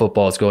slate of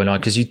football is going on,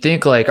 because you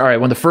think like, all right,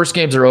 when the first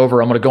games are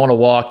over, I'm going to go on a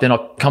walk, then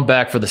I'll come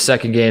back for the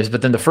second games.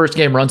 But then the first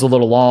game runs a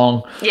little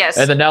long. Yes.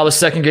 And then now the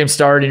second game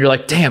started and you're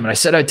like, damn, and I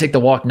said I'd take the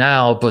walk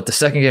now, but the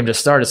second game just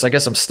started. So I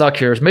guess I'm stuck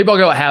here. So maybe I'll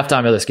go at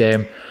halftime of this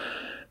game.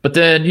 But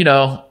then,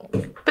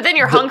 But then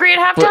you're hungry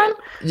at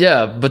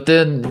halftime? But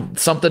then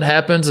something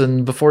happens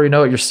and before you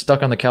know it, you're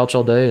stuck on the couch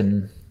all day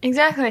and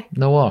Exactly.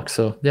 no walk.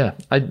 So yeah,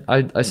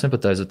 I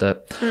sympathize with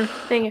that.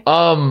 Thank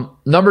you.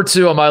 Number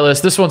 2 on my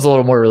list. This one's a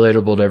little more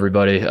relatable to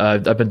everybody.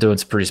 I've been doing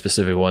some pretty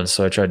specific ones,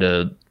 so I tried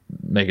to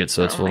make it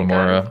so it's a little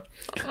more.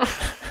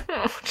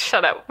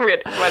 Shut up.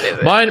 What is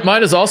it?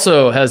 Mine is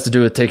also has to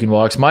do with taking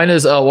walks. Mine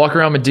is walk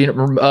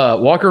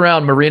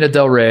around Marina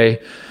Del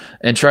Rey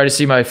and try to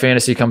see my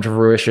fantasy come to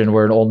fruition,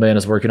 where an old man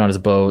is working on his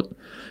boat,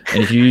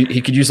 and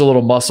he could use a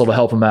little muscle to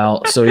help him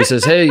out. So he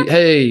says,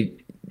 hey,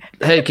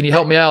 can you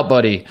help me out,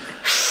 buddy?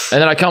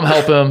 And then I come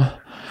help him.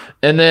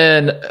 And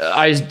then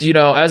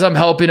as I'm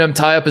helping him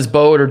tie up his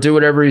boat or do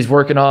whatever he's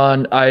working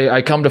on,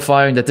 I come to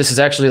find that this is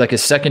actually like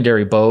his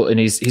secondary boat, and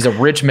he's a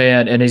rich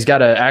man, and he's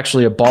got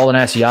actually a ballin'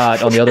 ass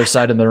yacht on the other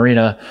side of the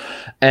marina.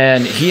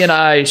 And he and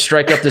I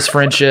strike up this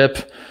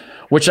friendship,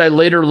 which I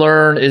later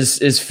learn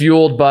is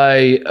fueled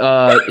by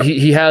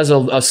he has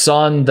a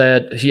son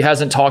that he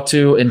hasn't talked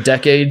to in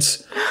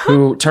decades,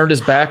 who turned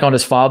his back on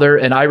his father,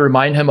 and I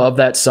remind him of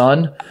that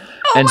son.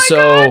 And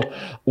so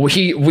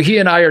he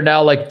and I are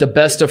now like the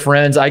best of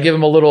friends. I give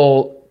him a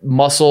little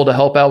muscle to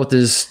help out with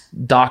his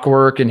dock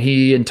work, and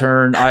he in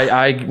turn,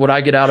 what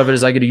I get out of it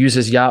is I get to use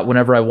his yacht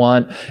whenever I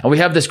want. And we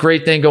have this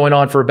great thing going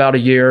on for about a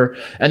year,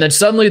 and then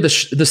suddenly the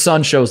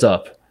son shows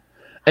up.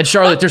 And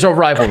Charlotte, there's a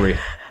rivalry.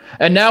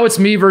 And now it's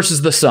me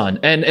versus the son,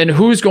 and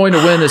who's going to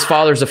win his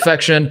father's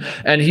affection?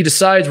 And he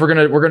decides we're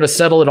gonna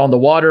settle it on the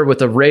water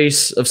with a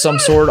race of some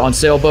sort on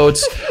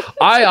sailboats.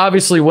 I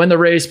obviously win the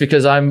race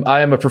because I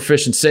am a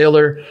proficient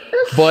sailor.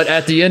 But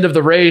at the end of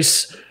the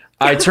race,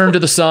 I turn to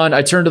the son,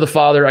 I turn to the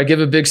father, I give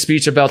a big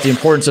speech about the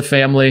importance of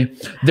family.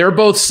 They're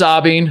both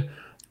sobbing,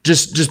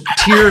 just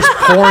tears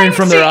pouring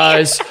from their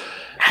eyes.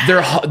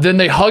 Then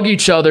they hug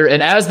each other,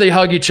 and as they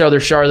hug each other,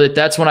 Charlotte,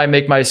 that's when I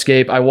make my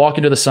escape. I walk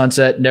into the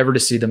sunset, never to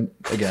see them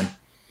again.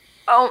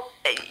 Oh,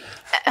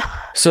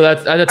 so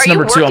that's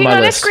number 2 on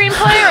my list. Are you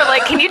working on a screenplay, or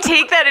like, can you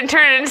take that and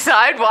turn it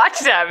inside? Watch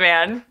that,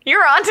 man.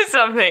 You're onto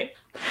something.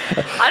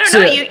 I don't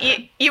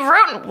know. You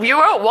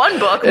wrote one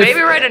book,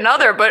 maybe write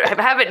another, but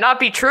have it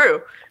not be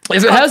true.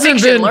 If it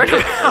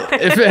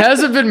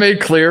hasn't been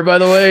made clear, by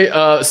the way,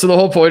 so the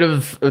whole point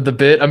of the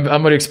bit, I'm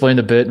going to explain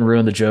the bit and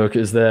ruin the joke,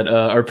 is that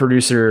our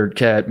producer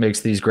Kat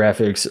makes these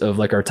graphics of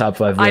like our top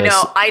 5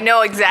 lists. I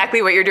know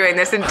exactly what you're doing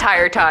this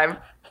entire time.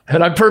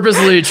 And I'm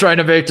purposely trying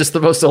to make just the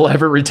most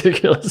elaborate,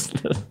 ridiculous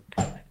list.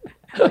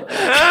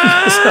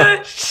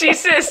 She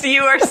says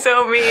you are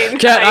so mean.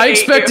 Kat, I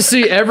expect to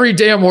see every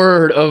damn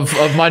word of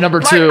my number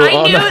 2. Mark,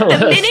 I knew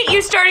the minute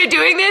you started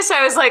doing this,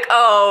 I was like,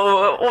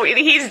 oh,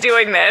 he's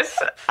doing this.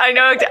 I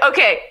know.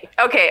 Okay.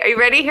 Are you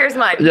ready? Here's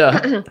mine.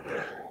 Yeah.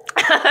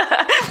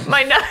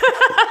 My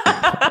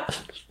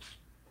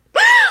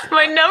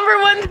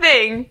number 1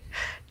 thing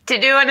to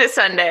do on a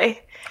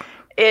Sunday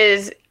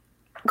is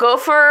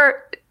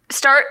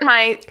start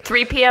my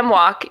 3 p.m.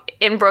 walk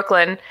in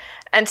Brooklyn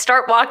and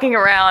start walking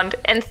around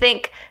and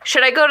think,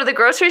 should I go to the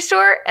grocery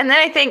store? And then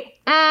I think,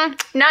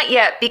 not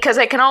yet, because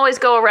I can always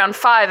go around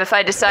 5 if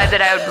I decide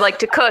that I would like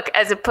to cook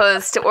as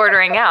opposed to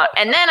ordering out.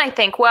 And then I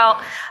think, well,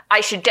 I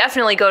should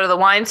definitely go to the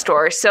wine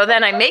store. So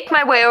then I make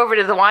my way over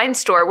to the wine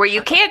store, where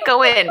you can't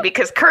go in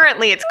because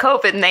currently it's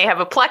COVID and they have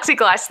a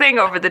plexiglass thing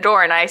over the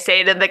door. And I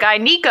say to the guy,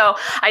 Nico,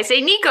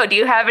 do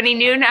you have any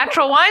new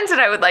natural wines that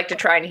I would like to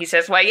try? And he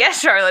says, why, yes,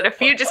 Charlotte, a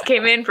few just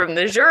came in from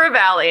the Jura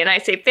Valley. And I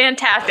say,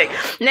 fantastic.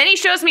 And then he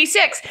shows me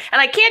 6,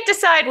 and I can't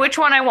decide which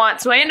one I want.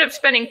 So I end up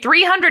spending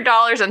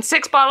 $300 on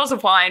 6 bottles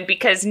of wine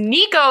because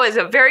Nico is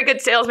a very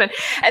good salesman.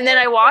 And then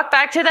I walk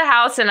back to the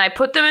house and I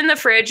put them in the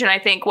fridge, and I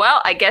think,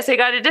 well, I guess I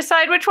got to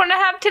decide which one to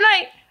have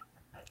tonight.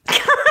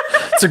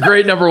 It's a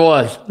great number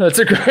 1. That's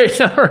a great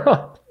number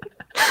 1.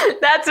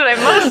 That's what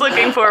I'm most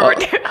looking forward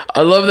to.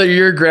 I love that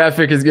your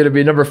graphic is going to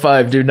be number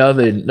 5, do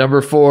nothing.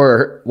 Number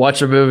 4,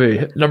 watch a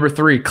movie. Number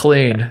 3,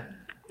 clean.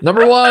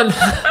 Number 1,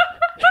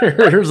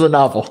 here's a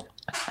novel.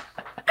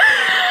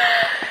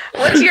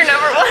 What's your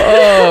number 1?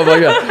 Oh my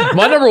god,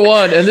 my number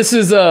 1, and this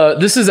is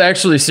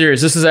actually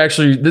serious. This is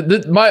actually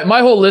my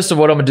whole list of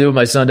what I'm gonna do with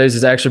my Sundays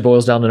is actually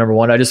boils down to number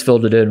 1. I just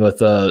filled it in with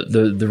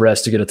the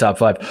rest to get a top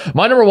 5.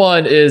 My number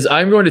 1 is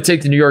I'm going to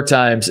take the New York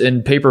Times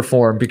in paper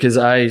form because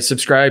I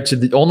subscribe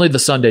to only the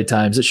Sunday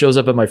Times. It shows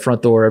up at my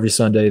front door every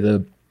Sunday.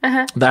 The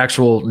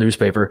actual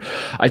newspaper.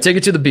 I take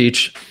it to the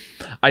beach.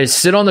 I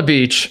sit on the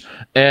beach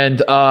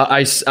and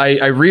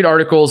I read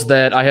articles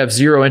that I have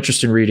zero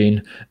interest in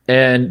reading.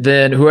 And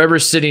then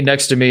whoever's sitting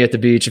next to me at the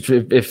beach,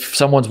 if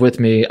someone's with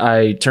me,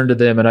 I turn to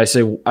them and I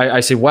say,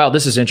 wow,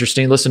 this is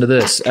interesting. Listen to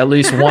this at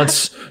least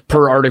once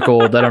per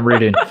article that I'm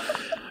reading.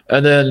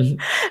 And then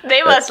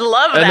they must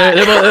love that.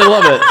 And they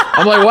love it.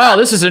 I'm like, wow,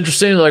 this is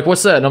interesting. They're like,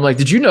 what's that? And I'm like,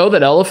 did you know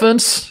that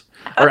elephants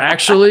or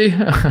actually.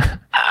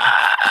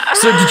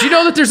 So did you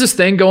know that there's this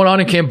thing going on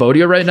in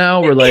Cambodia right now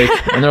where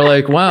and they're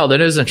like, wow,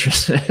 that is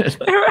interesting.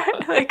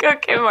 Like,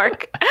 okay,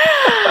 Mark,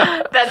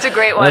 that's a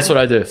great one. That's what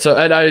I do. So,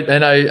 and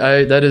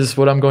I that is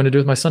what I'm going to do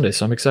with my Sunday.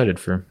 So I'm excited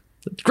for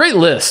great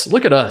list.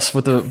 Look at us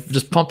with the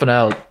just pumping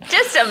out.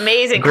 Just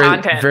amazing great,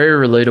 content.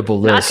 Very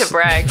relatable list. Not to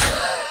brag.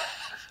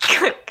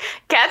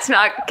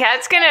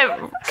 Cat's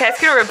gonna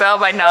rebel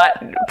by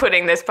not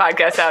putting this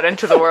podcast out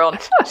into the world.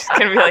 She's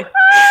gonna be like,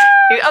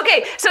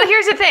 okay, so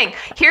here's the thing.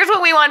 Here's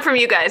what we want from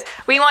you guys.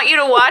 We want you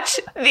to watch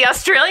the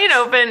Australian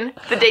Open,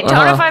 the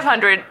Daytona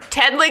 500,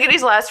 Ted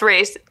Liggety's last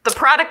race, the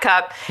Prada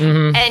Cup,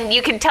 and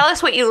you can tell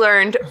us what you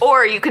learned,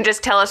 or you can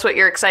just tell us what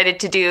you're excited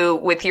to do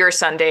with your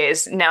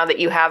Sundays now that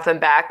you have them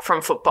back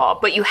from football.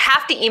 But you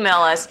have to email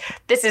us.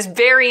 This is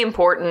very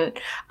important.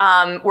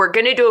 We're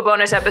going to do a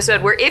bonus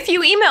episode where if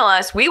you email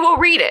us, we will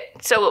read it.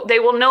 So they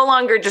will no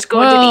longer just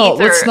go into the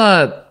ether. Let's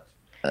not.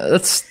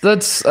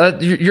 That's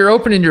you're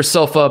opening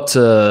yourself up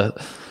to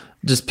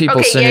just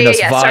people sending us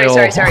vile.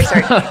 Sorry.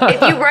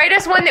 If you write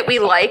us one that we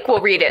like,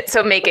 we'll read it.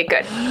 So make it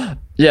good.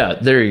 Yeah,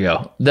 there you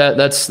go.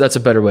 That's a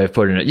better way of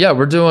putting it. Yeah,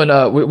 we're doing.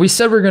 We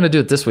said we were going to do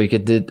it this week.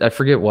 It did. I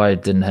forget why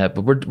it didn't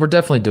happen, but we're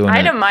definitely doing it. I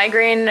had a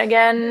migraine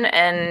again,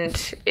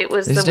 and it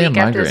was the week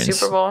after the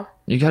Super Bowl.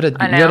 You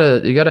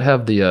gotta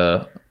have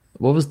the.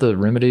 What was the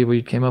remedy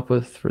we came up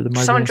with for the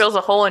migraines? Someone drills a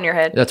hole in your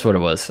head. That's what it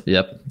was.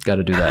 Yep, got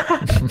to do that.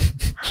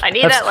 I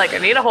need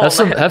a hole.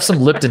 Have some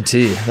Lipton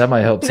tea. That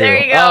might help too. There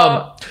you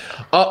go.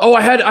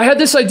 I had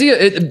this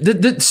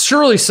idea.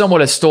 Surely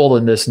someone has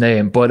stolen this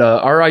name, but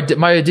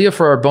my idea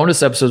for our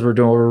bonus episodes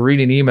we're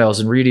reading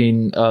emails and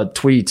reading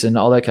tweets and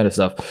all that kind of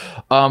stuff.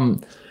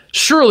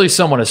 Surely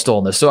someone has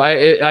stolen this. So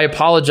I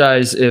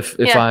apologize if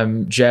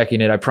I'm jacking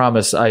it. I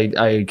promise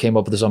I came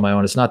up with this on my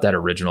own. It's not that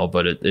original,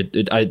 but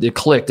it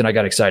clicked and I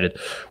got excited.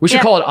 We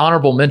should call it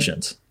honorable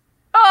mentions.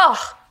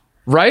 Oh,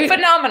 right?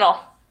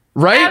 Phenomenal.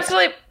 Right?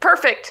 Absolutely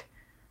perfect.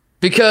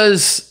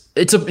 Because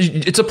it's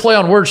a play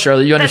on words,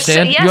 Charlotte. You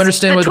understand? Yes, you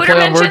understand what the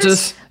play on words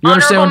is? You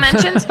honorable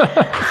mentions?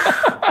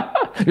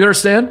 You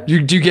understand? Do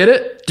you get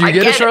it? Do you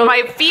get it, Charlotte?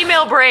 My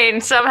female brain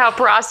somehow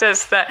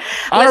processed that.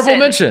 Honorable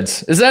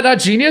mentions. Is that not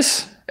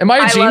genius? Am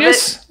I a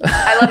genius?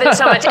 I love it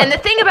so much. And the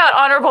thing about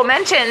honorable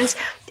mentions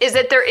is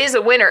that there is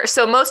a winner.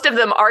 So most of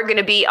them are going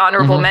to be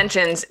honorable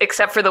mentions,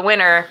 except for the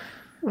winner,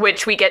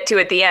 which we get to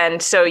at the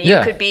end. So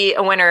you could be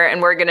a winner,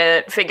 and we're going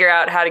to figure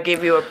out how to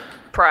give you a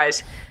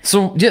prize.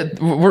 So yeah,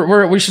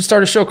 we should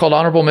start a show called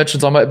Honorable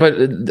Mentions on my.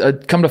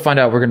 But come to find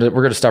out, we're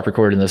gonna stop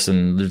recording this,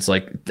 and it's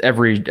like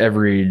every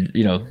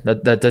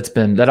that's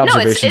been that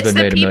observation's been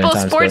made a million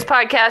times. It's the People's Sports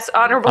Podcast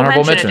Honorable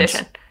Mention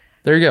Edition.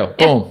 There you go.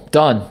 Boom,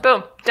 done.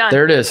 Boom, done.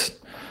 There it is.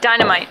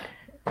 Dynamite.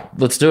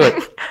 Let's do it.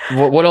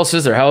 What else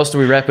is there? How else do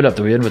we wrap it up?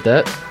 Do we end with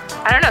that?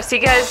 I don't know. See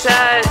you guys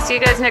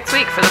next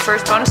week for the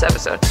first bonus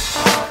episode.